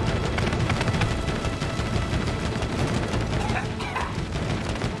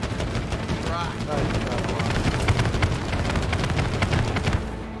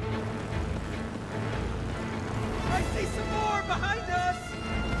 I see some more behind us!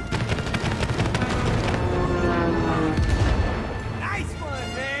 Nice one,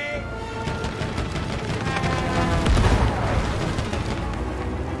 man!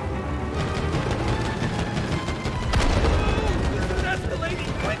 This is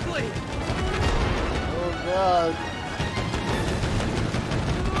escalating quickly! Oh god.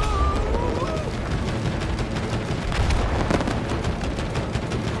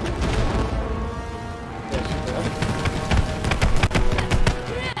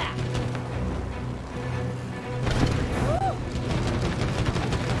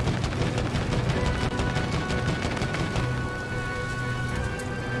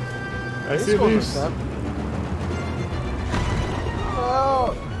 I see these.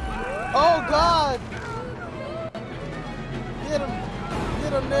 Oh! Oh god!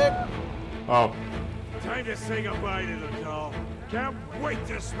 Oh. Time to say goodbye, little doll. Can't wait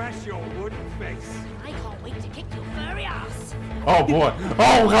to smash your wooden face. I can't wait to kick your furry ass. Oh boy.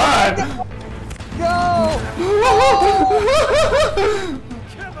 Oh god. Go!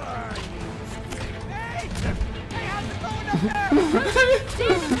 Come on. Hey! Hey, how's it going up there?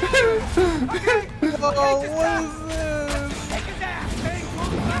 Oh, what is this? Take it down. Hey,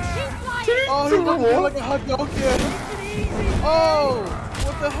 Oh, he's gonna be like a Hadouken. Oh,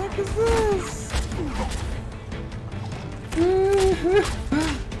 what the heck is this?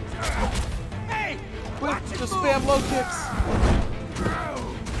 Hey! Quick, just spam low kicks.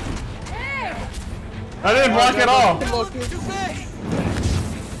 I didn't block at all. Low kicks.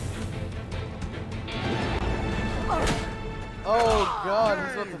 Oh god,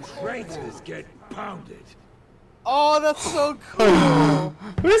 he's about to Traitors get pounded. Oh, that's so cool.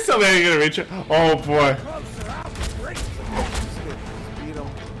 There's somebody gonna reach it. Oh boy. Beat him.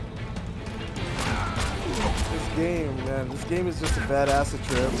 This game, man, this game is just a bad acid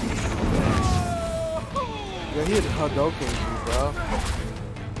trip. Yeah, he had Hadouken you, bro.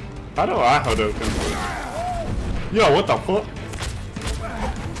 How do I Hadouken? Yo, what the fuck?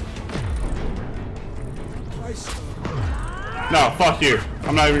 No, fuck you.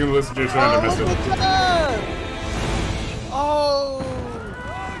 I'm not even gonna listen to your surrender message. Look at that! Oh!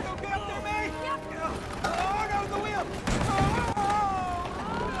 Don't get up there, mate! Oh, no, the wheel!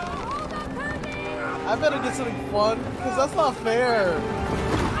 I better get something fun, because that's not fair.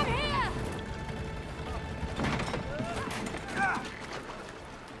 I'm here.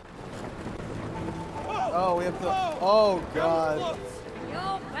 Oh, we have to. Oh, God. You're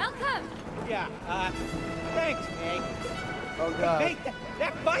welcome. Yeah, thanks, Meg. Oh, God. Hey,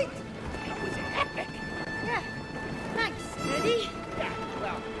 that fight? It was epic. Yeah. Thanks, Eddie. Yeah,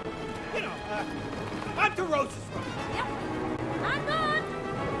 well, you know, on to Rose's room. Yep. I'm gone.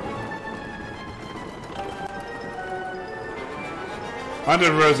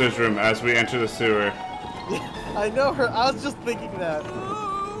 Under Rose's room as we enter the sewer. I know her. I was just thinking that.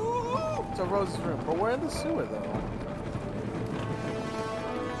 To Rose's room, but we're in the sewer though.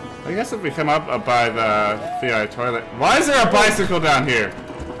 I guess if we come up by the VI toilet. Why is there a bicycle down here?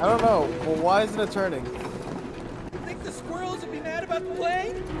 I don't know. Well, why isn't it turning? You think the squirrels would be mad about the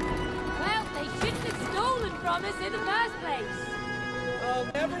plane? Well, they shouldn't have stolen from us in the first place. I'll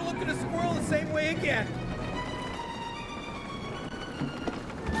never look at a squirrel the same way again.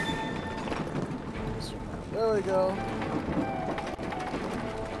 There we go.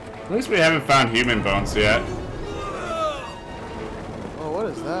 At least we haven't found human bones yet. Oh, what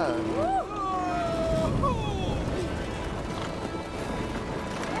is that?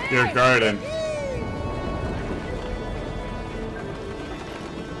 Your garden.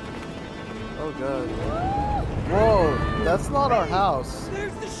 Oh, God. Whoa, that's not our house.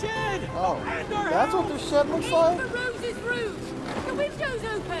 There's the shed! Oh, And our that's what the shed looks like? For Rose's room. The window's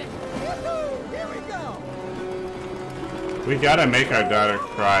open. Here we go! We gotta make our daughter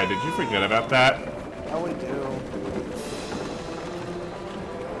cry. Did you forget about that? Oh, we do.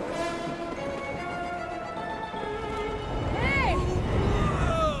 Hey!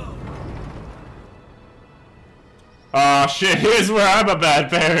 Oh shit, here's where I'm a bad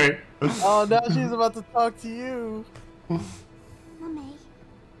parent. Oh, now she's about to talk to you. Mummy,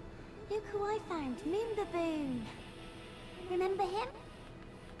 look who I found, Moon Baboon. Remember him?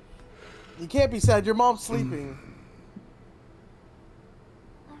 You can't be sad. Your mom's sleeping.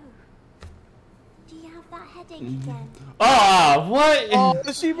 Oh. Do you have that headache again? Oh, what? Oh,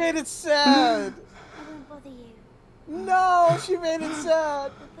 she made it sad. I won't bother you. No, she made it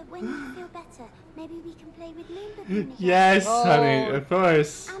sad. But when you feel better, maybe we can play with Moon Baboon again. Yes, Oh. honey, of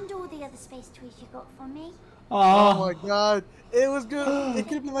course. And all the other space toys you got for me. Oh Oh, my God. It was good. It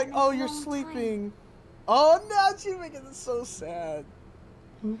could have been like, oh, you're sleeping. Oh, no, she's making it so sad.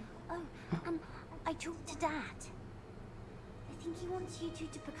 Oh, I talked to Dad. I think he wants you two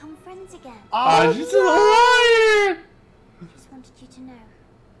to become friends again. oh, she's a liar. Just wanted you to know.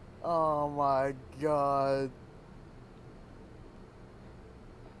 Oh my God.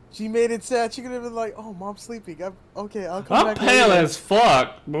 She made it sad. She could have been like, "Oh, mom's sleeping. Okay, I'll come I'm back." pale later." as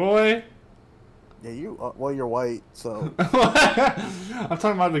fuck, boy. Yeah, you. Well, you're white, so. I'm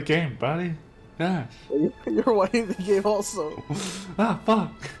talking about the game, buddy. Gosh. You're white in the game also. Ah,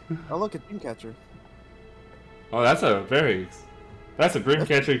 fuck. Oh, look at Dreamcatcher. Oh, that's a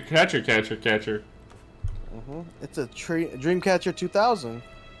Dreamcatcher catcher. It's a Dreamcatcher 2000.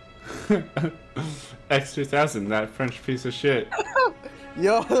 X2000, that French piece of shit.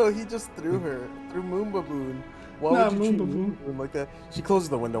 Yo, he just threw her. Threw Moon Baboon. Why No, would you Moon treat Baboon. Moon Baboon like that? She closes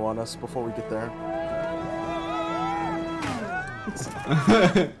the window on us before we get there.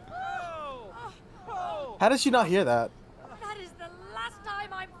 How did she not hear that? That is the last time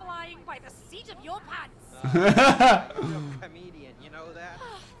I'm flying by the seat of your pants. You're a comedian, you know that?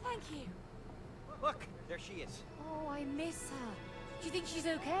 Oh, thank you. Look, there she is. Oh, I miss her. Do you think she's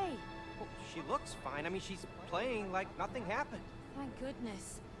okay? Well, she looks fine. I mean, she's playing like nothing happened. Thank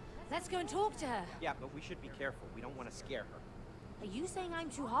goodness. Let's go and talk to her. Yeah, but we should be careful. We don't want to scare her. Are you saying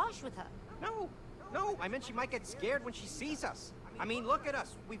I'm too harsh with her? No, no. I meant she might get scared when she sees us. I mean, look at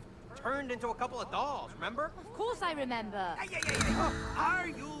us. We've turned into a couple of dolls, remember? Of course I remember. Are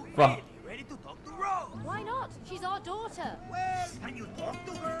you Well. ready to talk to Rose? Why not? She's our daughter. Well, can you talk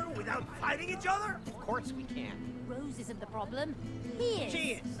to her without fighting each other? Of course we can. Rose isn't the problem. He is.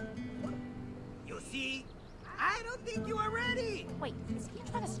 She is. You see, I don't think you are ready. Wait, is he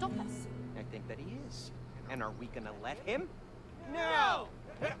trying to stop us? I think that he is. And are we gonna let him? No!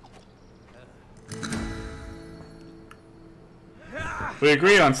 We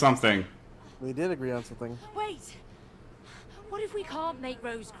agreed on something. We did agree on something. Wait. What if we can't make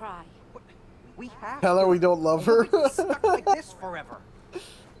Rose cry? We have Tell her we don't love her. We'll be stuck like this forever. But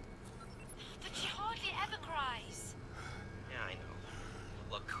she hardly ever cries. Yeah, I know.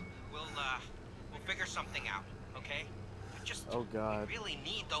 Look, we'll figure something out, okay? Just Oh God. we really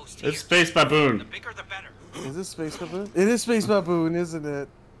need those tears. It's Space Baboon. The bigger the better. Is this Space Baboon? It is Space Baboon, isn't it?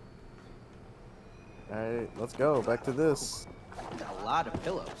 Alright, let's go. Back to this. A lot of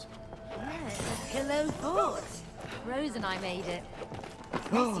pillows. Yeah, it's a pillow fort. Rose and I made it. Yes,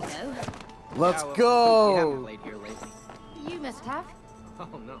 you know. Let's Yeah, well, go! We haven't played here lately. You must have. Oh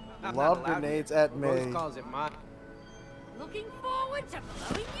no. I'm Lob not allowed grenades here. at Rose May. calls it mine. Looking forward to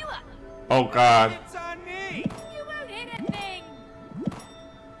blowing you up. Oh God. It's on me! You won't hit a thing.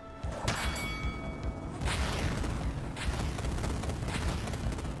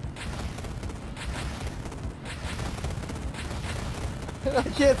 I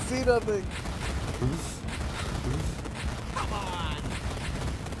can't see nothing. Come on!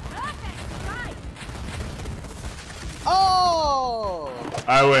 Perfect. Right. Oh!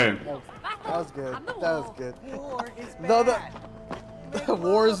 I win. That was good. On the That was wall. good. War is bad. No, the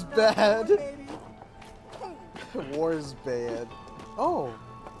war's bad. War's bad. Oh.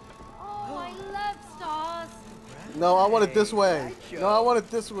 Oh, I love stars. No, I want it this way. No, I want it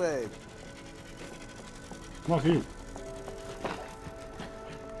this way. Fuck you.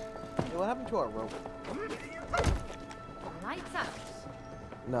 Hey, what happened to our rope? Lights out.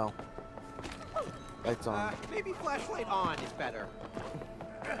 No. Lights on. Maybe flashlight on is better.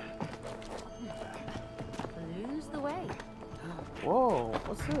 Lose the way. Whoa,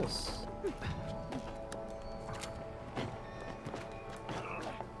 what's this?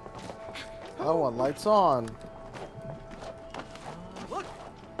 Oh, one lights on. Look!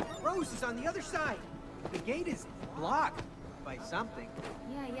 Rose is on the other side. The gate is blocked by something.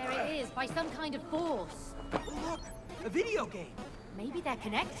 Yeah, it is. By some kind of force. Look! A video game! Maybe they're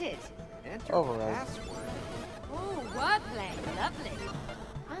connected. Enter Override. password. Oh, wordplay. Lovely.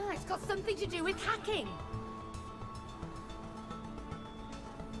 Ah, it's got something to do with hacking.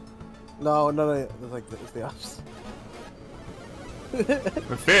 No, it's like it's the opposite.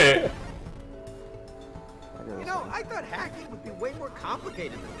 The fit. You know, I thought hacking would be way more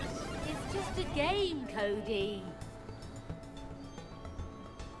complicated than this. It's just a game, Cody.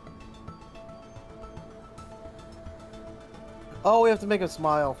 Oh, we have to make him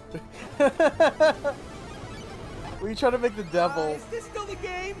smile. Were you trying to make the devil? Is this still the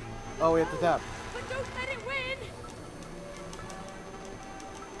game? Oh, we have to tap. But don't let it win.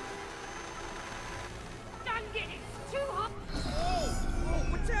 Dang it, it's too hot. Oh,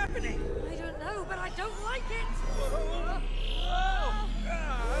 what's happening? I don't know, but I don't like it.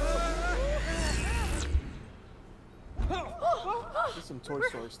 There's some Toy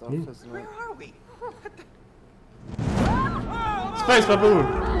Story stuff, isn't it? Where are we? Space Baboon.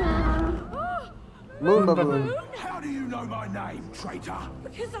 Moon Baboon. How do you know my name, traitor?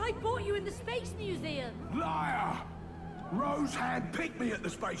 Because I bought you in the Space Museum. Liar! Rose handpicked me at the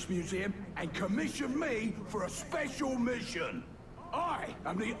Space Museum and commissioned me for a special mission. I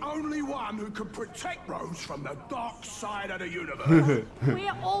am the only one who can protect Rose from the dark side of the universe.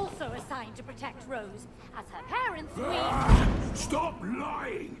 We're also assigned to protect Rose. As her parents, we... Stop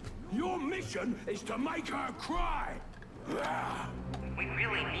lying! Your mission is to make her cry. We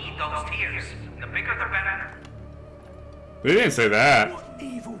really need those tears. The bigger the better. They didn't say that. What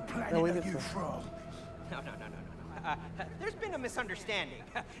evil planet No, we are didn't you say- from? No. There's been a misunderstanding.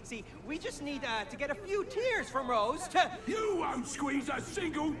 See, we just need to get a few tears from Rose to... You won't squeeze a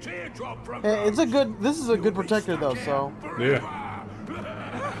single teardrop from Hey, it's a Rose. good. This is a good protector though. So Yeah.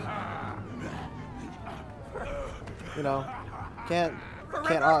 you know, can't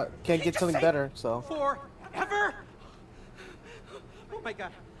get something better. So For ever? Oh my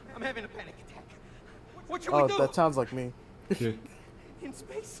god, I'm having a panic attack. What should we do? Oh, that sounds like me. In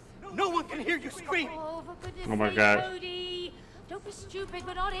space, no one can hear you scream. Oh, for goodness Oh my sake, God. Cody. Don't be stupid.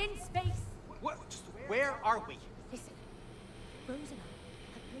 We're not in space. What? Just where are we? Listen, Rose and I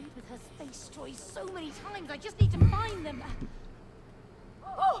have played with her space toys so many times. I just need to find them.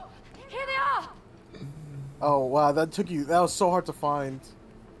 Oh, here they are. Oh wow, that was so hard to find.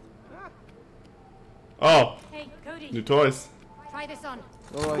 Oh, Hey, Cody. new toys. Try this on.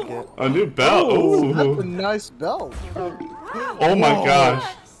 What do I get? A new belt. Ooh, that's a Ooh. nice belt. Oh my Whoa.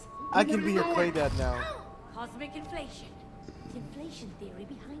 gosh. I can be your clay dad now. Cosmic inflation. The inflation theory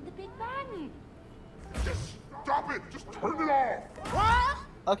behind the Big Bang. Just stop it! Just turn it off!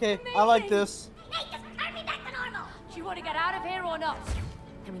 Okay, I like this. Hey, just turn me back to normal. Do you want to get out of here or not?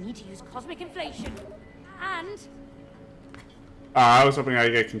 And we need to use cosmic inflation. And I was hoping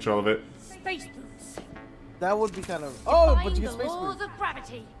I'd get control of it. space boots. That would be kind of. Oh, but you Defying get the space laws boots. of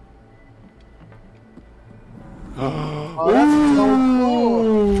gravity. Oh, that's so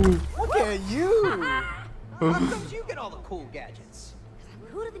cool. Look at you. How come you get all the cool gadgets? I'm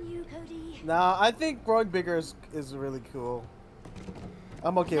cooler than you, Cody. Nah, I think growing bigger is really cool.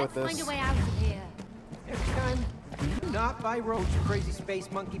 I'm okay Let's with find this. a way out of here. Every time, do you not buy Rose a crazy space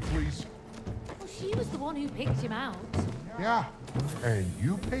monkey, please? Well, she was the one who picked him out. Yeah, and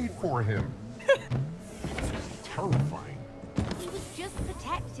you paid for him. Terrifying. He was just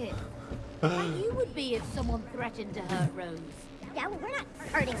protected. Like you would be if someone threatened to hurt Rose. Yeah, well, we're not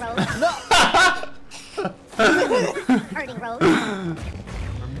hurting Rose. Hurting Rose. I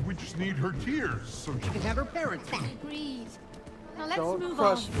mean, we just need her tears so she You can have her parents back. Agreed. Now let's Don't move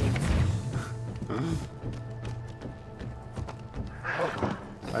crush on. me.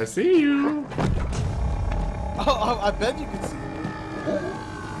 I see you. Oh, I bet you can see me.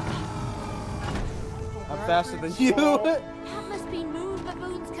 I'm faster than you. That must be Moon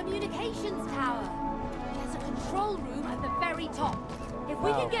Baboon's communications tower. There's a control room at the very top. If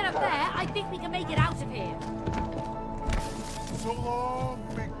we can get up there, I think we can make it out of here. So long,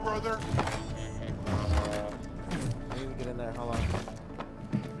 big brother. I need to get in there. Hold on.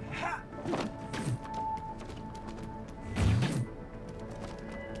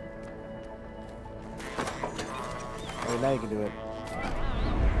 Oh, now you can do it.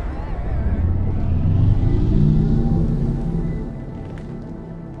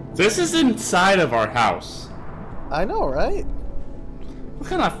 This is inside of our house. I know, right? What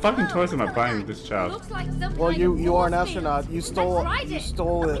kind of fucking toys am I buying with this child? Looks like some Well, kind you of are an force astronaut. field. You Let's stole ride you it.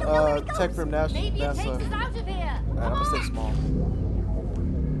 stole tech from NASA. Maybe it takes us out of here. Alright, I'm gonna stay small.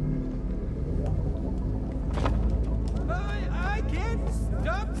 I can't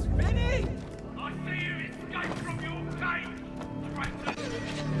stop spinning! I see you escape from your cage!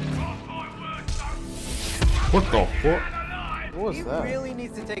 Mark my words, son! What the fuck? What was He that? really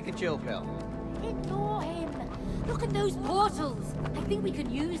needs to take a chill pill. Ignore him. Look at those portals. I think we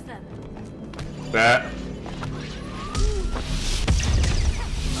could use them. That.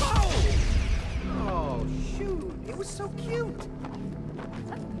 Oh, shoot. It was so cute.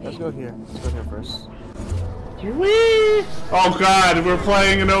 Let's go here. Let's go here first. Whee! Oh god, we're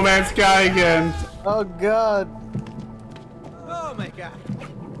playing in No Man's Sky again. Oh god. Oh my god.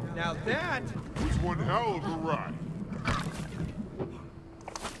 Now that was one hell of a ride.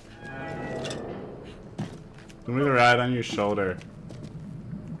 Give me the ride on your shoulder.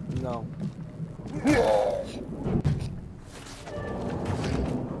 No.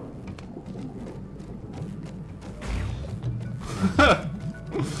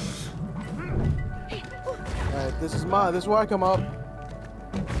 Alright, this is mine. This is where I come up.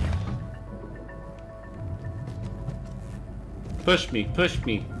 Push me, push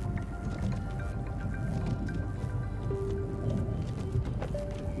me.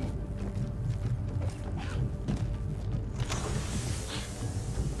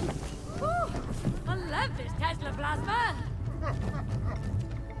 I love this Tesla plasma.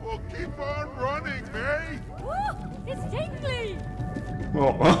 Well, keep on running, May. Woo, it's tingly.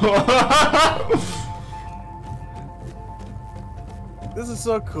 Oh. This is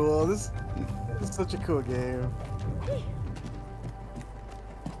so cool. This is such a cool game.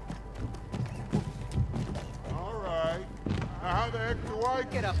 Alright. Now how the heck do I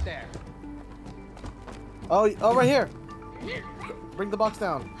get up there? Oh, right here. Bring the box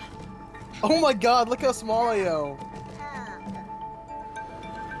down. Oh my god, look how small I am.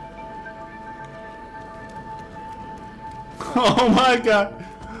 Oh my god.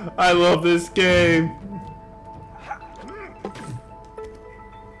 I love this game.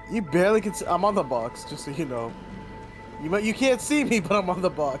 You barely can see. I'm on the box, just so you know. You can't see me, but I'm on the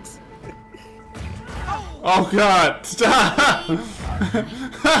box. Oh God! Stop!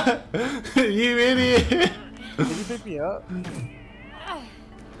 You idiot! Did you pick me up?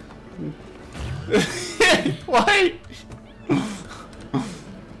 Why?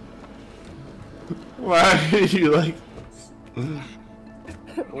 Why are you like this?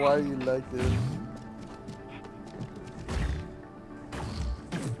 Why are you like this?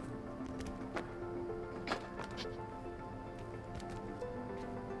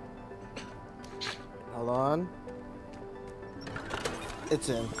 Hold on. It's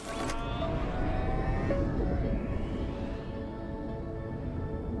in.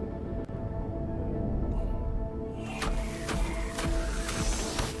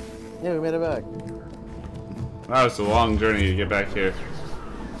 Yeah, we made it back. That was a long journey to get back here.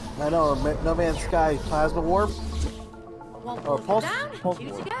 I know, No Man's Sky plasma warp. Or pulse Two to warp.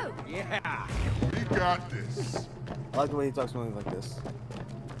 go. Yeah. We got this. I like the way he talks something like this.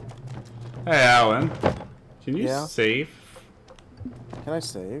 Hey, Alan. Can you Yeah? save? Can I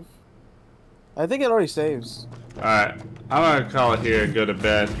save? I think it already saves. Alright. I'm gonna call it here and go to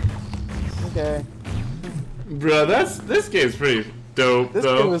bed. Okay. Bro, this game's pretty dope, This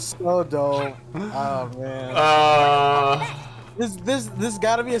though. game is so dope. Oh man. This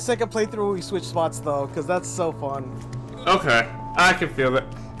gotta be a second playthrough where we switch spots though, cause that's so fun. Okay. I can feel it.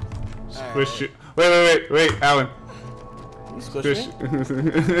 Squish it. Wait, Alan. You squish me?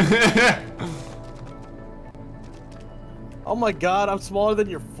 Oh my god, I'm smaller than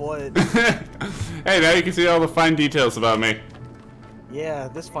your foot. Hey, now you can see all the fine details about me. Yeah,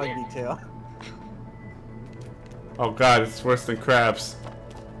 this fine detail. Oh god, it's worse than crabs.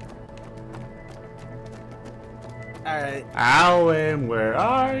 Alright. Alan, where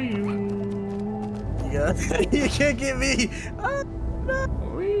are you? You can't get me. Ah, no.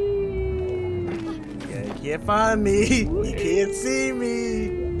 Yeah, you can't find me. You can't see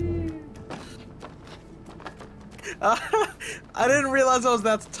me. I didn't realize I was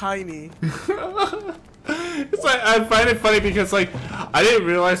that tiny. It's like, I find it funny because like I didn't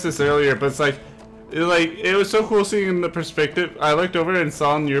realize this earlier, but it's like it was so cool seeing the perspective. I looked over and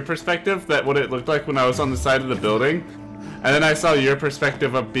saw in your perspective that what it looked like when I was on the side of the building, and then I saw your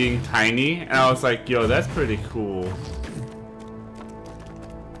perspective of being tiny, and I was like, yo, that's pretty cool.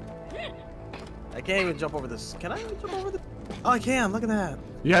 I can't even jump over this. Can I even jump over this? Oh, I can. Look at that.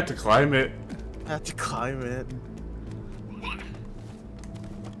 You had to climb it. I have to climb it.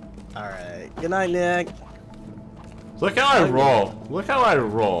 Alright. Good night, Nick. Look how I roll. Look how I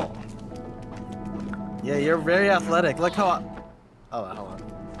roll. Yeah, you're very athletic. Look how I... Oh, hold on.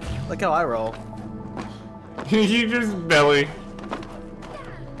 Look how I roll. You just belly.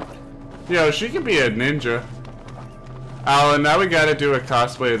 Yo, she can be a ninja. Alan, now we gotta do a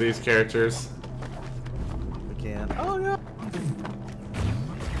cosplay of these characters. We can. Oh, yeah.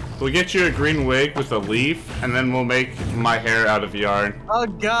 We'll get you a green wig with a leaf, and then we'll make my hair out of yarn. Oh,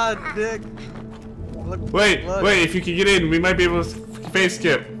 God, Nick. Look, Wait, look. wait, if you can get in, we might be able to face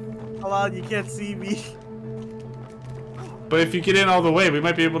skip. Hold on, you can't see me. But if you get in all the way, we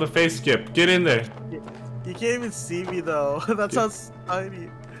might be able to face skip. Get in there. You can't even see me, though. That sounds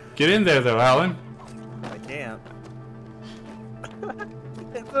tiny. Get in there, though, Alan. I can't.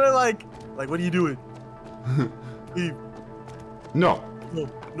 They're like, what are you doing? Leave. No.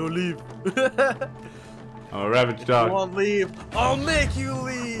 No, leave. Oh, ravage You dog. won't leave. I'll make you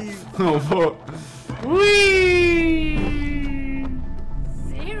leave. Oh, wee!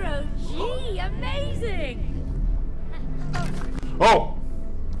 0G, amazing! Oh!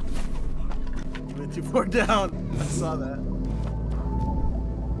 You went too far down. I saw that.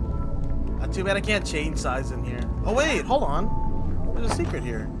 Too bad I can't change size in here. Oh wait, hold on. There's a secret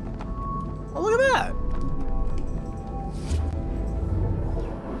here. Oh, look at that.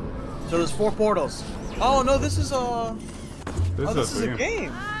 So there's 4 portals. Oh no, this is a. This is a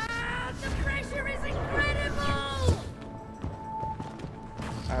game. The pressure is incredible!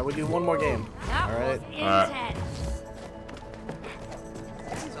 Alright, we do one more game. That Alright. was intense.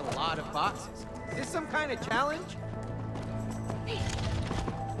 This is a lot of boxes. Is this some kind of challenge?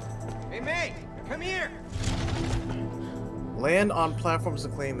 Hey, May, come here. Land on platforms to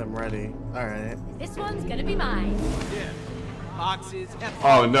claim them ready. Alright. This one's gonna be mine. Yeah. Boxes.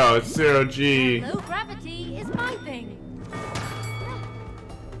 Oh no, it's 0G. Low gravity is my thing.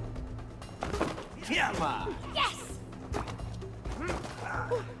 Come on. Yes!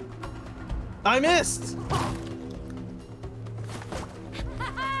 I missed!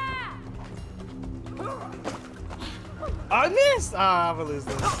 I missed! Ah, I'm gonna lose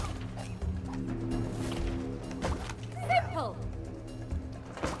this. Simple.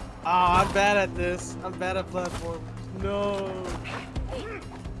 Ah, I'm bad at this. I'm bad at platforms. No.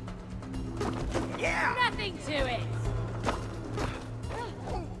 Yeah! Nothing to it!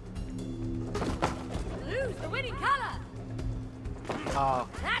 Blue's the winning color! Oh.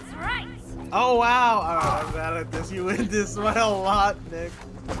 That's right! Oh wow! Alright, I'm bad at this. You win this one a lot, Nick.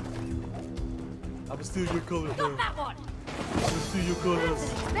 I'm steal your colors, Got that one! I'm steal your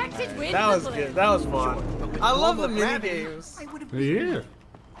colors. Expected win That for was blue. good. That was fun. I love the mini games. Yeah.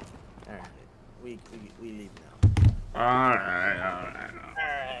 Alright, we leave now. Alright.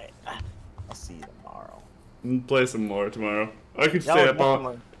 Alright. I'll see you tomorrow. Play some more tomorrow. I could Yeah, stay I'll up all.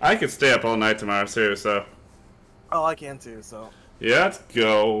 definitely. I could stay up all night tomorrow, seriously. So. Oh, I can too. So. Yeah, let's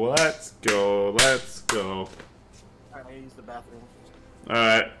go. Let's go. Let's go. Alright, I use the bathroom.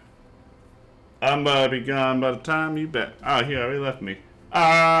 Alright. I'm gonna be gone by the time you bet. Oh, he already left me.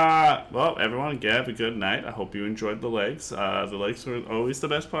 Well, everyone, have a good night. I hope you enjoyed the legs. The legs were always the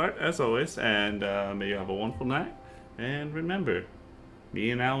best part, as always. And may you have a wonderful night. And remember,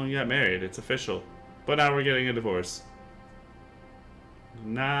 me and Alan got married. It's official. But now we're getting a divorce. Good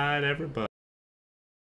night, everybody.